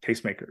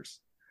tastemakers.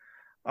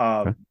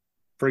 Okay.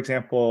 For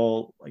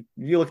example, like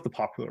you look at the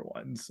popular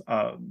ones,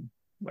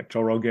 like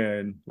Joe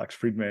Rogan, Lex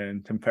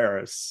Friedman, Tim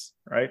Ferriss,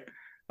 right?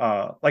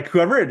 Like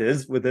whoever it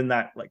is within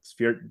that like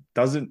sphere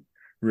doesn't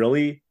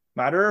really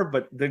matter,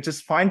 but they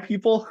just find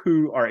people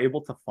who are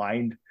able to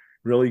find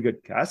really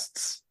good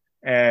guests.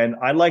 And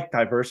I like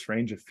diverse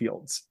range of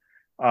fields.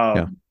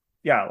 Yeah.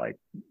 Yeah,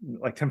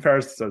 like Tim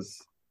Ferriss does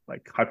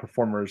like high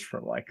performers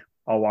from like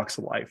all walks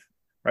of life,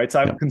 right?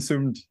 So Yeah. I've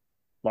consumed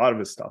a lot of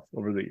his stuff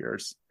over the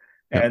years.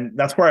 Yeah. And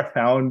that's where I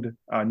found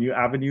new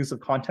avenues of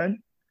content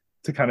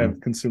to kind of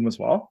consume as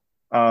well.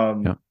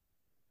 Yeah.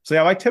 So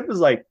yeah, my tip is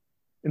like,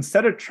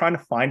 instead of trying to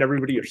find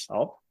everybody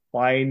yourself,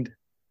 find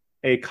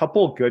a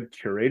couple good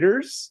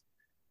curators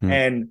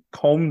and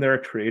comb their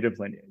creative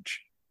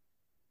lineage.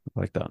 I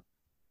like that.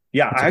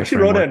 Yeah, That's I a good actually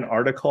wrote framework. an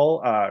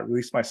article,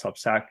 released my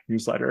Substack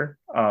newsletter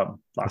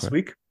last Okay.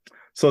 week.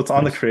 So it's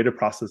on the Nice. creative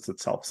process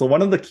itself. So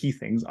one of the key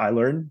things I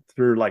learned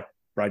through like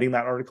writing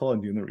that article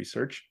and doing the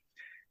research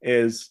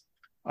is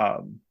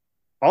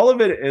All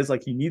of it is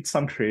like you need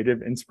some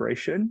creative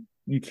inspiration.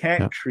 You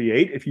can't Yeah.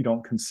 create if you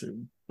don't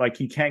consume. Like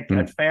you can't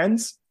get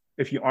fans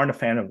if you aren't a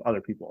fan of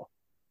other people.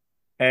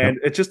 And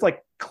it's just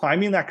like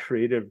climbing that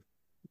creative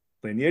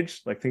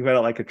lineage. Like think about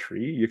it like a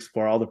tree. You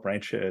explore all the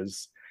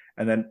branches.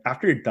 And then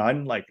after you're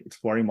done, like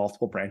exploring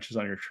multiple branches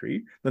on your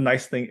tree, the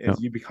nice thing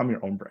is you become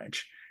your own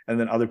branch. And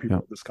then other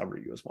people discover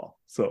you as well.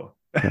 So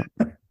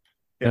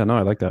yeah, no,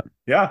 I like that.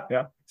 Yeah.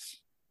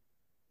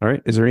 All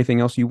right. Is there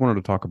anything else you wanted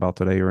to talk about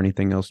today or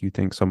anything else you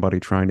think somebody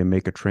trying to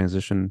make a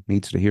transition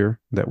needs to hear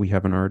that we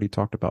haven't already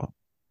talked about?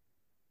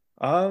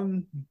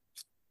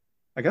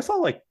 I guess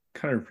I'll like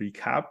kind of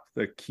recap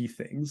the key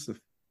things if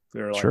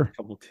there are like a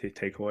couple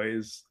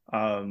takeaways.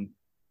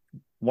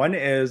 One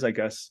is, I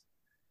guess,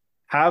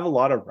 have a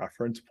lot of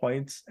reference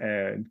points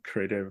and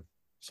creative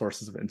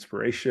sources of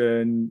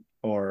inspiration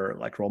or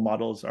like role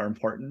models are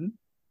important.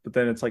 But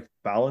then it's like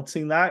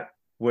balancing that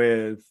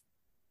with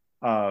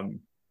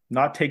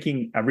not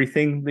taking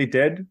everything they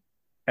did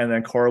and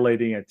then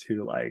correlating it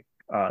to like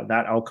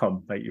that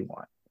outcome that you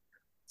want.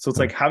 So it's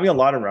like having a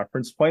lot of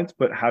reference points,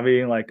 but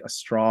having like a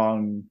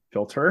strong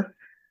filter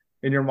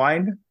in your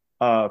mind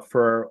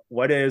for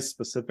what is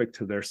specific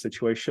to their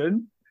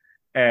situation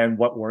and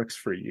what works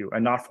for you,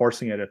 and not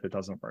forcing it if it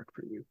doesn't work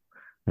for you.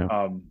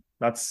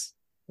 That's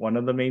one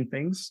of the main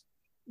things.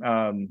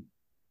 The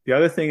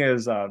other thing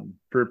is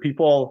for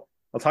people,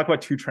 I'll talk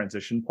about two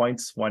transition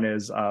points. One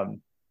is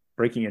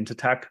breaking into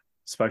tech,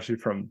 especially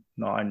from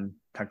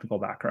non-technical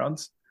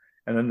backgrounds.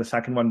 And then the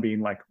second one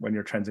being like when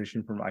you're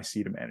transitioning from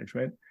IC to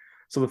management.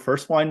 So the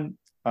first one,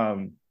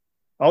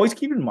 always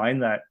keep in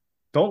mind that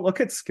don't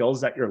look at skills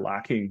that you're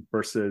lacking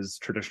versus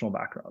traditional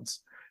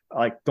backgrounds.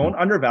 Like don't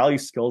undervalue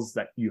skills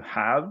that you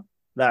have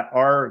that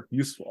are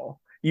useful,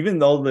 even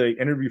though the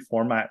interview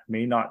format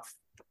may not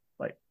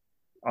like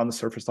on the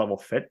surface level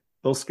fit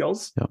those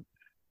skills. You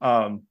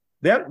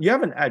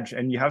have an edge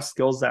and you have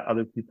skills that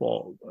other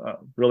people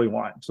really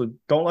want. So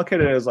don't look at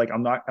it as like,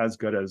 I'm not as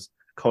good as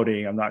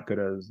coding. I'm not good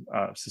as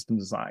system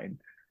design,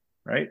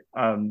 right?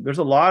 There's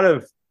a lot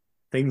of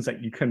things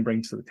that you can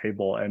bring to the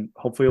table, and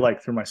hopefully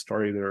like through my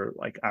story, there are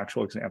like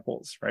actual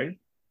examples, right?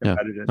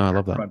 Embedded in I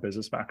love that. My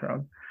business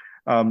background.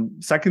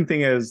 Second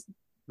thing is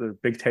the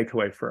big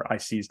takeaway for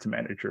ICs to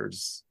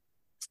managers.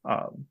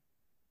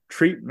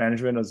 Treat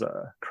management as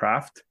a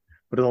craft,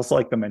 but it's also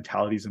like the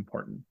mentality is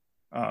important.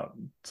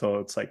 So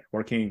it's like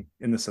working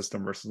in the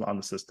system versus on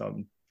the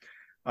system,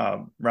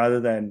 rather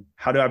than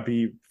how do I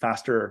be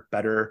faster,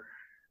 better,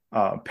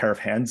 pair of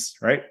hands,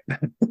 right?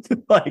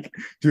 Like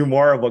do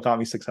more of what got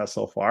me success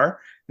so far.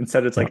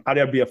 Instead, it's like how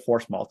do I be a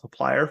force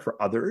multiplier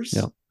for others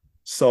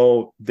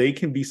so they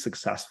can be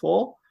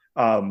successful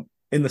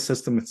in the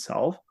system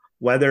itself,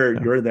 whether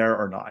you're there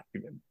or not.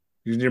 Even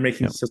you're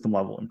making system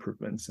level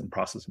improvements and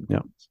process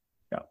improvements.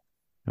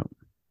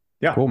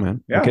 Yeah. Cool,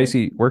 man. Yeah.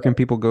 Casey, where can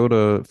people go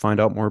to find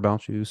out more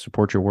about you,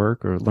 support your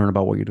work, or learn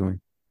about what you're doing?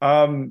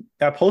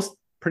 I post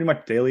pretty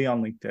much daily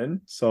on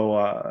LinkedIn.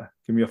 So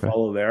give me a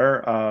follow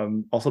there.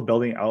 Also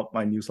building out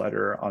my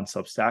newsletter on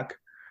Substack.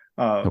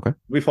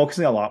 We're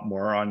focusing a lot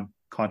more on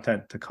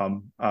content to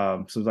come.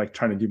 So like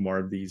trying to do more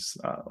of these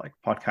like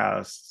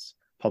podcasts,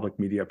 public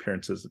media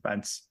appearances,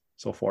 events,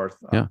 so forth.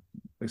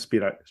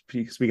 Speak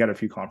at a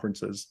few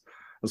conferences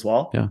as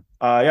well.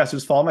 So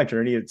just follow my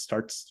journey. It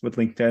starts with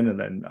LinkedIn, and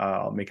then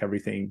I'll make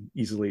everything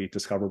easily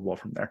discoverable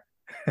from there.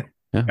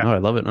 No, I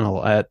love it. And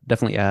I'll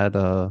definitely add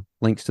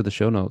links to the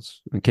show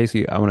notes. And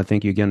Casey, I want to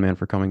thank you again, man,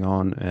 for coming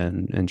on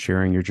and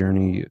sharing your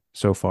journey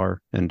so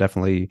far, and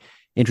definitely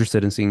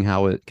interested in seeing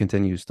how it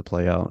continues to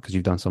play out because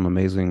you've done some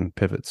amazing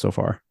pivots so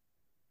far.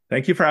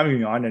 Thank you for having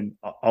me on, and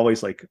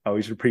always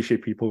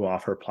appreciate people who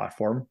offer a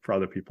platform for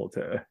other people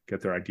to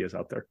get their ideas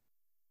out there.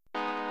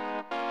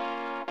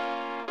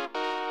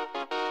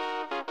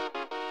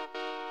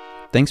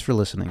 Thanks for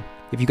listening.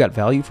 If you got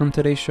value from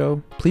today's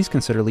show, please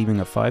consider leaving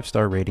a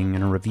 5-star rating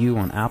and a review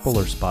on Apple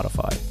or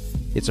Spotify.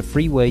 It's a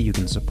free way you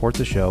can support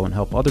the show and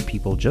help other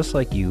people just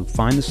like you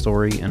find the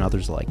story and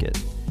others like it.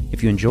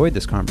 If you enjoyed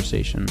this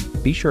conversation,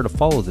 be sure to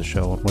follow the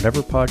show on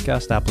whatever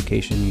podcast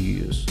application you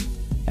use.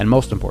 And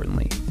most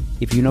importantly,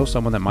 if you know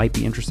someone that might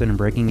be interested in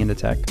breaking into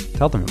tech,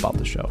 tell them about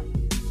the show.